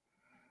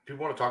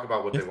 People want to talk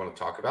about what they want to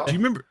talk about. Do you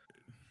remember?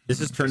 This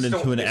has turned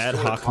into an ad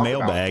hoc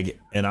mailbag,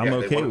 and I'm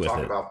okay with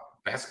it.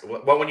 About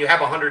basketball. Well, when you have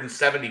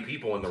 170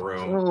 people in the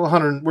room, Well,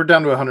 100. We're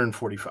down to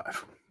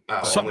 145.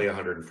 only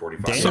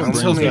 145. It's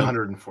only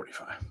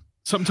 145.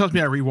 Something tells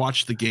me I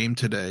rewatched the game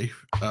today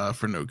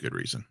for no good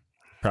reason.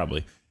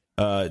 Probably.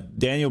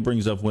 Daniel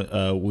brings up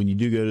when you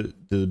do go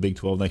to the Big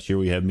 12 next year,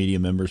 we have media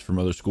members from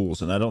other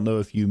schools, and I don't know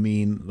if you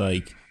mean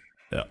like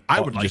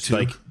I would like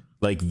to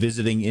like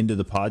visiting into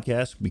the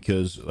podcast,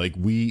 because like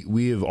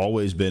we have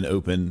always been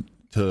open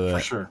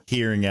to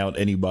hearing out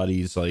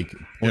anybody's like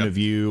point of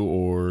view,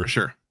 or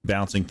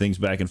bouncing things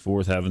back and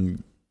forth,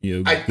 having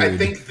I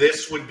think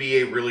this would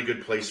be a really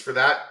good place for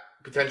that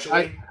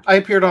potentially. I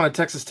appeared on a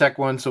Texas Tech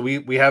one, so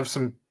we have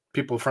some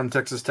people from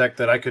Texas Tech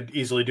that I could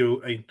easily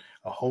do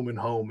a home and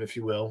home, if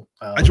you will.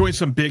 I joined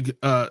some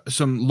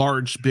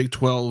large Big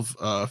 12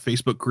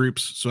 Facebook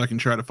groups, so I can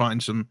try to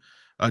find some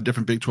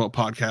different Big 12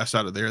 podcasts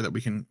out of there that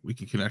we can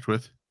connect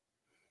with.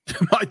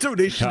 My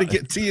donation to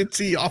get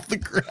TNT off the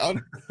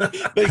ground.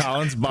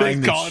 Colin's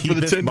buying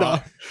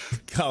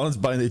Colin's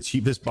buying the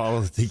cheapest bottle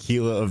of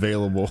tequila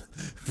available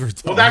for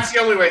Tonk. Well, that's the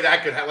only way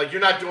that could happen. Like,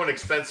 you're not doing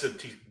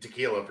expensive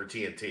tequila for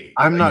TNT.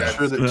 I'm not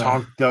sure that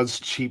Tonk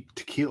does cheap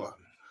tequila.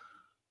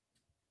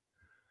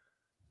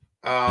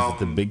 Is it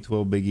the Big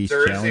 12 Big East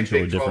Challenge or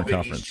a different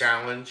conference?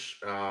 Challenge.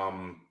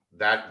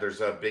 That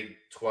there's a Big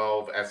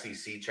 12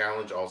 SEC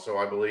Challenge also,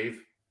 I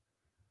believe.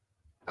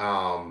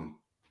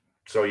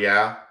 So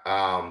yeah.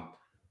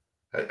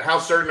 How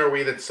certain are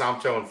we that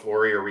Samto and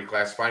Flory are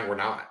reclassifying? We're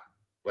not.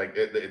 Like,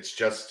 it's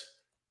just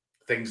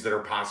things that are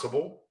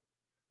possible.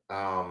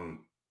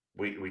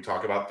 We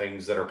talk about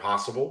things that are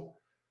possible.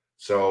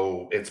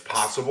 So it's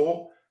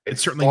possible.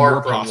 It's certainly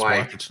more possible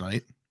after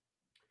tonight.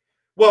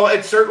 Well,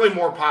 it's certainly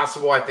more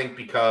possible, I think,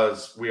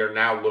 because we are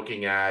now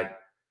looking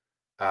at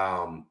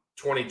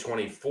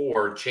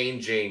 2024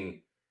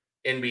 changing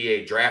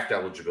NBA draft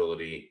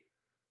eligibility.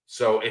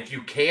 So if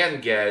you can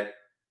get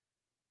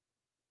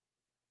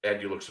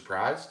Ed, you look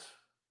surprised?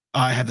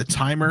 I had the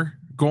timer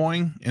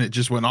going and it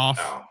just went off.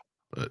 Oh.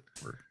 But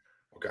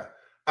okay.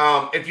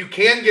 If you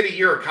can get a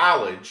year of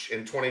college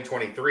in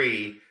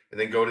 2023 and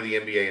then go to the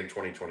NBA in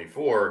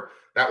 2024,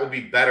 that will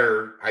be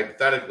better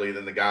hypothetically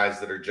than the guys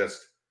that are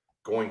just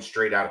going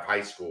straight out of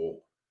high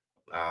school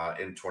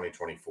in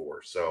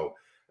 2024. So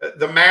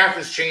the math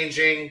is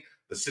changing.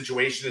 The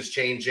situation is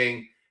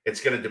changing.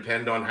 It's going to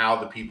depend on how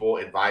the people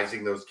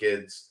advising those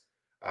kids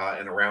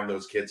and around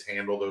those kids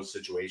handle those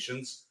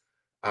situations.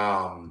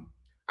 I'm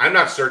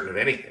not certain of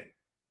anything.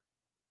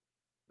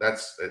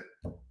 That's it.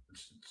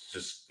 It's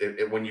just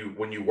when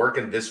you work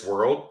in this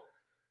world,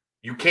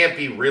 you can't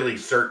be really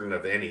certain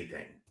of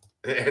anything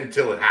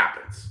until it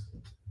happens.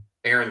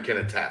 Aaron can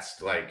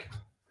attest. Like,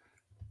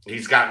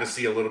 he's gotten to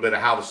see a little bit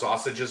of how the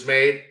sausage is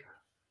made.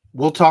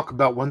 We'll talk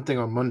about one thing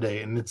on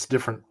Monday, and it's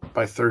different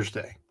by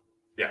Thursday.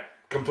 Yeah,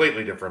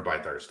 completely different by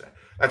Thursday.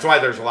 That's why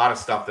there's a lot of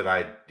stuff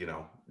that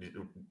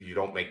you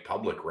don't make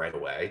public right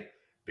away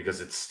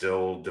because it's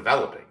still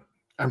developing.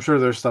 I'm sure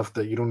there's stuff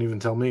that you don't even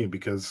tell me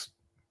because,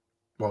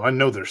 well, I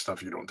know there's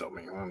stuff you don't tell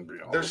me.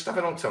 There's stuff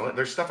I don't tell.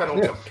 There's stuff I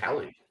don't tell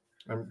Kelly.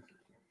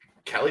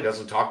 Kelly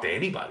doesn't talk to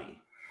anybody.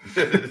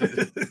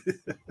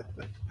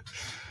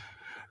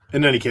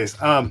 In any case,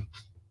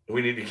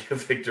 we need to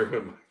give Victor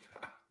him.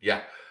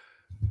 Yeah,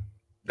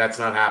 that's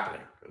not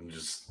happening.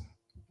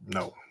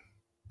 No.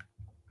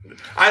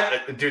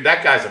 Dude,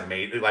 that guy's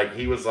amazing. Like,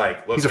 he was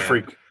like, look, he's a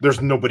freak.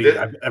 There's nobody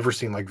I've ever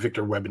seen like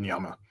Victor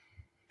Wembanyama.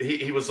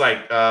 He was like,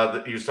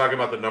 he was talking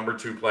about the number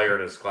 2 player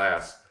in his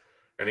class,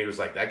 and he was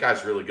like, that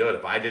guy's really good.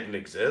 If I didn't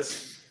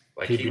exist,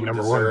 like, he would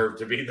deserve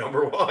to be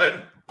number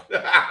 1.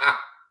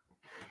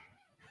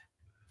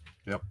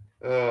 Yep.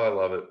 Oh, I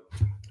love it.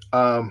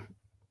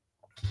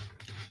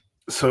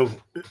 So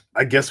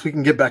I guess we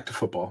can get back to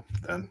football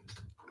then.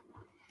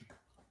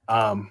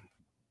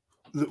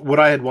 What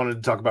I had wanted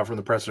to talk about from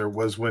the presser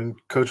was when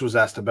Coach was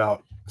asked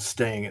about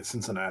staying at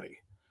Cincinnati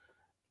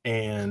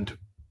and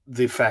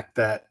the fact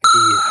that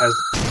he has.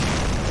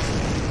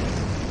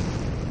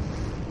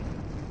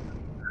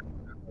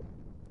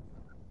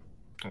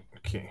 I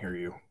can't hear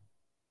you.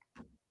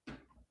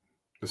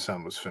 The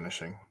sound was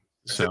finishing.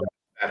 So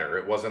better.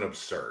 It wasn't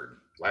absurd.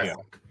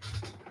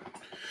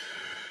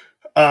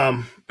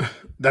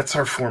 That's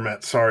our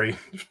format. Sorry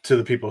to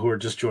the people who are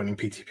just joining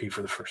PTP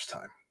for the first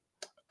time.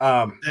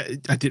 I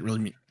didn't really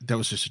mean that.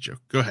 Was just a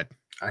joke. Go ahead.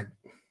 I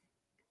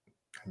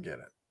get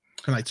it.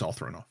 Tonight's all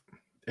thrown off.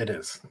 It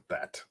is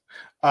that.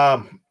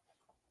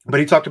 But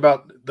he talked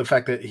about the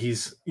fact that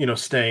he's,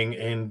 staying,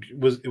 and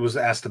it was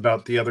asked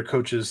about the other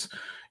coaches,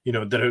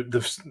 that are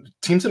the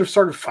teams that have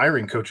started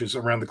firing coaches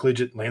around the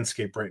collegiate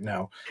landscape right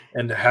now,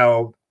 and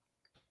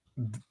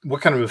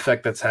what kind of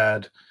effect that's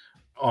had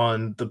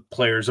on the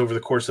players over the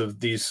course of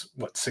these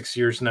 6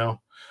 years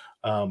now.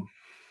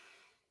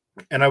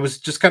 And I was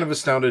just kind of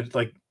astounded.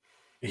 Like,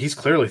 he's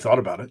clearly thought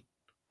about it.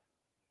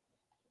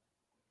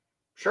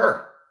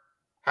 Sure.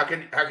 How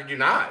could you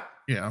not?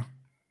 Yeah.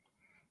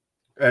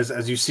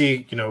 As you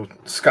see,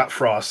 Scott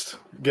Frost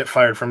get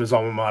fired from his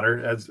alma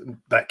mater, as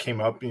that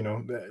came up,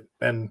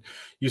 and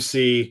you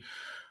see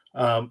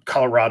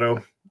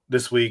Colorado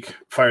this week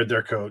fired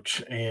their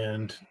coach,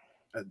 and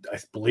I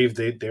believe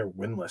they're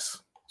winless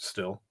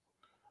still.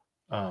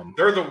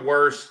 They're the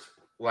worst,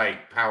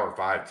 Power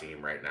 5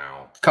 team right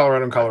now.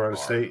 Colorado and Colorado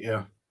State,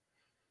 yeah.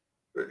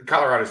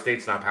 Colorado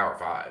State's not Power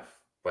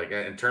 5.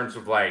 In terms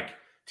of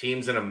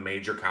teams in a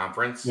major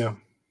conference, yeah,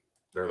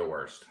 they're the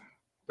worst.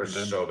 They're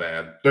so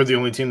bad. They're the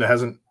only team that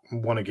hasn't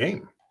won a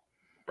game.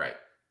 Right.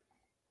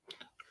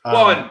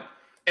 Well,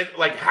 and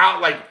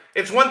how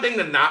it's one thing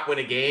to not win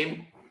a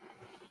game.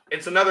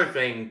 It's another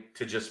thing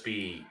to just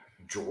be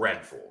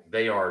dreadful.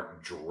 They are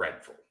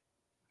dreadful.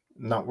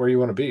 Not where you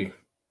want to be.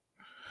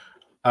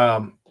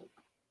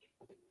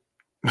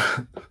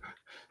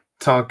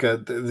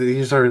 Tonka,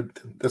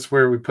 that's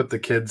where we put the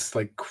kids,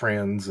 like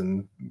crayons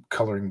and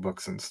coloring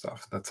books and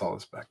stuff. That's all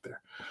that's back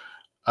there.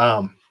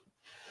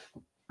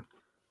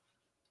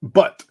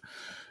 But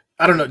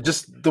I don't know,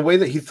 just the way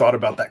that he thought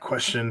about that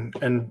question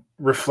and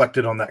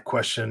reflected on that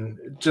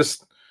question,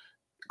 just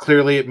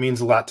clearly it means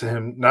a lot to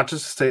him, not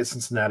just to stay at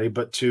Cincinnati,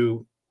 but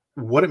to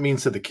what it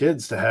means to the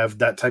kids to have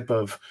that type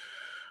of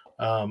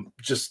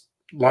just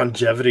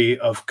longevity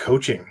of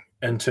coaching,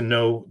 and to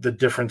know the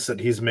difference that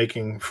he's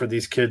making for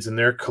these kids in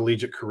their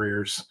collegiate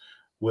careers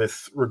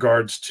with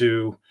regards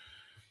to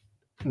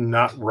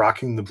not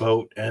rocking the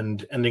boat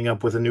and ending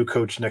up with a new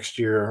coach next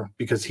year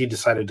because he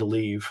decided to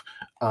leave.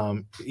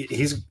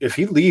 If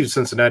he leaves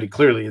Cincinnati,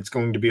 clearly it's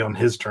going to be on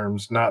his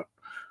terms, not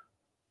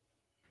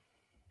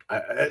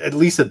at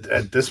least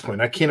at this point.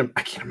 I can't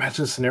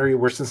imagine a scenario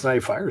where Cincinnati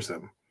fires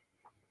him.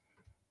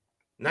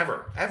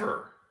 Never,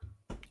 ever.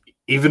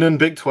 Even in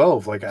Big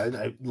 12,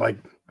 I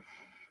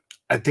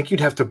think you'd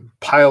have to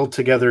pile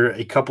together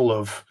a couple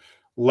of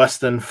less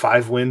than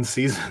 5-win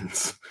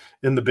seasons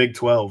in the Big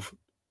 12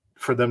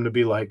 for them to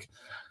be like,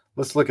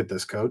 let's look at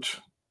this, coach.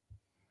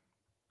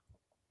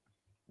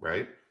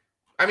 Right.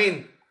 I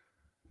mean,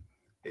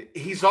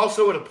 he's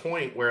also at a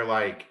point where,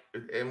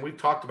 and we've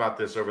talked about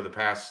this over the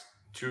past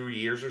 2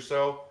 years or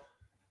so,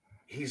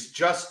 he's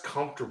just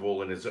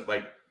comfortable in his,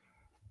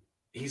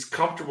 he's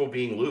comfortable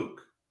being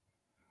Luke.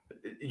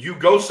 You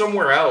go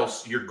somewhere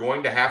else, you're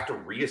going to have to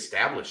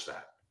reestablish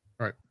that.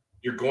 Right.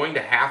 You're going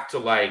to have to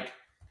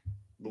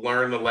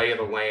learn the lay of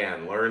the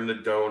land, learn the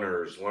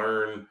donors,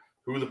 learn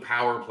who the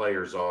power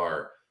players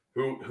are,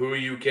 who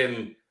you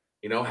can,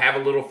 have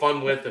a little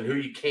fun with and who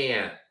you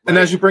can't. And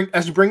as you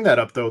bring that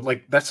up, though,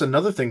 like that's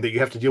another thing that you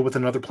have to deal with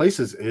in other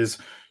places is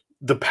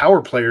the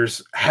power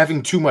players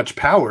having too much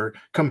power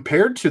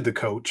compared to the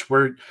coach,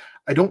 where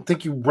I don't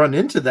think you run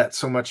into that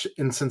so much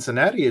in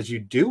Cincinnati as you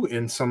do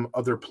in some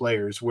other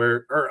players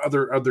or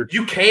other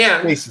you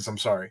can places. I'm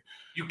sorry.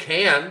 You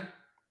can.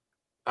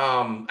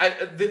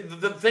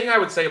 The thing I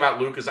would say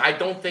about Luke is I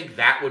don't think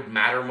that would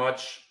matter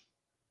much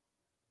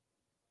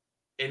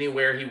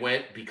anywhere he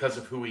went because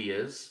of who he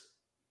is.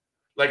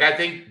 Like, I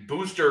think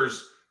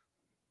boosters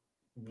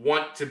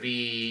want to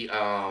be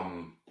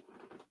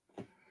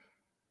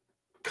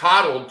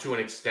coddled to an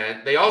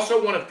extent. They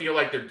also want to feel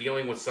like they're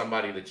dealing with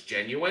somebody that's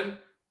genuine.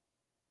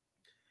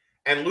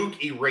 And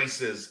Luke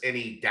erases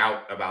any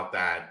doubt about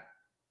that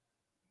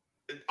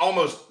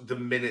almost the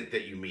minute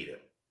that you meet him.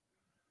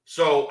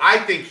 So I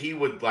think he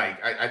would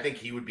I think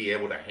he would be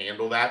able to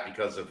handle that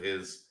because of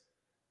his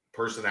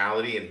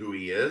personality and who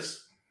he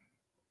is.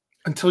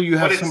 Until you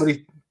have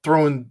somebody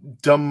throwing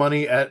dumb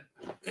money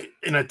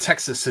in a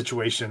Texas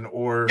situation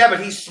or... Yeah,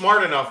 but he's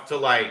smart enough to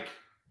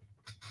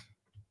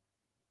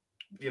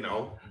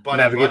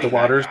navigate the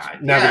waters.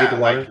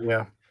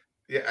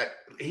 Yeah.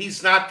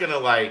 He's not going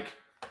to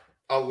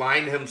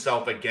align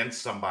himself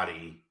against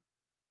somebody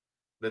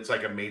that's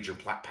like a major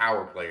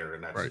power player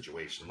in that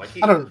situation.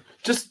 I don't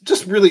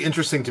just really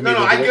interesting to me. No,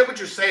 I get what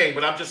you're saying,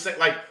 but I'm just saying,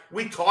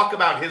 we talk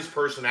about his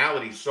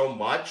personality so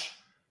much.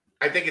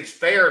 I think it's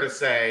fair to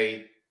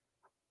say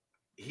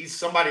he's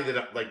somebody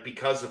that,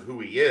 because of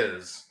who he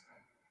is,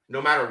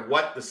 no matter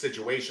what the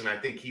situation, I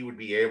think he would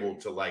be able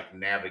to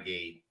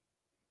navigate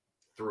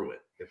through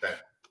it.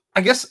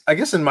 I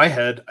guess in my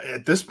head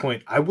at this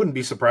point, I wouldn't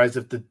be surprised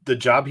if the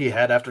job he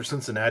had after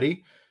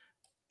Cincinnati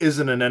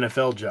isn't an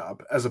NFL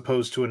job as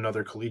opposed to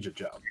another collegiate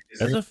job.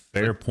 That's a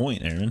fair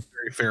point, Aaron.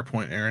 Very fair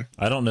point, Aaron.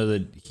 I don't know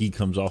that he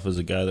comes off as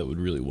a guy that would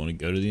really want to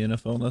go to the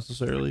NFL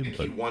necessarily,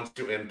 but he wants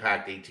to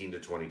impact 18 to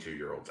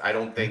 22-year-olds. I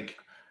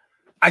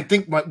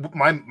think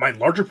my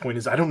larger point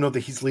is I don't know that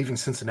he's leaving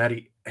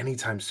Cincinnati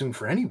anytime soon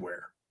for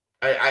anywhere.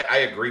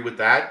 I agree with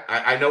that.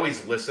 I know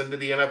he's listened to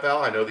the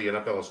NFL. I know the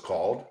NFL is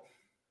called.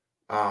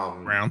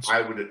 Browns.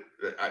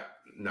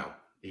 No,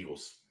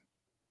 Eagles.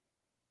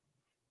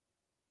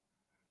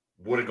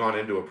 Would have gone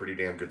into a pretty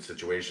damn good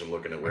situation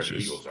looking at where the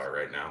Eagles are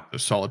right now. A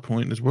solid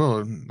point as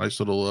well. Nice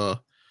little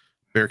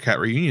Bearcat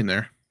reunion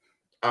there.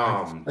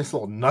 Nice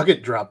little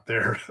nugget drop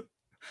there.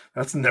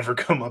 That's never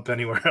come up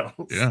anywhere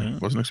else. Yeah,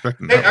 wasn't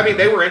expecting that. I mean,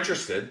 they were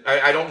interested.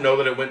 I don't know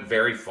that it went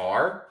very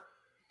far,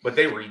 but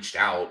they reached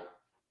out.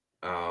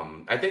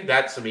 I think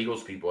that some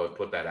Eagles people have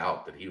put that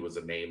out, that he was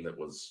a name that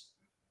was...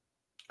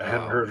 I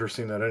hadn't heard or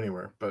seen that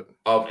anywhere, but...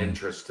 of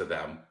interest to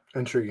them.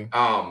 Intriguing.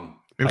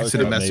 Maybe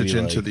send a message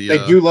into the...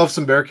 They do love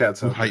some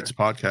Bearcats. Heights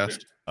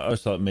podcast. I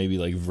always thought maybe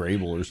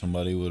Vrabel or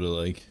somebody would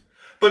have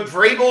But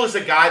Vrabel is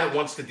a guy that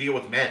wants to deal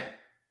with men.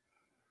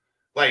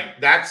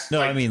 That's...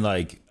 No, I mean,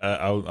 I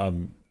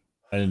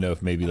didn't know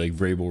if maybe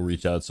Vrabel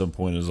reached out at some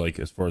point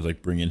as far as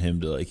bringing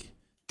him to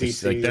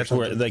DC. That's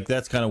where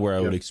that's kind of where I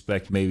would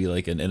expect maybe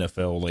an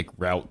NFL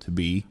route to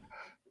be.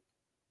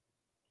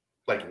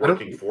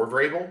 Working for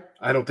Vrabel?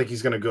 I don't think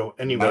he's going to go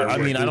anywhere. I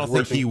mean, I don't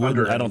think he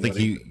would. I don't think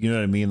he. You know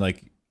what I mean?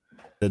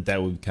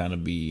 That would kind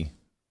of be.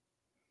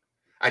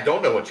 I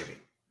don't know what you mean.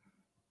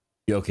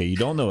 Okay, you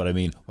don't know what I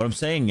mean. What I'm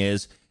saying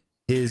is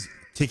his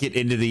ticket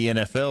into the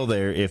NFL.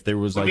 There, if there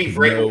was no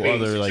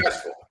other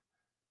successful.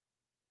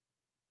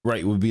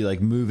 Right, would be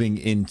moving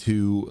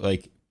into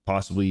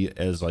possibly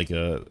as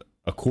a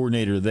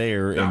coordinator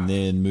there and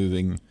then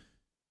moving.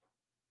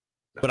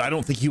 But I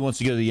don't think he wants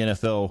to go to the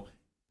NFL.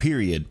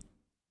 Period.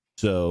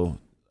 So,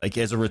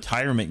 as a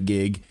retirement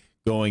gig,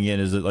 going in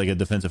as a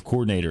defensive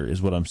coordinator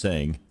is what I'm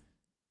saying.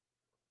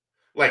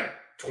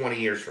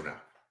 20 years from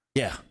now.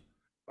 Yeah.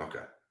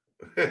 Okay.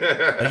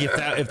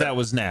 if that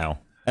was now,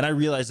 and I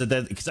realize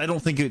that because I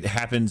don't think it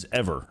happens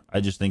ever.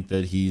 I just think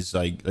that he's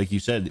like you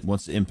said,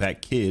 wants to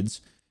impact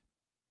kids,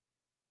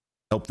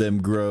 help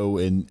them grow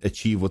and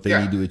achieve what they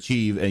need to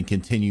achieve, and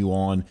continue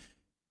on.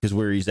 Because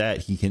where he's at,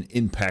 he can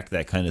impact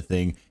that kind of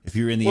thing. If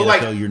you're in the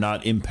NFL, you're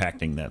not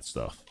impacting that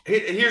stuff.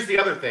 Here's the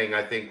other thing.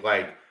 I think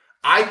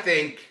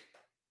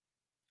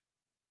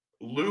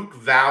Luke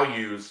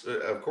values.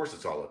 Of course,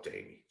 it's all up to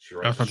Amy.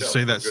 I was about to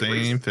say that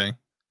same thing.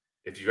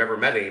 If you've ever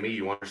met Amy,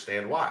 you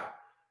understand why.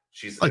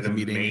 She's an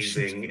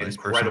amazing,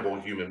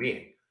 incredible human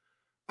being.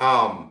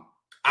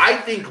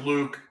 I think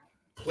Luke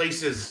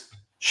places.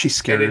 She's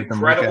scary. An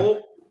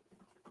incredible.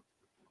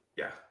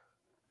 Yeah,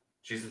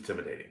 she's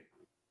intimidating.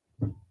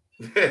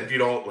 If you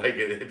don't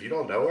if you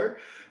don't know her,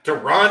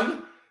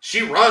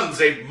 she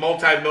runs a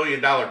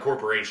multi-million-dollar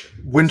corporation.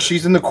 When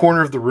she's in the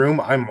corner of the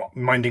room, I'm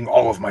minding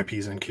all of my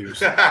P's and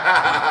Q's.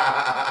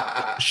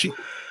 She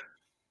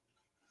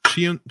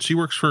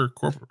works for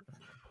corporate.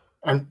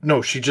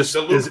 No, she just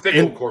the Luke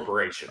Fickell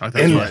Corporation.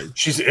 Right.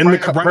 She's in the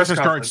press conference. I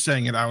started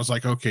saying it, I was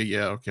like, okay,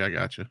 I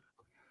got you.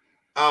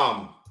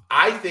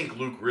 I think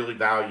Luke really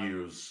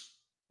values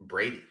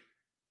Brady.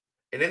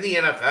 And in the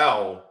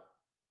NFL,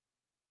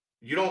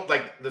 you don't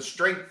like the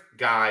strength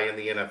guy in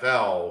the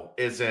NFL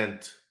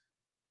isn't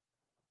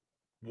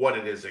what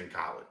it is in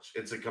college.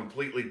 It's a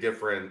completely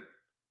different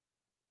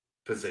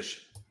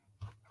position.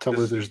 Tell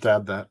Luther's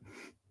dad that.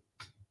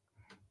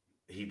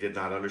 He did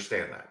not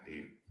understand that.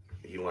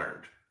 He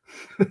learned.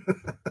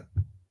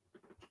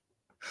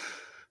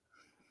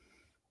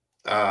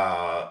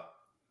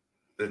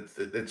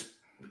 It's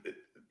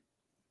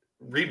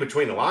read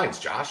between the lines,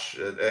 Josh.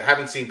 I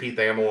haven't seen Pete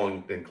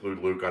Thamel include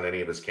Luke on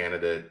any of his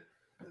candidate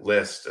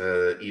list.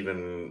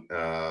 Even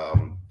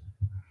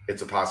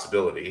it's a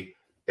possibility.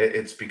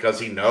 It's because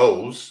he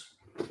knows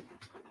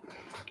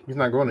he's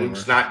not going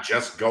Luke's anywhere. not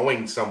just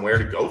going somewhere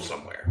to go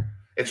somewhere.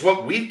 It's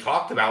what we've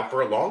talked about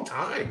for a long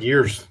time.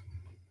 Years.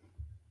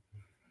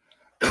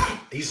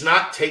 He's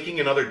not taking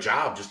another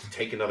job just to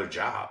take another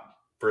job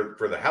for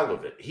the hell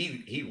of it.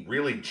 He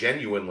really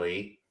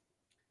genuinely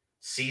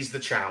sees the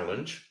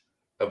challenge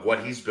of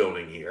what he's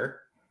building here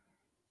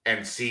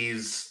and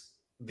sees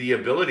the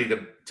ability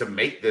to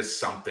make this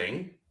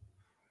something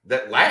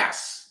that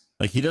lasts.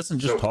 Like, he doesn't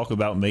just talk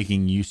about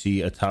making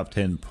UC a top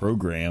 10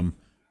 program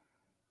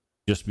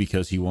just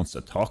because he wants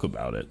to talk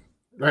about it.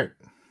 Right.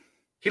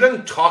 He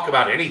doesn't talk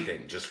about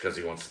anything just because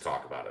he wants to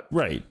talk about it.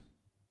 Right.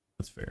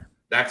 That's fair.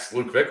 That's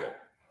Luke Fickell.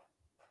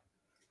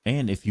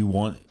 And if you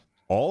want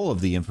all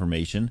of the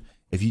information,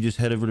 if you just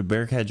head over to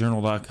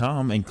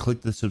BearcatJournal.com and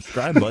click the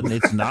subscribe button,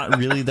 it's not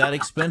really that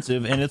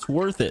expensive and it's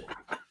worth it.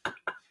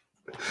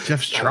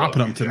 Jeff's dropping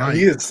them tonight.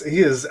 He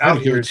is out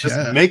Thank here you, just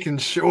Jeff. making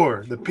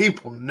sure the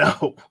people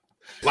know.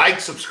 Like,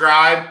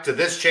 subscribe to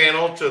this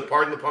channel, to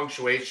Pardon the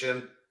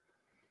Punctuation,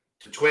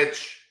 to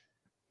Twitch.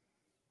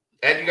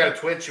 Ed, you got a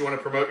Twitch? You want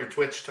to promote your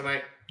Twitch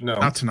tonight? No.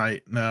 Not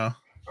tonight. No,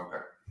 Okay.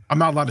 I'm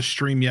not allowed to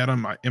stream yet in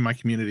my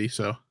community.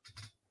 So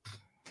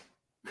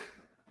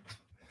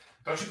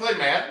Don't you play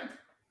Madden?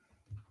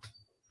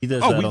 He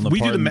does Oh, that we- on the we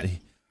do Pardon. the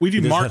we do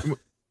He does Mark. have-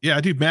 Yeah,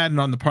 I do Madden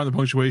on the Part of the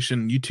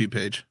Punctuation YouTube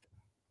page.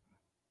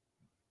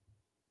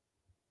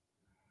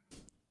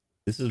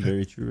 This is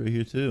very true right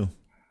here too.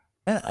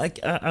 I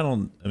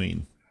don't. I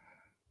mean,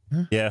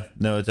 Huh? yeah,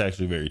 no, it's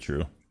actually very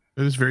true.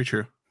 It is very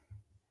true.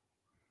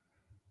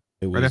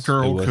 It Right after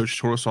our it old was- coach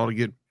told us all to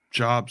get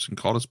jobs and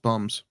called us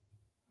bums.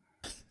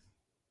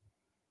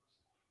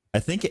 I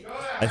think Go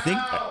to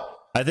hell!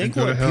 what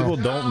Go to hell. people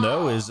don't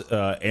know is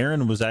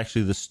Aaron was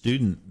actually the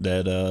student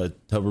that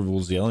Tuberville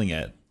was yelling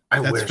at. I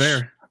That's wish.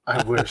 fair.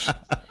 I wish.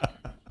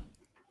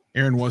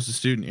 Aaron was the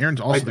student.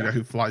 Aaron's also I- the guy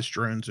who flies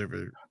drones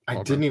over. I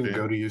Auburn didn't even State.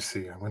 go to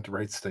UC. I went to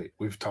Wright State.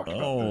 We've talked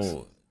about this.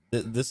 Oh,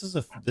 this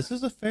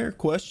is a fair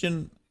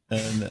question,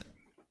 and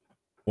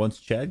once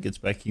Chad gets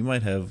back, he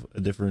might have a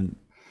different.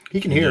 He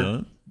can you hear.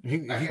 know? He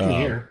can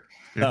hear.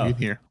 Yeah, Oh. you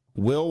can hear.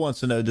 Will wants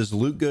to know: does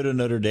Luke go to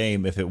Notre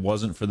Dame if it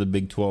wasn't for the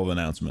Big 12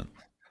 announcement?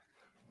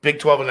 Big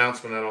 12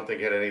 announcement, I don't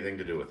think had anything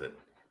to do with it.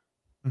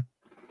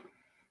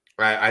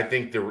 I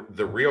think the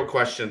real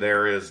question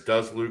there is,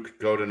 does Luke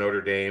go to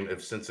Notre Dame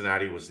if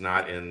Cincinnati was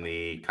not in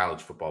the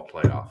college football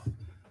playoff?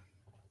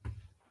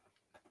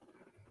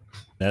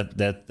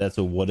 That's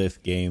a what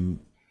if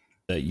game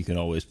that you can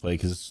always play,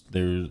 because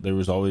there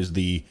was always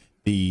the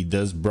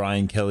does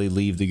Brian Kelly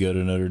leave to go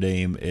to Notre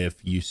Dame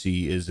if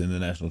UC is in the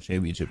national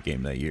championship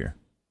game that year?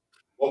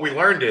 What we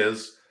learned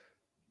is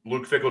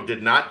Luke Fickell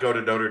did not go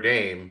to Notre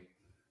Dame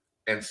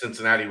and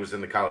Cincinnati was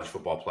in the college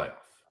football playoff.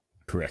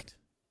 Correct.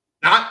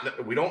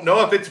 We don't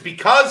know if it's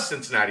because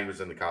Cincinnati was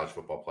in the college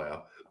football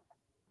playoff.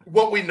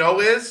 What we know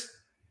is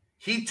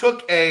he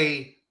took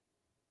a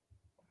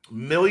 $1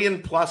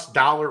 million+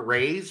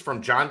 raise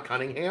from John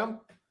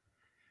Cunningham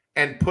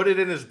and put it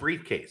in his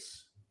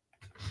briefcase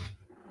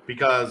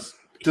because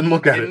Didn't he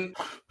look at it.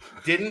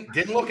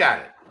 Didn't look at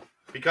it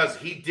because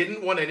he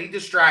didn't want any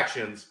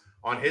distractions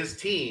on his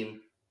team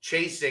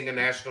chasing a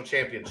national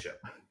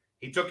championship.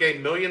 He took a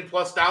 $1 million+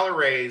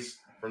 raise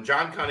from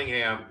John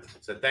Cunningham,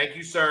 said, "Thank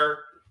you, sir,"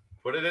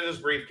 put it in his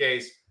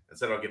briefcase, and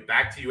said, "I'll get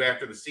back to you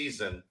after the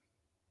season."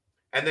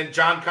 And then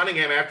John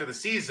Cunningham, after the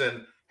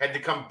season, had to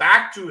come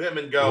back to him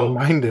and go,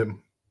 Remind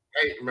him.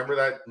 "Hey, remember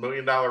that $1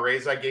 million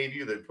raise I gave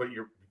you that put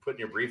in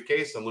your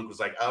briefcase?" And Luke was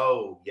like,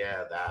 "Oh,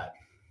 yeah, that."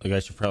 Like, I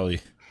should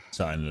probably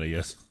sign it, I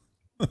guess.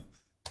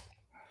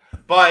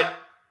 But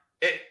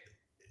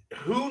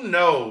who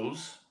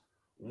knows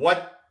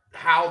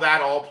how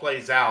that all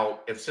plays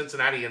out if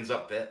Cincinnati ends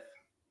up fifth.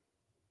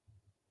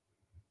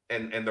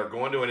 And they're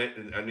going to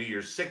a New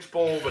Year's Six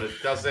bowl, but it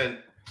doesn't.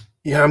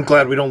 Yeah, I'm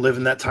glad we don't live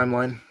in that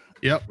timeline.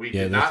 Yep. We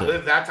Yeah, did that's not it.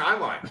 live that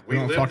timeline. We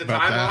don't lived talk the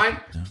about that.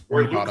 timeline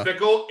where Worry Luke about it.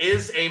 Fickell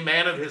is a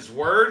man of his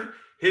word.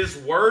 His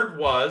word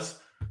was,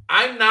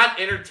 "I'm not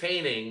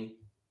entertaining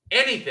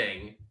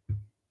anything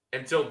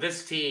until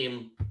this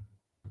team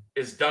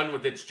is done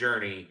with its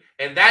journey."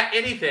 And that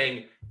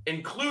anything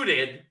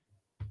included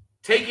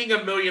taking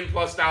 $1 million+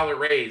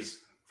 raise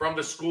from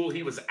the school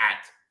he was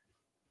at.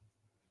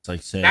 It's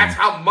like saying, That's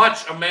how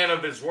much a man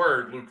of his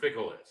word Luke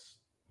Fickell is.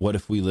 what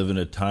if we live in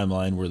a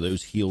timeline where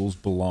those heels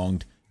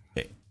belonged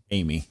to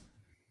Amy?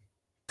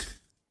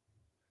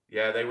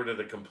 Yeah, they were to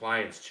the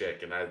compliance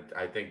chick, and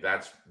I think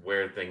that's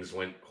where things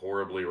went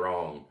horribly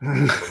wrong for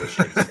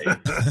Michigan State.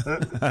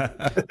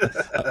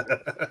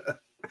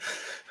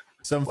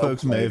 Some Well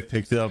folks may played. have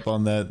picked up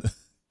on that.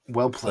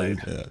 Well played.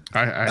 Yeah.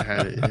 I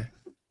had it. Yeah.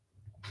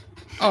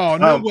 Oh,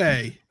 no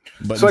way.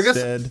 But So I guess-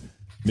 instead,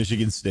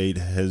 Michigan State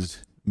has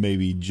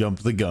maybe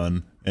jumped the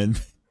gun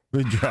and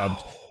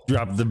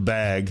dropped the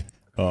bag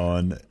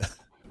on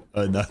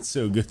a not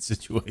so good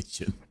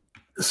situation.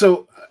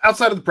 So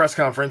outside of the press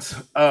conference,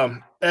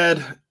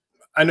 Ed,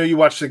 I know you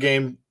watched the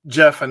game.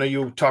 Jeff, I know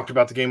you talked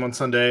about the game on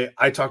Sunday.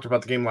 I talked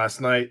about the game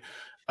last night.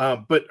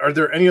 But are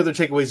there any other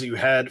takeaways that you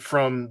had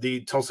from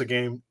the Tulsa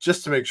game,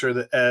 just to make sure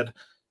that Ed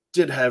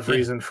did have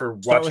reason for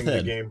Start watching with the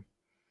Ed. game?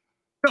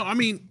 No, I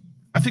mean,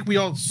 I think we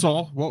all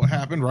saw what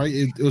happened, right?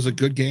 It was a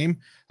good game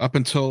up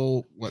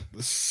until the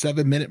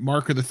 7-minute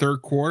mark of the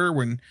third quarter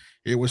when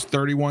it was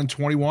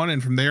 31-21.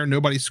 And from there,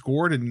 nobody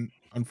scored. And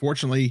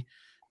unfortunately,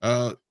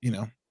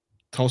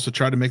 Tulsa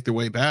tried to make their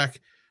way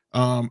back.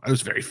 It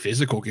was a very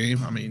physical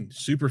game. I mean,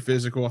 super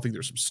physical. I think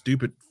there's some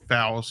stupid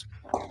fouls,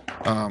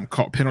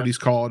 penalties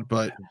called,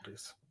 but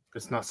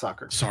It's not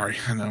soccer. sorry,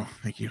 I know.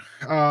 Thank you.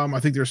 I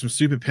think there's some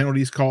stupid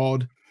penalties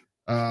called.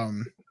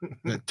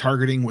 That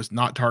targeting was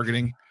not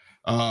targeting.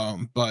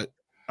 But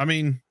I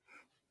mean,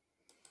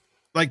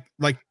 like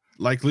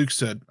Luke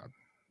said,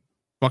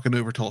 fucking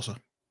over Tulsa.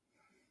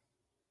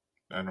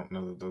 I don't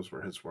know that those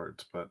were his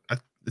words, but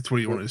That's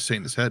what he wanted to say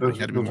in his head, but he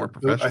had to be more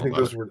professional.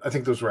 I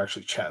think those were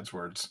actually Chad's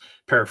words,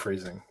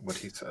 paraphrasing what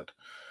he said.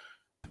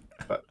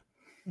 But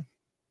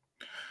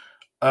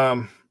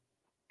I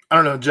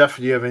don't know, Jeff.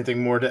 Do you have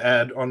anything more to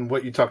add on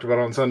what you talked about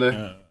on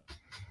Sunday?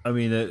 I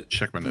mean,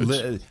 Check my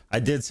notes. I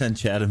did send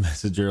Chad a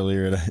message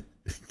earlier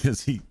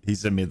because he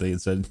sent me a thing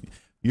and said,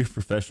 "You're a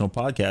professional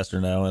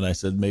podcaster now," and I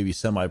said maybe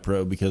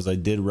semi-pro because I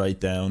did write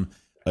down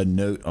a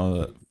note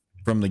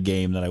from the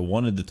game that I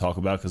wanted to talk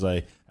about because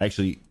I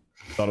actually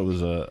thought it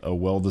was a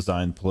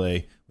well-designed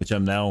play, which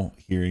I'm now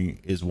hearing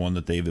is one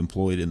that they've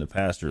employed in the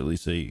past, or at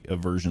least a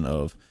version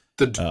of.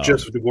 The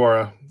Joseph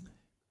DeGuara.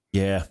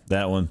 Yeah,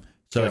 that one.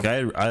 So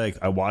Yeah.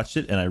 I watched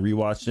it and I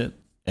rewatched it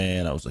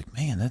and I was like,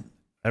 man,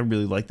 I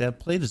really like that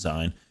play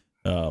design.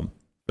 For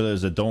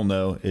those that don't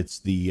know, it's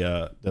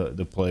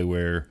the play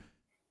where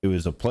it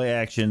was a play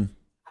action.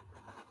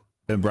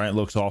 Ben Bryant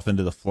looks off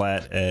into the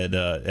flat at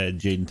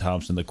Jaden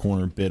Thompson, the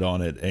corner bid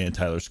on it, and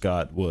Tyler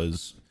Scott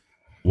was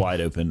wide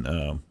open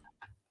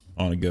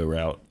on a go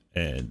route,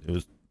 and it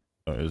was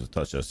a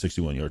touchdown,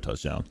 61-yard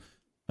touchdown.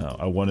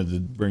 I wanted to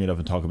bring it up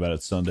and talk about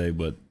it Sunday,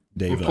 but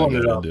Dave and I pulling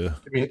it got up.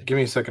 to Give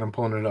me a second. I'm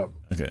pulling it up.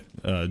 okay.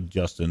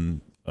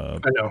 Justin. I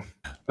know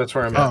that's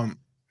where I'm at.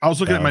 I was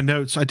looking at my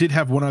notes. I did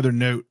have one other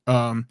note.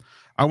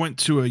 I went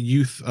to a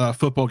youth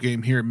football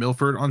game here in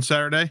Milford on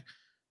Saturday,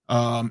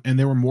 and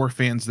there were more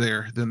fans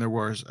there than there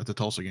was at the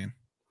Tulsa game.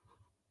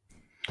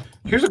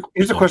 Here's a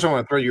question I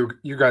want to throw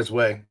your guys'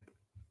 way.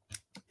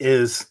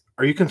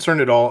 Are you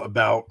concerned at all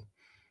about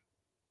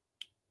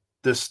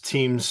this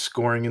team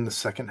scoring in the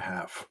second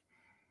half?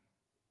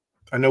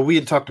 I know we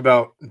had talked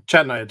about,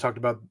 Chad and I had talked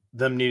about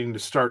them needing to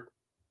start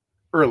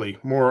early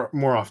more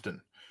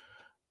often.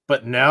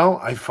 But now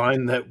I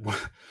find that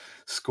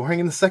scoring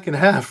in the second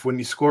half when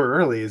you score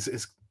early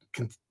is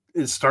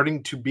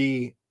starting to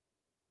be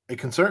a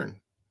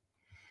concern.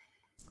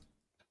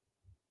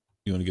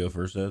 You want to go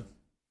first, Ed?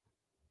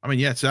 I mean,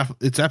 yeah,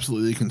 it's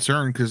absolutely a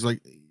concern because,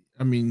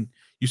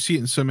 you see it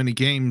in so many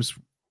games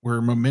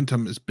where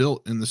momentum is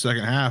built in the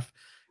second half,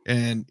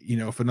 and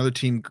if another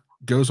team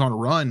goes on a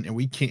run and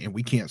we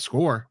can't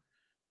score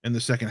in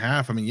the second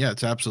half, I mean, yeah,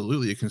 it's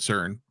absolutely a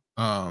concern.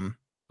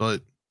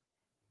 But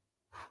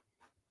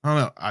I don't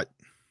know.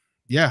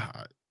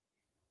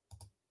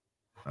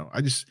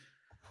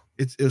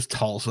 It was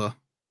Tulsa.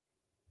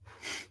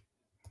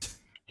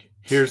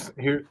 Here's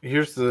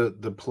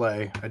the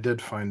play. I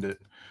did find it.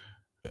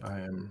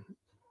 I am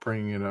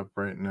bringing it up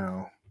right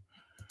now.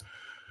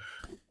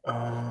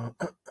 I'll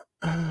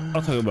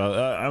talk about.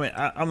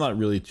 I'm not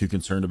really too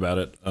concerned about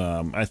it.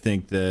 I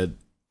think that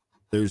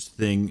there's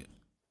to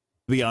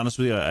be honest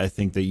with you, I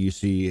think that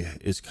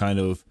UC is kind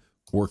of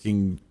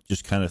working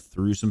just kind of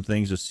through some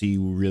things to see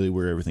really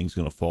where everything's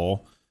going to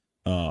fall.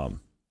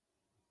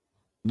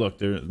 Look,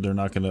 they're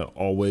not going to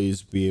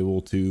always be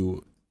able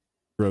to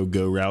throw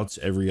go routes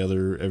every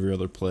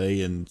other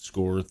play and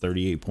score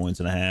 38 points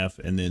and a half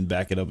and then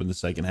back it up in the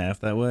second half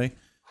that way.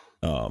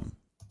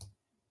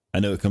 I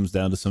know it comes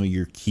down to some of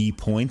your key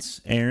points,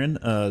 Aaron,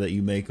 that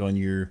you make on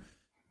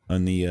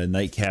the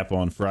nightcap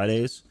on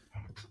Fridays.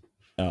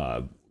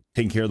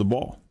 Taking care of the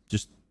ball.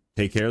 Just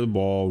take care of the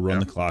ball, run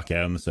the clock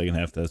out in the second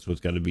half. That's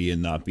what's got to be,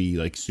 and not be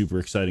like super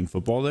exciting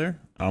football there.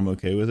 I'm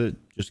okay with it.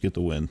 Just get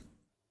the win.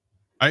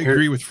 I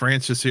agree with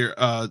Francis here.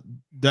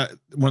 That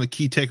one of the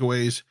key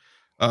takeaways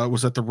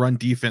was that the run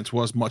defense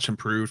was much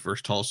improved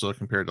versus Tulsa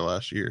compared to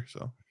last year.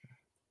 So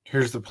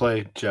here's the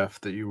play,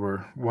 Jeff, that you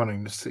were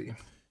wanting to see.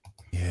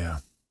 Yeah,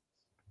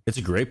 it's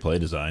a great play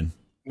design.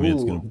 I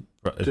mean,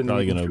 it's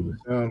probably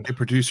gonna. Hey,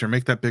 producer,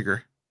 make that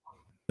bigger.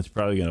 It's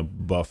probably gonna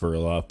buffer a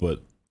lot,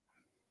 but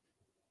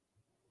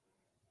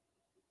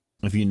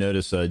If you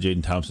notice,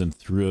 Jaden Thompson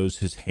throws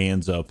his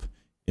hands up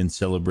in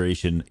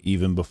celebration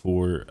even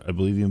before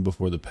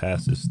the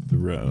pass is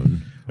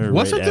thrown. Or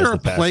Wasn't right there as a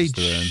the pass play? is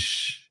thrown.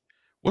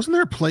 Wasn't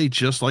there a play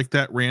just like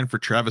that ran for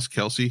Travis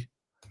Kelce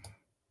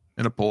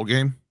in a bowl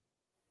game?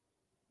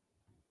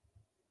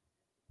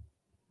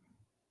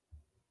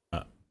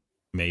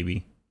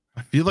 Maybe.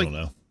 I feel I like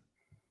don't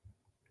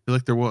know.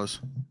 there was.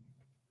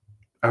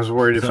 I was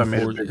worried It's if I made it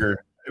unfortunate.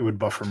 bigger, it would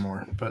buffer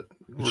more, but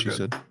we're She good.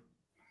 said.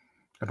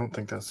 I don't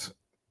think that's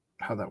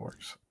how that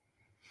works.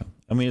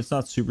 I mean, it's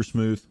not super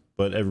smooth,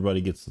 but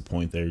everybody gets the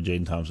point there.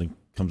 Jaden Thompson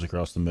comes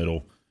across the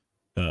middle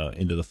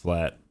into the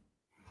flat.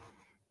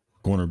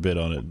 Corner bit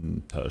on it,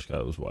 and Tyler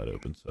Scott was wide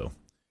open. So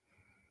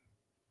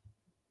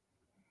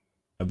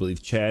I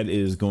believe Chad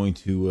is going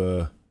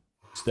to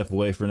step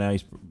away for now.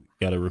 He's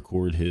got to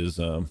record his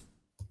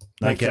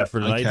nightcap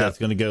for tonight. Nightcap. That's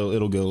going to go.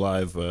 It'll go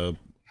live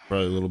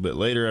probably a little bit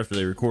later after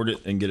they record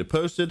it and get it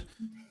posted.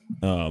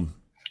 Again,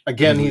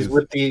 I he's believe-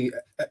 with the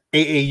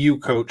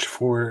AAU coach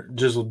for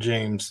Jizzle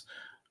James,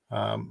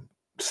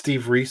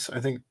 Steve Reese. I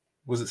think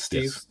was it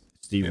Steve? Yes,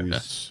 Steve Yeah. Reese.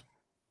 Yes.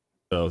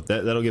 So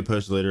that'll get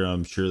posted later.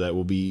 I'm sure that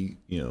will be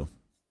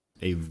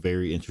a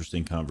very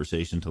interesting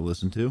conversation to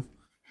listen to.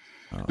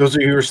 Those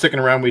of you who are sticking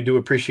around, we do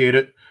appreciate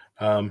it.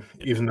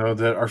 Even though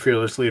that our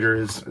fearless leader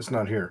is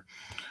not here.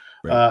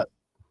 Right.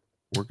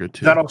 We're good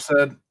too. That all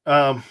said,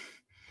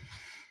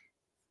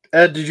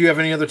 Ed, did you have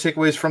any other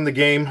takeaways from the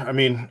game? I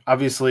mean,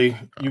 obviously,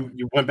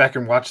 you went back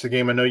and watched the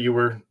game. I know you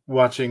were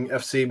watching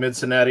FC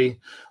Mid-Cincinnati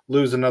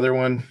lose another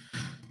one.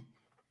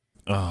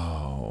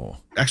 Oh,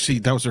 Actually,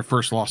 that was their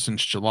first loss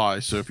since July.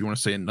 So if you want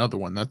to say another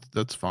one,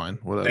 that's fine.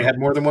 Whatever. They had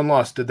more than one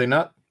loss, did they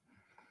not?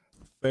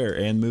 fair.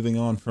 And moving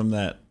on from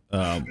that,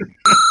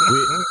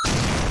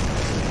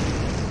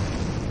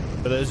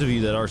 for those of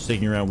you that are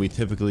sticking around, we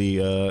typically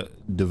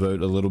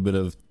devote a little bit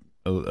of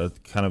a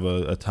kind of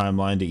a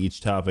timeline to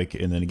each topic,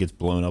 and then it gets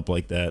blown up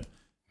like that.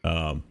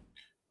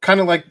 Kind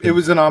of like it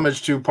was an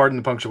homage to Pardon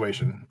the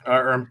Punctuation.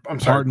 Or I'm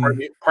sorry,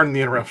 Pardon. pardon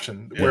the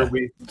interruption, Yeah. where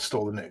we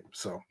stole the name.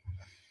 So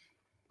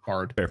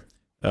Hard. Fair.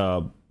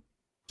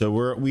 So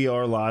we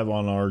are live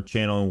on our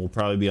channel, and we'll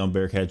probably be on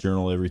Bearcat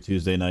Journal every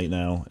Tuesday night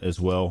now as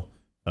well.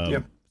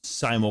 Yep.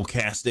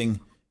 Simulcasting,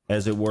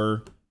 as it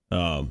were.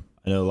 I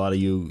know a lot of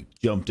you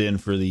jumped in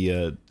for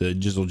the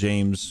Jizzle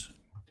James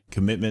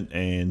commitment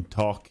and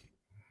talk,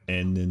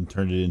 and then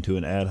turned it into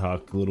an ad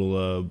hoc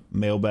little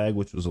mailbag,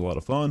 which was a lot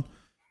of fun.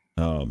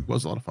 It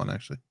was a lot of fun,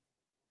 actually.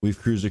 We've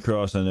cruised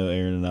across. I know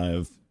Aaron and I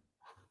have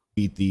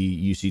beat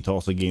the UC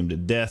Tulsa game to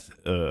death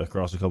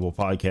across a couple of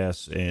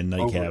podcasts and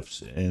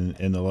nightcaps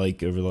and the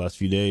like over the last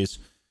few days.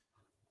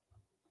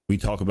 We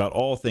talk about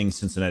all things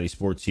Cincinnati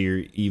sports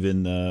here.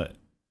 Even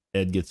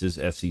Ed gets his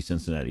FC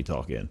Cincinnati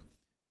talk in.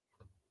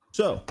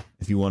 So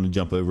if you want to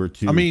jump over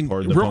to, I mean,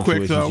 Pardon the real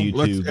quick Punctuation's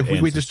though, YouTube if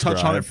and we just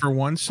touch on it subscribe. for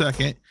 1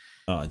 second.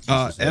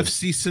 Jesus, Ed.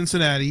 FC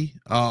Cincinnati.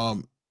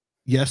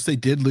 Yes, they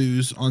did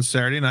lose on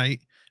Saturday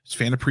night. It's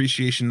fan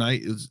appreciation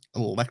night. It was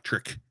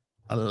electric.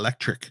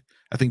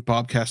 I think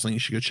Bob Castling, you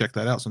should go check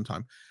that out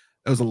sometime.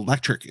 It was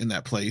electric in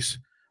that place.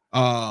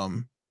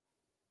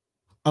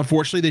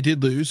 Unfortunately, they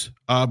did lose,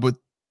 but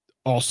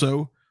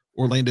also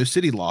Orlando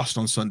City lost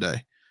on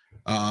Sunday.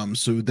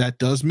 So that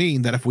does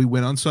mean that if we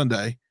win on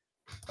Sunday,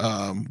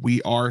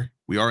 we are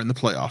in the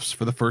playoffs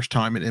for the first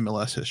time in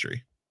MLS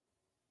history.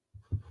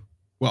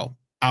 Well,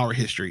 our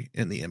history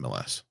in the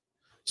MLS.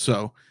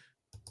 So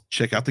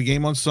check out the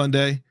game on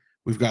Sunday.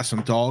 We've got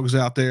some dogs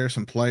out there,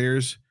 some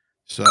players.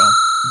 So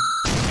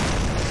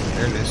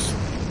there it is.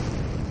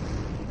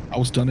 I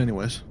was done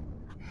anyways.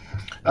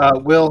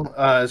 Will,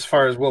 as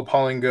far as Will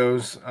Pauling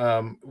goes,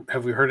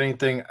 have we heard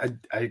anything?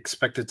 I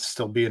expect it to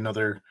still be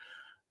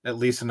at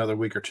least another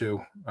week or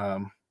two,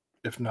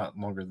 if not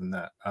longer than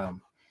that.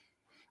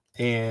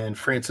 And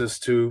Francis,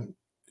 to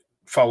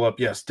follow up,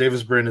 yes,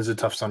 Davis Brin is a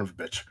tough son of a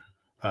bitch.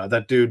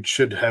 That dude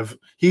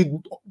he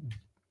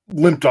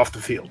limped off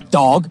the field.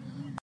 Dog.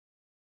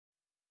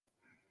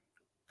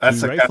 That's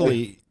He the guy.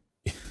 rightfully,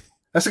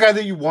 That's the guy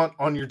that you want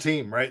on your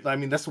team, right? I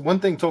mean, that's the one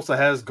thing Tulsa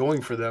has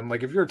going for them.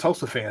 Like, if you're a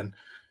Tulsa fan,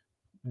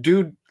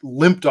 dude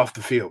limped off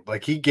the field.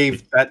 Like, he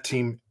gave that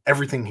team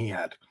everything he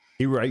had.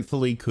 he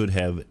rightfully could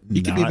have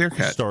He could be not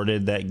Bearcat.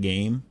 started that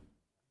game,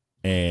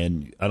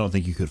 and I don't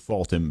think you could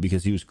fault him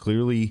because he was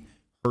clearly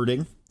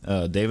hurting.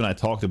 Dave and I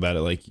talked about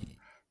it, like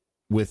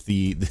with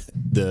the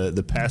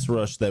pass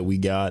rush that we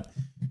got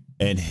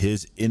and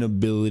his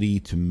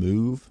inability to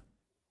move.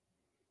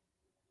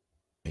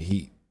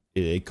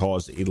 It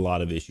caused a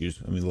lot of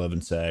issues. I mean,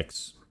 11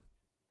 sacks,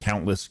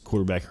 countless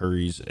quarterback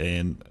hurries,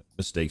 and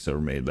mistakes that were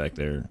made back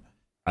there.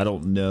 I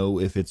don't know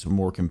if it's a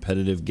more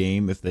competitive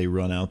game if they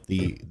run out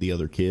the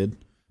other kid.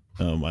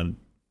 I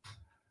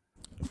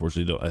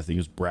unfortunately don't. I think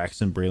it's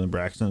Braylon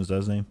Braxton. Is that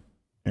his name?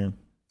 Aaron?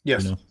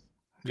 Yes. You know?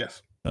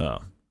 Yes.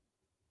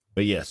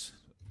 But yes,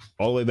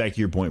 all the way back to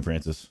your point,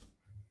 Francis.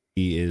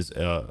 He is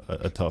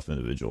a tough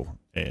individual,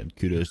 and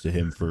kudos to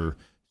him for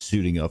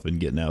suiting up and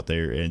getting out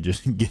there and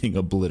just getting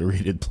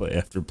obliterated play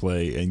after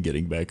play and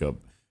getting back up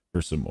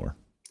for some more.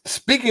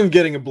 Speaking of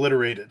getting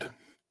obliterated,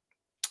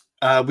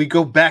 We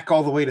go back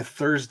all the way to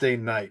Thursday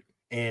night,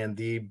 and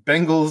the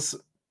Bengals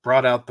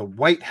brought out the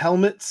white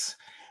helmets,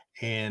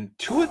 and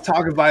Tua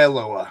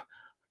Tagovailoa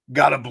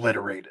got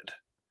obliterated.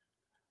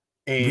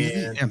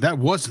 And that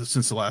was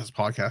since the last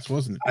podcast,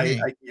 wasn't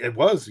it? It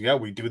was. Yeah,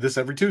 we do this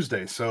every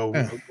Tuesday. So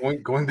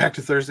going back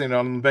to Thursday night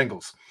on the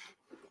Bengals.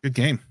 Good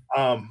game.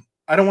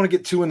 I don't want to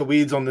get too in the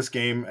weeds on this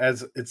game,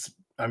 as it's.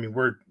 I mean,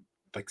 we're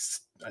like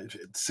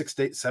 6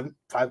 days,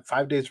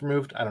 5 days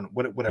removed. I don't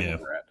know whatever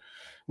we're at.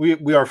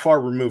 We are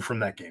far removed from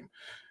that game.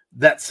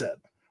 That said,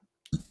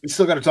 we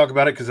still got to talk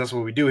about it because that's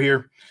what we do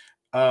here.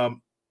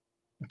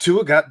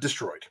 Tua got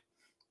destroyed,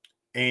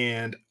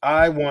 and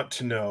I want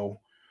to know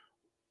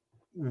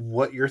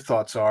what your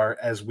thoughts are,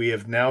 as we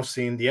have now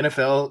seen the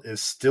NFL is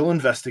still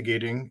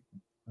investigating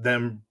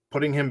them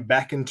putting him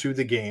back into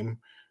the game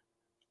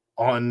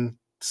on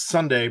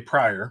Sunday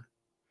prior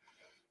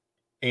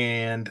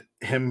and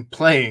him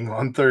playing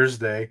on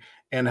Thursday,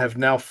 and have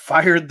now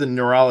fired the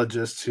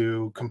neurologist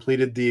who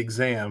completed the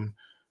exam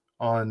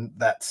on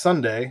that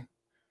Sunday,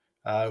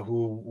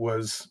 who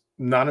was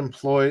not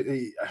employed.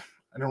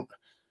 I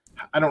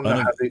don't know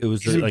how it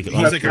was he's like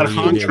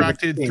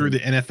contracted through the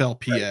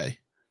NFLPA.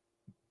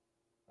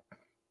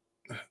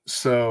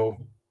 So,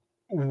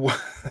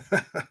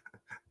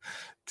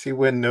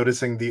 T-Win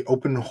noticing the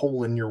open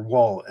hole in your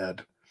wall,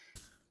 Ed,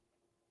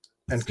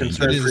 and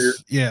concern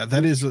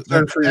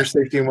for your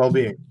safety and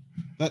well-being.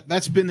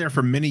 That's been there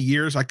for many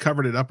years. I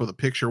covered it up with a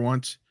picture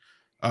once.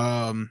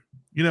 I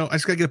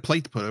just gotta get a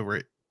plate to put over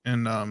it,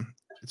 and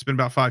it's been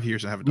about 5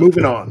 years. I haven't done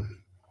Moving on.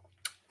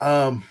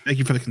 Thank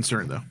you for the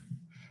concern, though.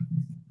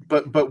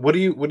 But what do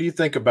you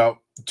think about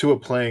Tua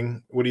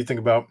playing? What do you think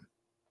about?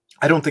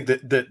 I don't think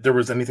that there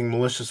was anything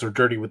malicious or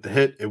dirty with the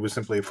hit. It was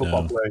simply a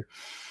football play.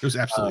 It was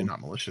absolutely not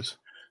malicious.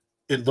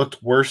 It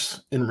looked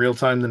worse in real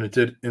time than it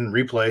did in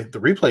replay. The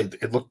replay,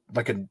 it looked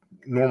like a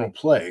normal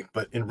play,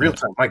 but in real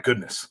time, my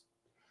goodness.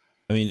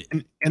 I mean,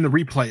 in the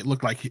replay, it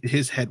looked like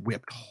his head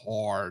whipped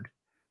hard,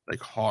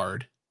 like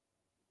hard.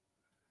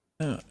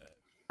 I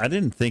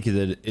didn't think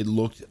that it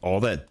looked all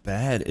that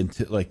bad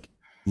until like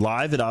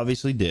live. It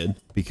obviously did,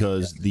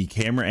 because the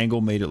camera angle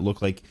made it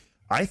look like,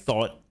 I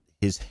thought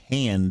his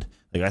hand,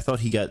 like I thought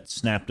he got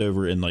snapped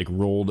over and like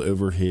rolled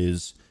over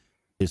his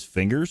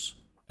fingers,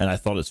 and I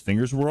thought his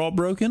fingers were all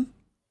broken.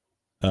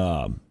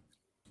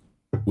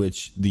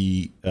 Which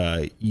the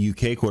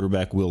UK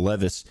quarterback Will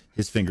Levis,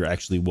 his finger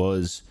actually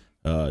was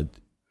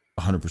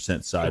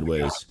 100%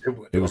 sideways.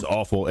 It was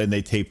awful, and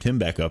they taped him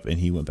back up, and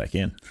he went back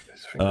in.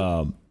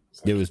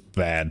 It was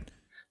bad.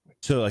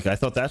 So like I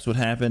thought that's what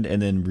happened,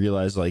 and then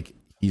realized like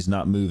he's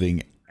not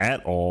moving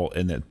at all,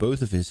 and that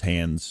both of his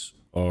hands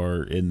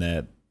are in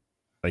that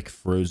like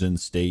frozen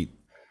state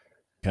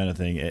kind of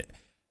thing.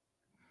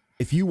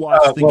 If you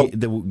watch the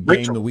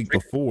game the week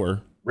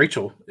before,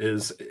 Rachel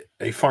is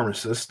a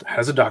pharmacist,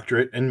 has a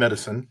doctorate in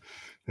medicine,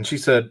 and she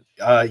said,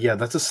 "Yeah,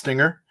 that's a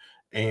stinger,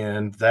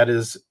 and that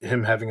is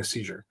him having a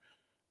seizure,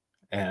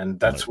 and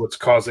that's what's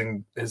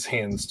causing his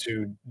hands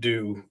to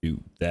do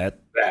that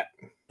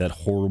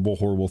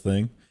horrible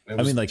thing."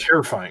 I mean, like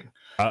terrifying.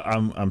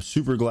 I'm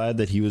super glad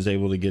that he was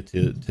able to get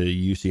to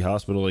UC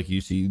Hospital, like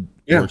UC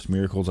works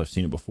miracles. I've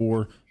seen it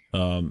before.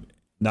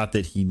 Not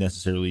that he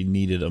necessarily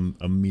needed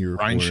a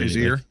miracle, Ryan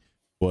Shazier,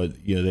 but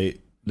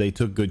they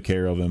took good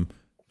care of him.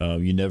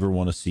 You never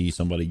want to see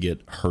somebody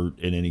get hurt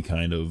in any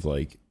kind of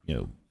like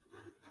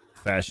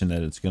fashion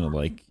that it's gonna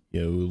like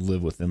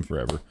live with them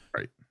forever.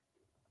 Right.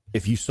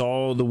 If you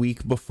saw the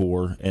week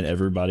before, and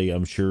everybody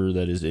I'm sure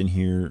that is in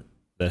here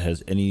that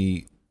has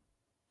any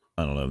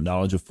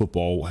knowledge of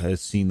football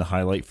has seen the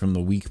highlight from the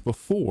week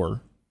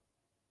before.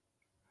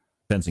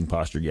 Fencing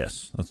posture,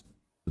 yes.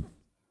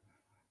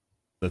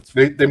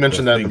 They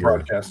mentioned that in the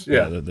broadcast.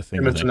 Yeah, the they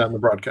mentioned that in the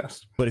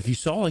broadcast. But if you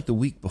saw like the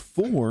week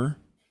before,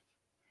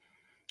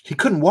 he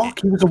couldn't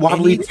walk. He was a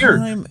wobbly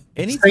deer.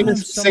 Anytime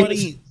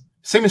somebody,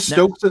 same as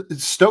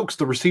Stokes,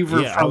 the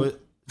receiver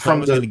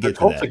from the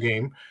Tulsa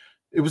game,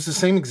 it was the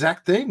same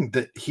exact thing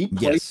that he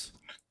played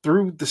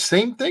through. The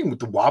same thing with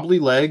the wobbly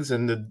legs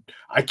and the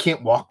I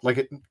can't walk like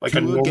a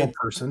normal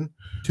person.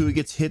 Tua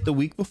gets hit the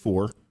week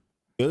before,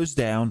 goes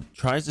down,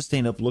 tries to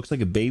stand up, looks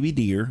like a baby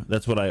deer.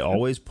 That's what I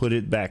always put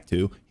it back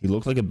to. He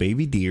looked like a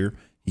baby deer.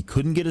 He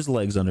couldn't get his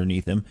legs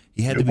underneath him.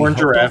 He had to be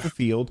helped off the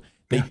field.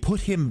 They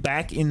put him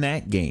back in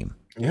that game.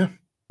 Yeah.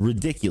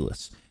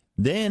 Ridiculous.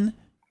 Then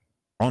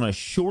on a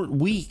short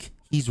week,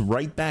 he's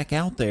right back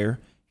out there.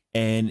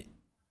 And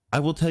I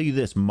will tell you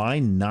this, my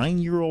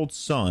 9-year-old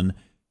son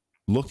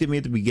looked at me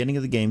at the beginning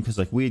of the game, because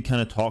like we had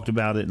kind of talked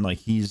about it, and like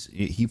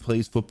he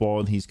plays football,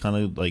 and he's kind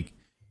of like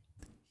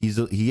he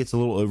gets a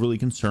little overly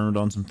concerned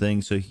on some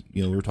things. So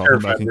we're talking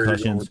about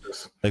concussions.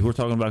 Like we're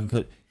talking about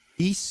concussions.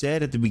 He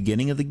said at the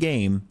beginning of the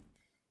game,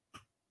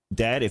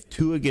 "Dad, if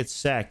Tua gets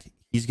sacked,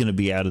 he's going to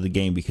be out of the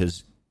game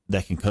because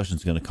that concussion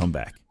is going to come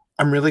back."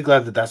 I'm really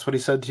glad that that's what he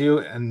said to you,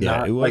 and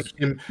not like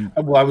him.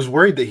 Well, I was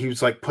worried that he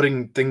was like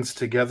putting things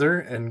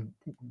together and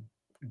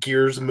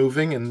gears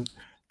moving, and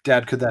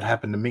Dad, could that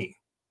happen to me?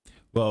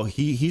 Well,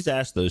 he's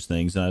asked those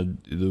things.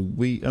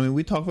 We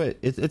talk about it.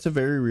 It's a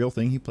very real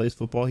thing. He plays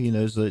football. He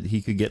knows that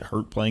he could get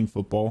hurt playing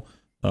football.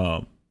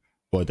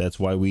 But that's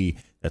why we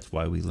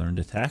learn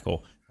to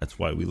tackle. That's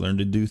why we learn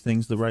to do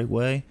things the right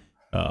way.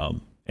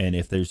 And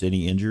if there's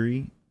any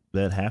injury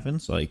that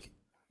happens, like,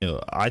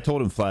 I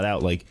told him flat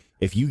out, like,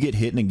 if you get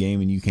hit in a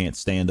game and you can't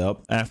stand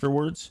up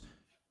afterwards,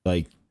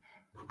 like,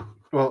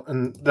 well,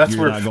 and that's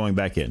you're where not going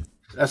back in.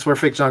 That's where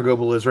fake John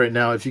Goble is right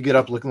now. If you get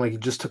up looking like you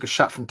just took a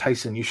shot from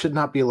Tyson, you should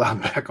not be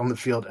allowed back on the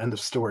field. End of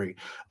story.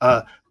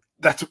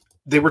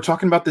 They were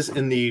talking about this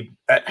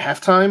at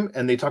halftime,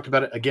 and they talked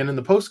about it again in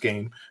the post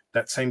game,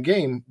 that same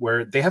game,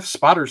 where they have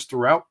spotters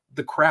throughout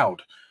the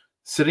crowd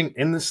sitting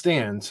in the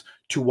stands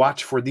to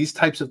watch for these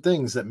types of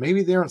things that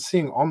maybe they aren't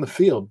seeing on the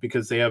field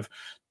because they have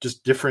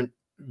just different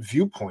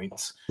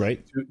viewpoints,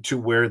 right? To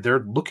where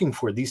they're looking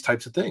for these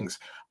types of things.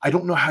 I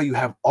don't know how you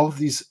have all of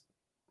these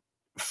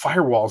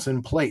firewalls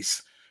in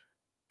place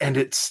and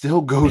it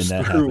still goes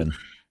through. Happened.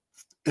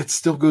 It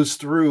still goes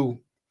through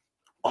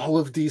all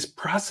of these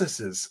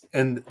processes,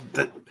 and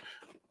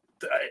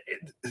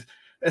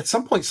at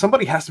some point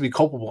somebody has to be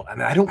culpable,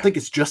 and I don't think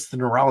it's just the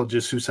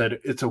neurologist who said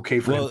it's okay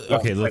for him.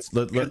 Okay,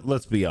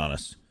 let's be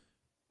honest.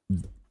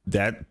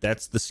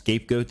 That's the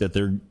scapegoat that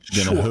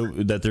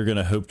they're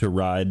gonna hope to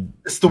ride.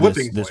 It's the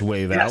whipping this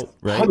wave out,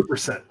 right?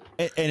 100%.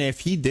 And if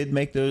he did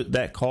make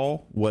that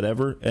call,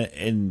 whatever,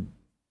 and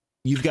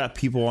you've got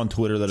people on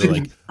Twitter that are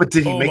like, but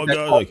did he make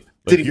that call?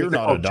 Did he? You're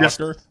not a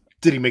doctor.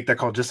 Did he make that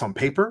call just on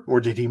paper,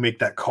 or did he make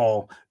that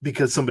call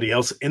because somebody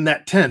else in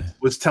that tent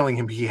was telling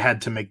him he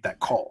had to make that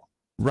call?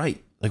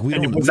 Right. Like we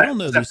don't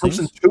know that these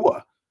things.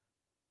 Tua.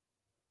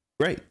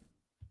 Right.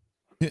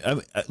 I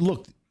mean,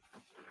 look,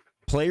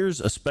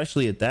 players,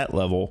 especially at that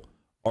level,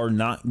 are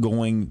not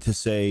going to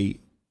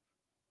say,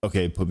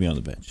 "Okay, put me on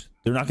the bench."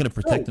 They're not going to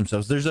protect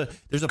themselves. There's a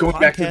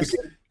podcast.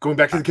 Going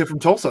back to the kid from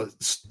Tulsa,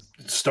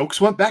 Stokes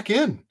went back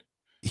in.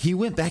 He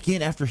went back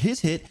in after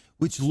his hit,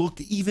 which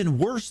looked even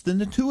worse than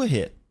the Tua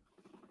hit.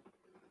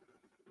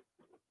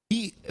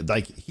 He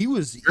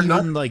was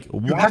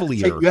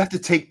wobblier. You have to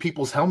take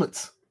people's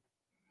helmets.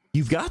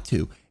 You've got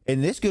to.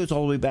 And this goes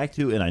all the way back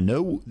to, and I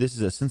know this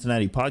is a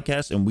Cincinnati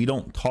podcast, and we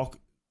don't talk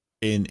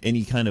in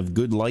any kind of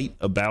good light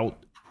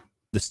about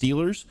the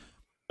Steelers,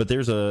 but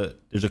there's a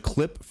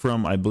clip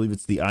from, I believe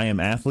it's the I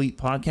Am Athlete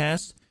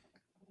podcast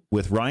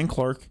with Ryan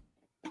Clark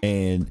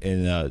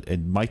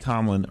and Mike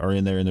Tomlin are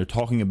in there, and they're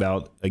talking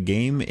about a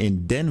game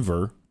in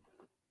Denver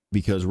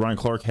because Ryan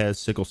Clark has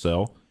sickle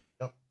cell.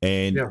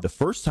 And the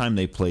first time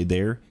they played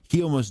there,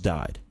 he almost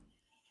died.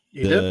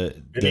 He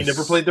did. And he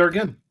never played there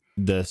again.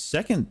 The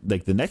second,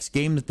 the next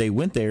game that they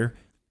went there,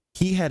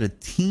 he had a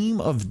team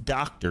of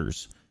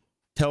doctors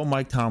tell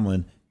Mike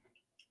Tomlin,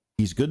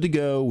 he's good to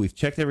go. We've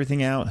checked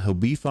everything out. He'll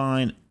be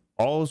fine.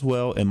 All is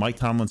well. And Mike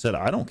Tomlin said,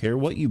 I don't care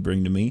what you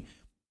bring to me.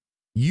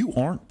 You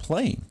aren't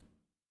playing.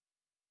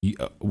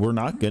 You're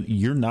not going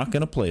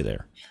to play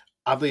there.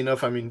 Oddly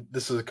enough, I mean,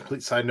 this is a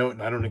complete side note,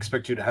 and I don't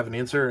expect you to have an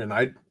answer. And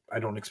I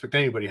don't expect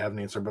anybody to have an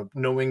answer, but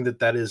knowing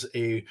that is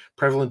a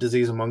prevalent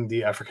disease among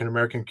the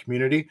African-American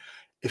community,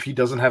 if he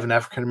doesn't have an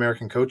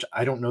African-American coach,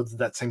 I don't know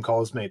that same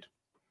call is made.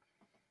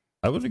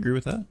 I would agree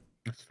with that.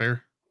 That's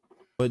fair.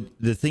 But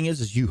the thing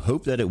is you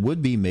hope that it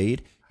would be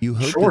made. You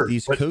hope that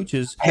these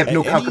coaches I have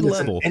no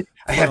confidence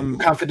I have no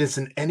confidence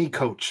in any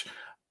coach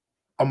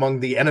among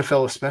the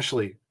NFL,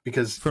 especially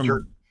because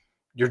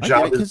your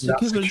job is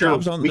not secure.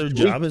 Their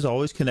job is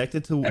always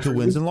connected to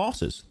wins and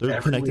losses. They're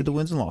connected to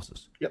wins and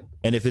losses. Yep.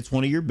 And if it's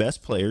one of your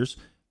best players,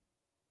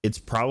 it's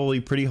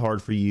probably pretty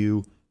hard for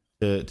you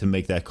to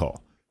make that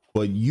call.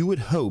 But you would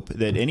hope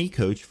that any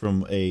coach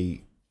from a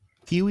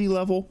peewee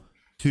level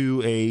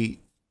to a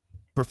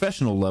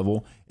professional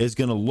level is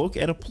going to look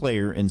at a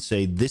player and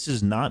say, this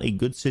is not a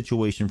good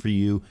situation for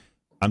you.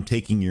 I'm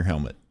taking your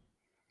helmet.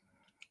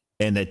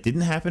 And that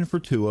didn't happen for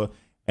Tua.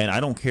 And I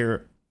don't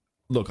care.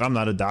 Look, I'm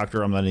not a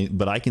doctor.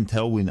 But I can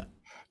tell when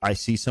I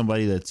see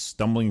somebody that's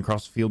stumbling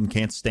across the field and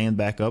can't stand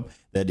back up,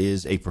 that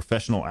is a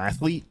professional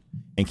athlete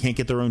and can't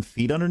get their own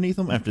feet underneath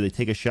them after they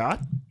take a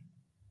shot.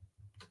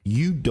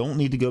 You don't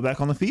need to go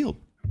back on the field.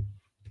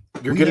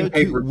 You're getting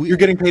paid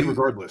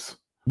regardless.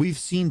 We've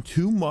seen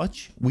too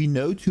much. We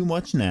know too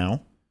much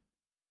now.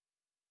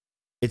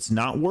 It's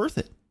not worth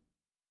it.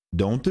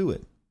 Don't do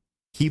it.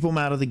 Keep them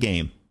out of the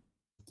game.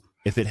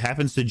 If it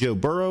happens to Joe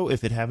Burrow,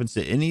 if it happens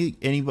to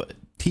anybody,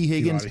 T.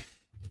 Higgins,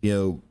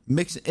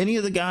 mix any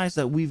of the guys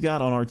that we've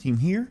got on our team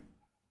here,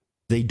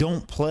 they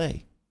don't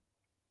play.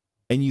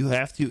 And you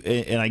have to,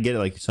 and I get it,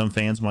 like some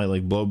fans might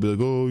be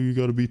like, oh, you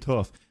got to be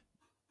tough.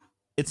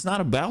 It's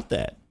not about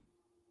that.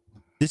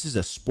 This is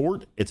a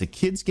sport. It's a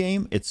kid's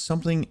game. It's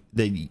something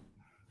that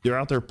they're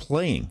out there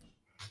playing.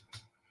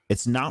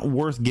 It's not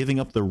worth giving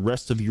up the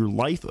rest of your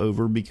life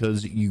over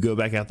because you go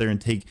back out there and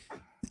take,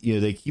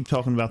 they keep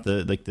talking about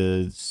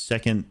the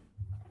second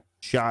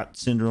shot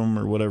syndrome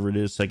or whatever it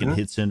is, second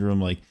hit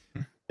syndrome. Like,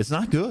 it's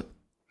not good.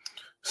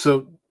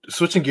 So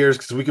switching gears,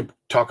 because we could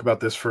talk about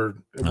this we're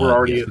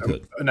already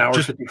an hour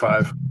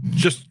 55.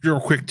 Just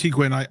real quick,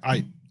 T-Gwyn,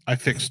 I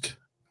fixed.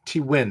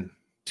 T-Win.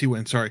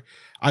 T-Win, sorry.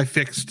 I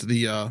fixed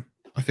the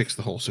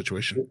whole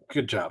situation.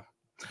 Good job.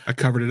 I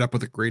covered it up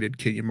with a graded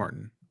Kenyon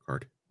Martin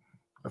card.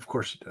 Of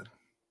course you did.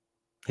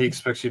 He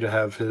expects you to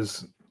have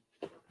his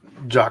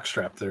jock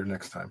strap there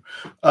next time.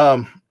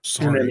 In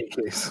any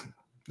case,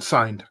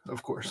 signed,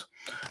 of course.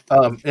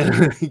 In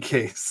any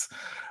case,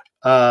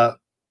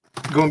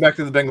 going back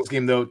to the Bengals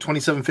game, though,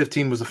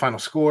 27-15 was the final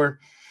score.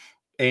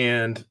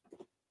 And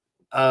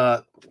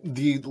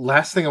the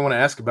last thing I want to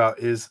ask about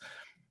is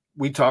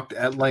we talked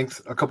at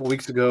length a couple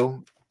weeks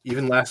ago,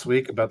 even last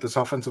week, about this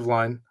offensive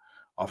line.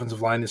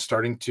 Offensive line is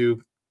starting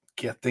to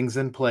get things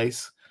in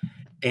place.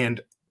 And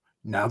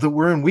now that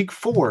we're in week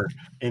 4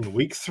 and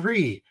week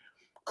 3,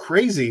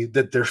 crazy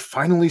that they're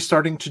finally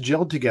starting to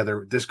gel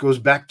together. This goes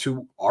back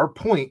to our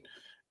point.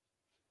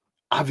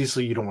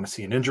 Obviously, you don't want to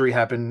see an injury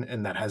happen,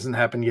 and that hasn't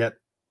happened yet.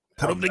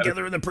 Put them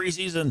together in the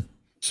preseason.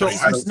 So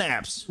some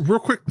snaps. Real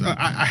quick,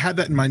 I had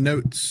that in my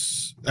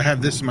notes. I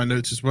have this in my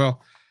notes as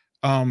well.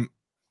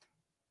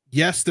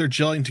 Yes, they're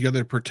gelling together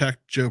to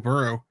protect Joe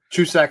Burrow.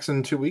 2 sacks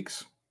in 2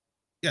 weeks.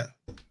 Yeah,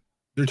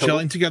 they're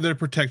gelling together to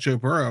protect Joe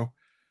Burrow.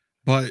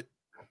 But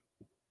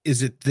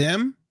is it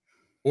them,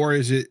 or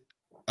is it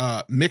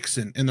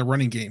Mixon in the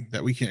running game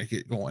that we can't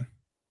get going?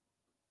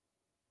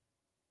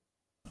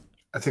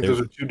 I think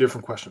those are 2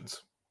 different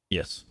questions.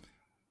 Yes.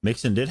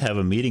 Mixon did have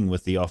a meeting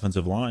with the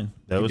offensive line.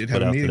 That was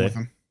put out today.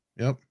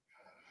 Yep.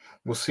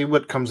 We'll see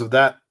what comes of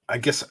that. I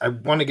guess I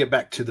want to get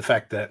back to the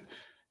fact that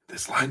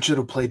this line should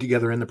have played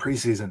together in the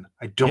preseason.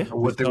 I don't know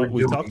what they were doing.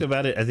 We talked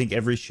about it, I think,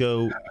 every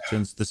show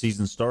since the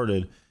season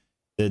started,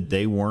 that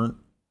they're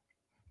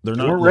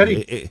not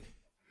ready.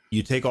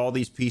 You take all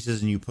these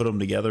pieces and you put them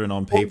together, and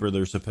on paper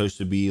they're supposed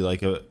to be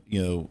like a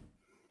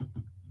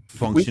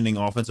functioning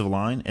offensive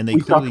line, and they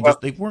clearly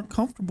they weren't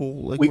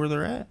comfortable where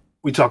they're at.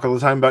 We talk all the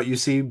time about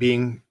UC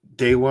being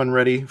day one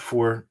ready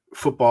for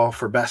football,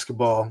 for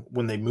basketball.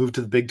 When they move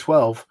to the Big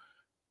 12,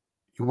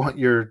 you want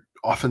your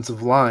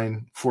offensive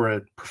line for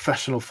a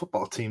professional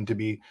football team to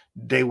be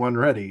day one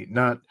ready,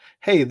 not,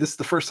 hey, this is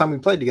the first time we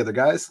played together,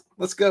 guys.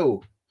 Let's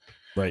go.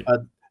 Right.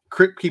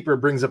 Crit Keeper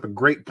brings up a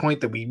great point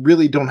that we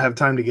really don't have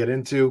time to get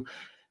into.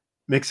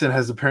 Mixon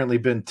has apparently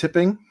been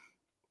tipping.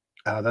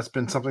 That's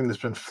been something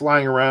that's been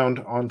flying around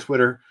on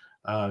Twitter.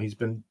 He's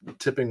been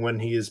tipping when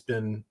he has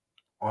been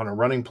on a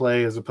running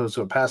play as opposed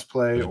to a pass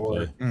play,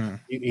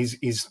 he's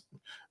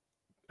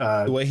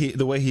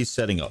the way he's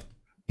setting up.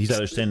 He's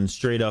either standing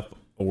straight up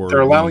or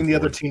they're allowing the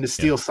other team to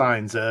steal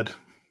signs, Ed.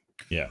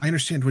 Yeah, I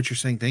understand what you're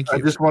saying. Thank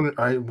you.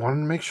 I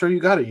wanted to make sure you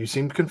got it. You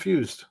seemed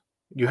confused.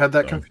 You had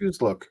that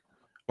confused look.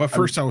 Well, at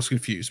first I was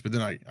confused, but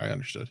then I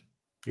understood.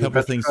 A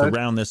couple things to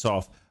round this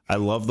off. I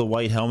love the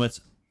white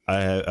helmets.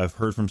 I've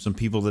heard from some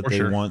people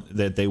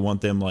that they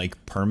want them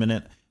like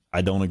permanent.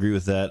 I don't agree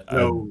with that.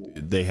 No.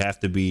 They have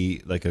to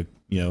be like a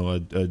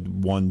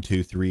 1,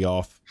 2, 3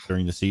 off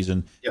during the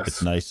season. Yes.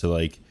 It's nice to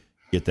like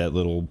get that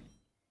little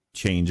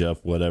change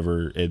up,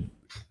 whatever.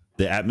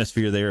 The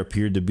atmosphere there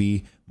appeared to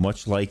be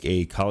much like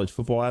a college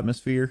football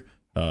atmosphere.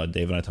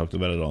 Dave and I talked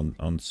about it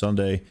on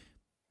Sunday.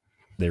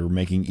 They were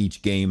making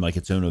each game like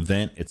its own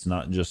event. It's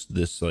not just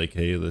this like,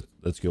 hey,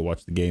 let's go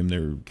watch the game.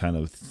 They're kind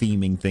of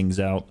theming things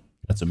out.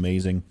 That's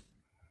amazing.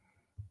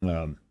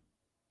 And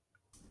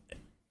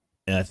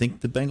I think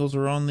the Bengals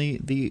are on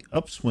the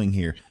upswing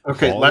here.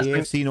 Okay, all the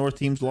AFC North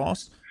teams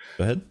lost.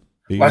 Go ahead.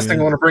 Last thing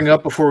I want to bring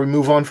up before we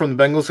move on from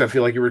the Bengals, I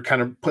feel like you were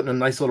kind of putting a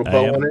nice little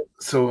bow on it.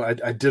 So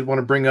I did want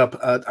to bring up,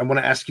 I want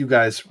to ask you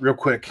guys real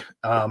quick.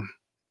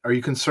 Are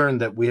you concerned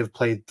that we have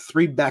played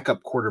 3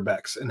 backup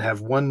quarterbacks and have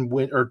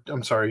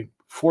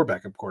 4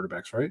 backup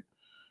quarterbacks, right?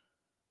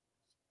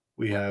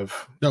 We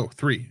have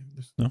 3.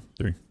 No,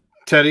 3.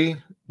 Teddy.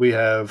 We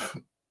have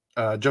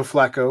Joe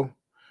Flacco.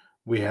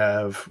 We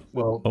have,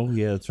 oh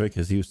yeah, that's right,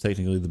 because he was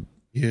technically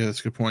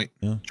that's a good point.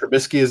 Yeah.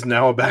 Trubisky is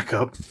now a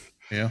backup.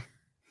 Yeah.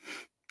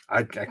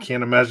 I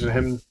can't imagine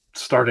him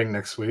starting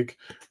next week.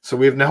 So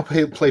we have now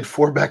played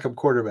 4 backup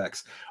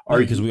quarterbacks.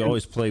 Because we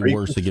always play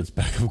worse against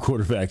backup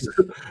quarterbacks.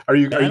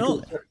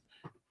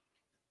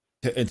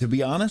 And to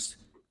be honest,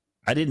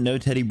 I didn't know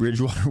Teddy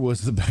Bridgewater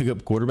was the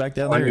backup quarterback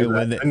down there.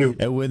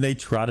 And when they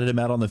trotted him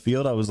out on the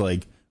field, I was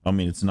like,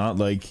 it's not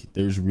like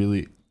there's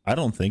really, I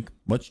don't think,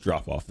 much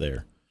drop off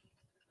there.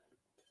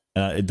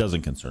 It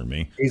doesn't concern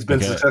me. He's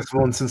been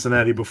successful in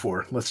Cincinnati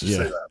before. Let's just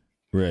say that.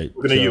 Right.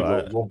 We're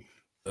going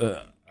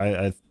to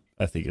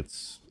I think it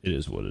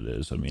is what it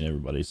is.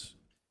 Everybody's.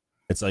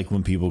 It's like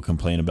when people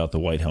complain about the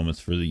white helmets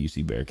for the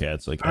UC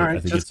Bearcats. Like, I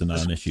think it's a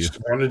non-issue.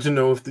 Just wanted to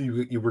know if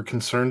you were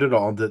concerned at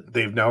all that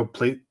they've now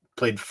played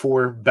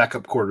 4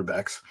 backup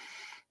quarterbacks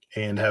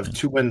and have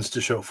 2 wins to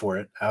show for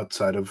it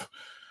outside of.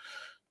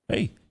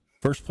 Hey,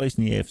 first place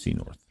in the AFC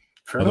North.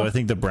 Although I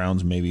think the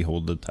Browns maybe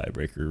hold the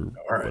tiebreaker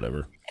or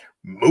whatever.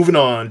 Moving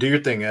on. Do your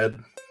thing,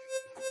 Ed.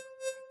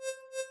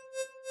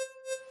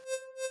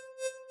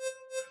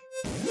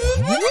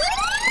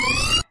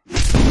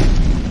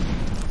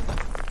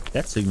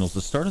 That signals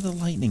the start of the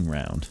lightning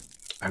round.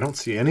 I don't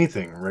see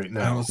anything right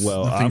now.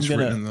 I'm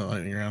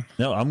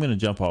gonna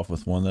jump off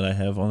with one that I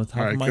have on the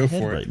top of my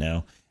head right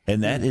now,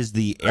 and that is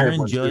the I have Aaron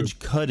one, too. Judge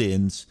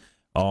cut-ins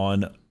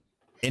on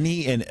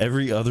any and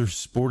every other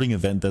sporting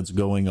event that's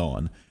going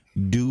on.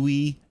 Do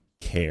we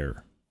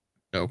care?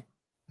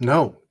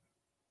 No.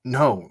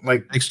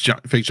 Like, Thanks,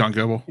 fake John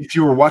Goble. if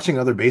you were watching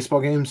other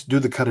baseball games, do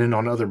the cut in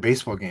on other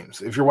baseball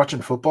games. If you're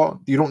watching football,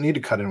 you don't need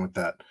to cut in with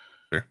that.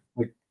 Sure.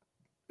 Like,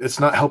 it's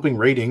not helping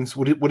ratings.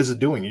 What is it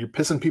doing? You're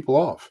pissing people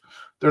off.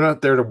 They're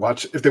not there to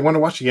watch. If they want to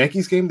watch the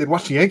Yankees game, they'd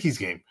watch the Yankees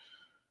game.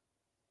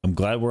 I'm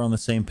glad we're on the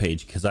same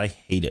page because I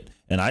hate it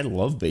and I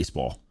love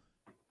baseball,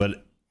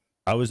 but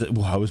I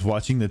was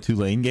watching the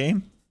Tulane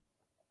game.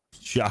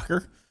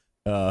 Shocker.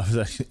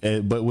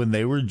 But when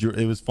they were,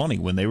 it was funny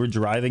when they were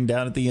driving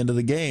down at the end of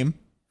the game,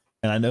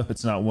 and I know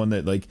it's not one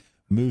that like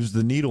moves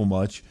the needle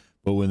much,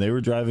 but when they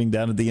were driving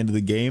down at the end of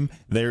the game,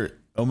 they're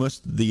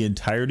almost the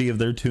entirety of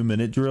their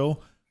 2-minute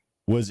drill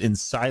was in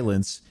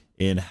silence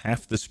in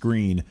half the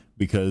screen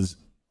because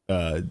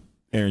Aaron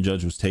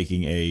Judge was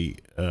taking an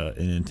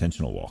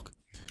intentional walk.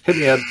 Hit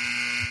me, Ed.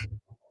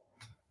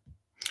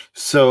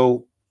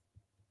 So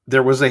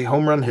there was a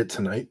home run hit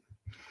tonight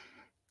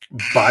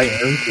by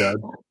Aaron Judge.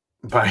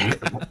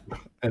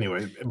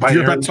 Anyway, If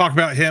you're about to talk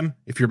about him,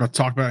 if you're about to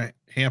talk about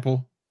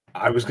Hampel,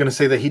 I was going to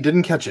say that he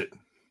didn't catch it.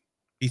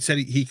 he said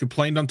he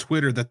complained on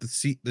Twitter that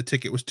the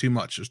ticket was too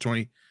much. It was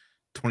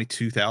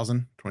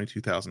 22,000.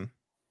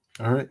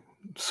 All right.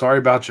 Sorry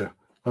about you.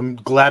 I'm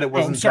glad it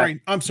wasn't.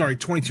 I'm sorry.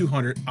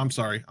 2,200. I'm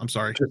sorry.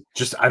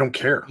 Just I don't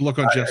care. Look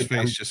on Jeff's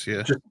I'm face.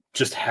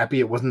 just happy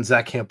it wasn't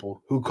Zach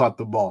Campbell who caught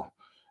the ball,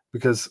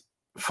 because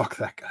fuck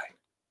that guy.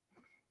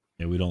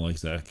 Yeah, we don't like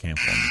Zach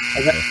Campbell.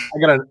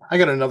 I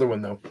got another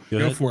one though.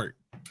 Go for it.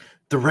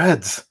 The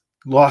Reds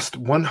lost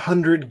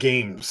 100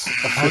 games.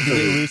 How did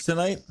they lose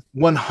tonight?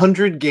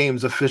 100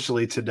 games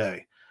officially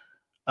today.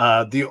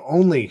 The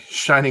only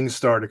shining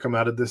star to come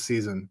out of this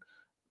season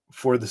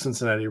for the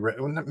Cincinnati Reds,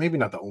 maybe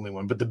not the only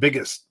one, but the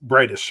biggest,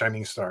 brightest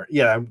shining star.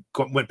 Yeah,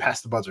 I went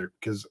past the buzzer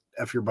because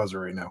F your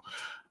buzzer right now.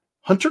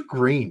 Hunter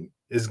Green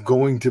is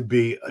going to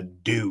be a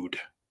dude.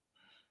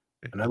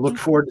 And I look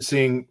forward to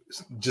seeing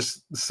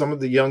just some of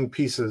the young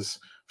pieces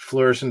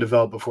flourish and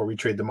develop before we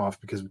trade them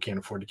off, because we can't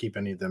afford to keep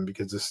any of them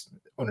because this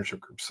ownership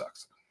group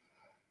sucks.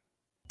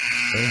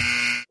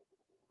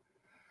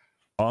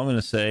 All I'm going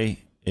to say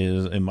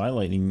is, in my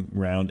lightning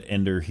round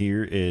ender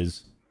here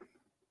is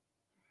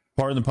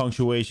part of the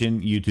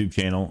Punctuation YouTube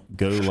channel.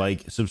 Go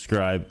like,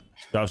 subscribe,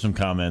 drop some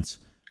comments.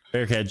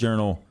 Bearcat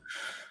Journal,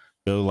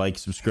 go like,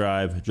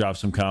 subscribe, drop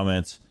some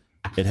comments.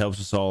 It helps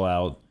us all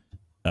out.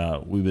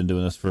 We've been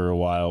doing this for a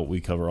while. We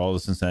cover all the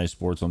Cincinnati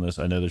sports on this.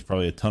 I know there's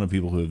probably a ton of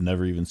people who have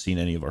never even seen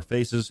any of our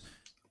faces.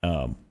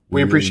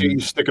 We appreciate you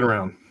sticking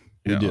around.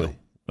 We do.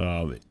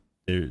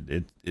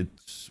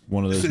 It's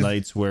one of those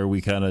nights where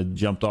we kind of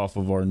jumped off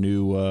of our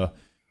new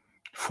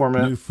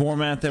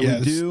format that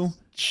we do.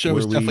 Show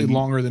is definitely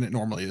longer than it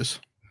normally is.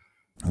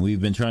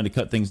 We've been trying to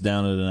cut things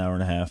down at an hour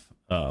and a half.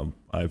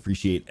 I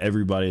appreciate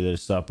everybody that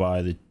has stopped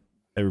by,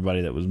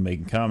 everybody that was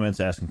making comments,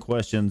 asking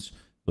questions.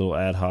 Little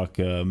ad hoc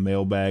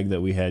mailbag that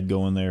we had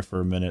going there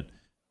for a minute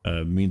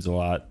means a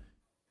lot.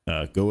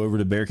 Go over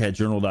to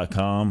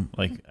bearcatjournal.com.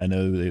 Like, I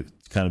know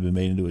it's kind of been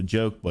made into a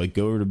joke, but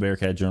go over to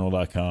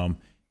bearcatjournal.com.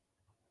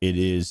 It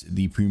is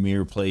the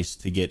premier place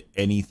to get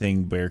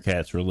anything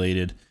Bearcats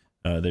related.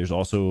 There's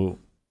also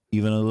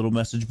even a little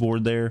message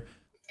board there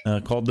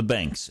called The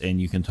Banks,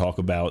 and you can talk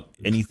about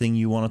anything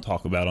you want to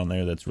talk about on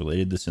there that's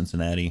related to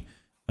Cincinnati.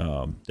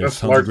 There's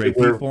tons of great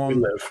people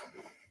on there.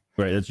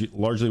 Right, that's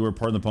largely where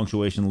Part of the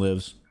Punctuation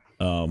lives.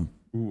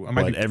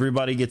 But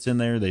everybody gets in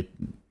there. They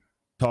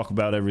talk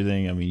about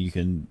everything. I mean, you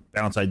can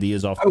bounce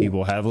ideas off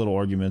people, have little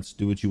arguments,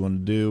 do what you want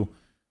to do.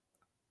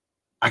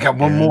 I got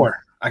one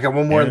more in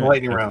the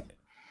lightning round.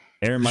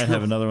 Aaron might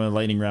have another one in the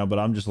lightning round, but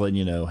I'm just letting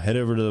you know. Head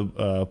over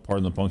to Part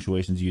of the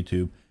Punctuation's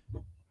YouTube.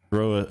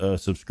 Throw a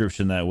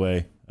subscription that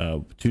way.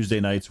 Tuesday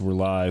nights we're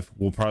live.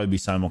 We'll probably be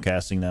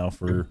simulcasting now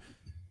for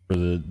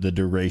the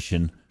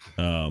duration.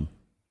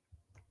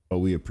 But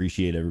we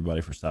appreciate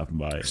everybody for stopping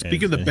by.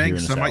 Speaking of the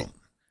Banks,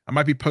 I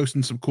might be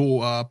posting some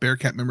cool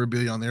Bearcat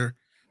memorabilia on there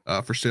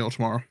for sale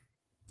tomorrow.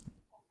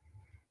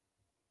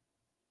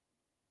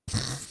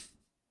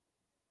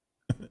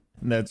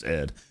 That's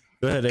Ed.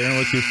 Go ahead, Aaron.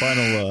 What's your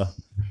final?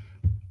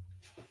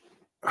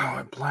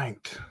 I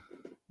blanked.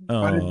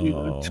 Why did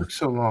you? It took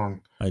so long.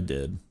 I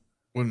did.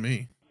 Wasn't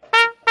me.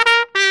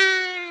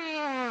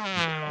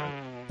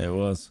 It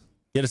was.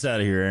 Get us out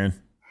of here, Aaron.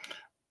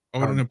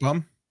 Oh, and a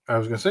bum. I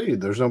was gonna say,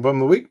 there's no bum of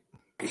the week.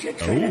 You're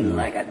treated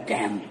like a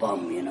damn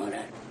bum, you know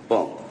that?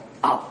 Bum.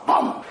 A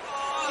bum.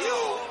 You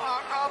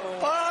are a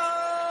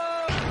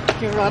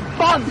bum. You're a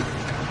bum.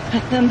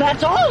 And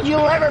that's all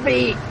you'll ever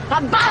be.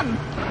 A bum.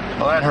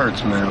 Well, that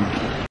hurts,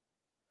 man.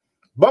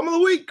 Bum of the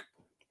week.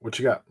 What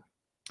you got?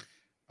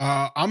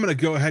 I'm going to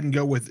go ahead and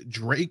go with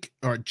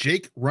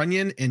Jake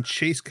Runyon and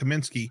Chase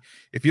Kaminsky.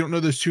 If you don't know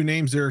those two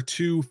names, there are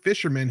two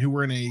fishermen who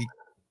were in a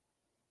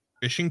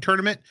fishing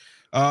tournament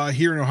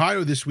here in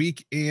Ohio this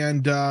week.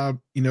 And,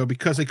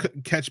 because they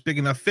couldn't catch big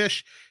enough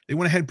fish, they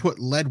went ahead and put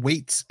lead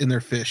weights in their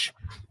fish.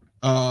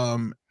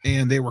 And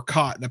and they were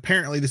caught. And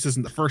apparently, this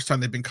isn't the first time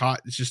they've been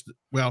caught. It's just,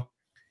 well,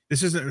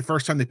 this isn't the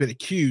first time they've been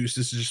accused.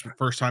 This is just the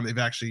first time they've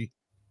actually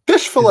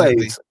Fish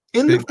fillets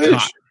in the fish.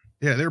 Caught.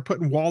 Yeah, they were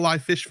putting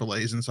walleye fish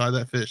fillets inside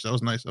that fish. That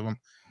was nice of them.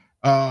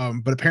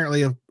 But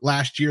apparently,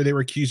 last year they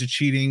were accused of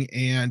cheating,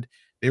 and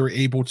they were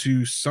able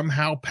to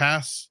somehow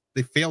pass.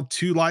 They failed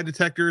 2 lie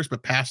detectors,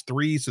 but passed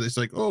 3. So it's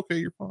like, oh, okay,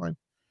 you're fine.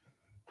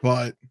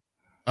 But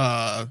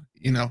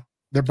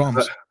they're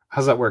bums.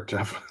 How's that work,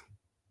 Jeff?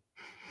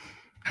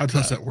 How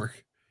does that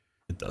work?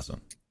 It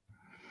doesn't.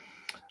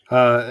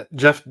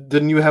 Jeff,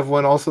 didn't you have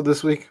one also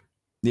this week?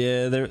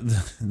 Yeah,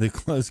 the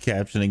closed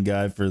captioning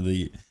guy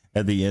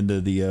at the end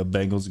of the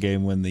Bengals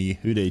game when the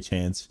Who Dey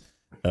chants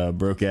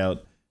broke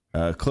out.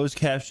 Closed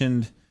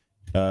captioned,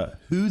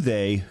 who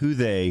they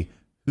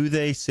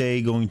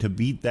say going to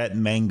beat that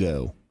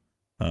mango.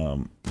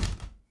 I'm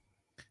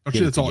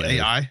sure it's all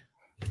AI.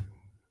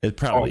 It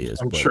probably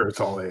is. I'm sure it's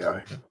all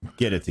AI.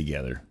 Get it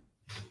together.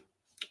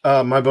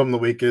 My bum of the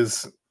week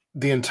is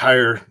the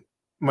entire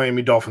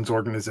Miami Dolphins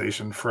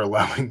organization for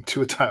allowing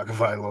Tua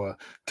Tagovailoa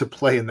to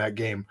play in that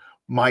game.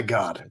 My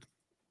God.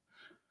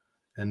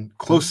 And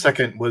close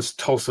second was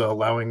Tulsa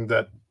allowing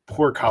that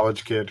poor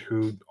college kid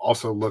who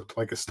also looked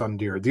like a stunned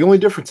deer. The only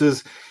difference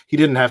is he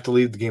didn't have to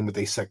leave the game with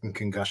a second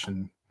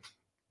concussion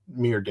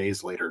mere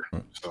days later.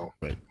 So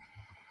right.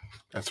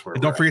 That's where.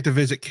 And don't forget to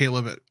visit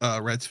Caleb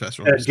at Reds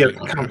Festival.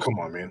 Come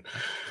on, man.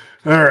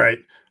 All right.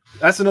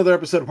 That's another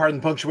episode of Pardon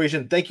the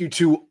Punctuation. Thank you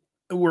to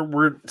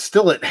we're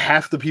still at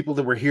half the people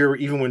that were here,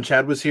 even when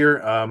Chad was here.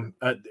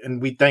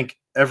 And we thank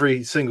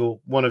every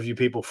single one of you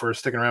people for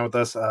sticking around with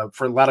us.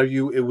 For a lot of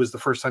you, it was the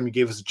first time you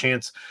gave us a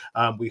chance.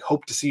 We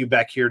hope to see you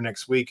back here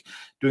next week,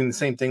 doing the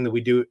same thing that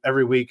we do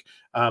every week.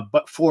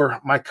 But for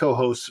my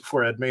co-hosts,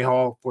 for Ed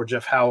Mayhall, for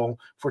Jeff Howell,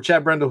 for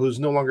Chad Brendel, who's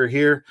no longer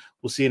here,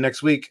 we'll see you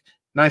next week,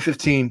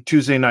 9:15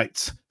 Tuesday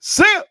nights.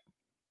 See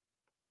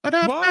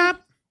ya!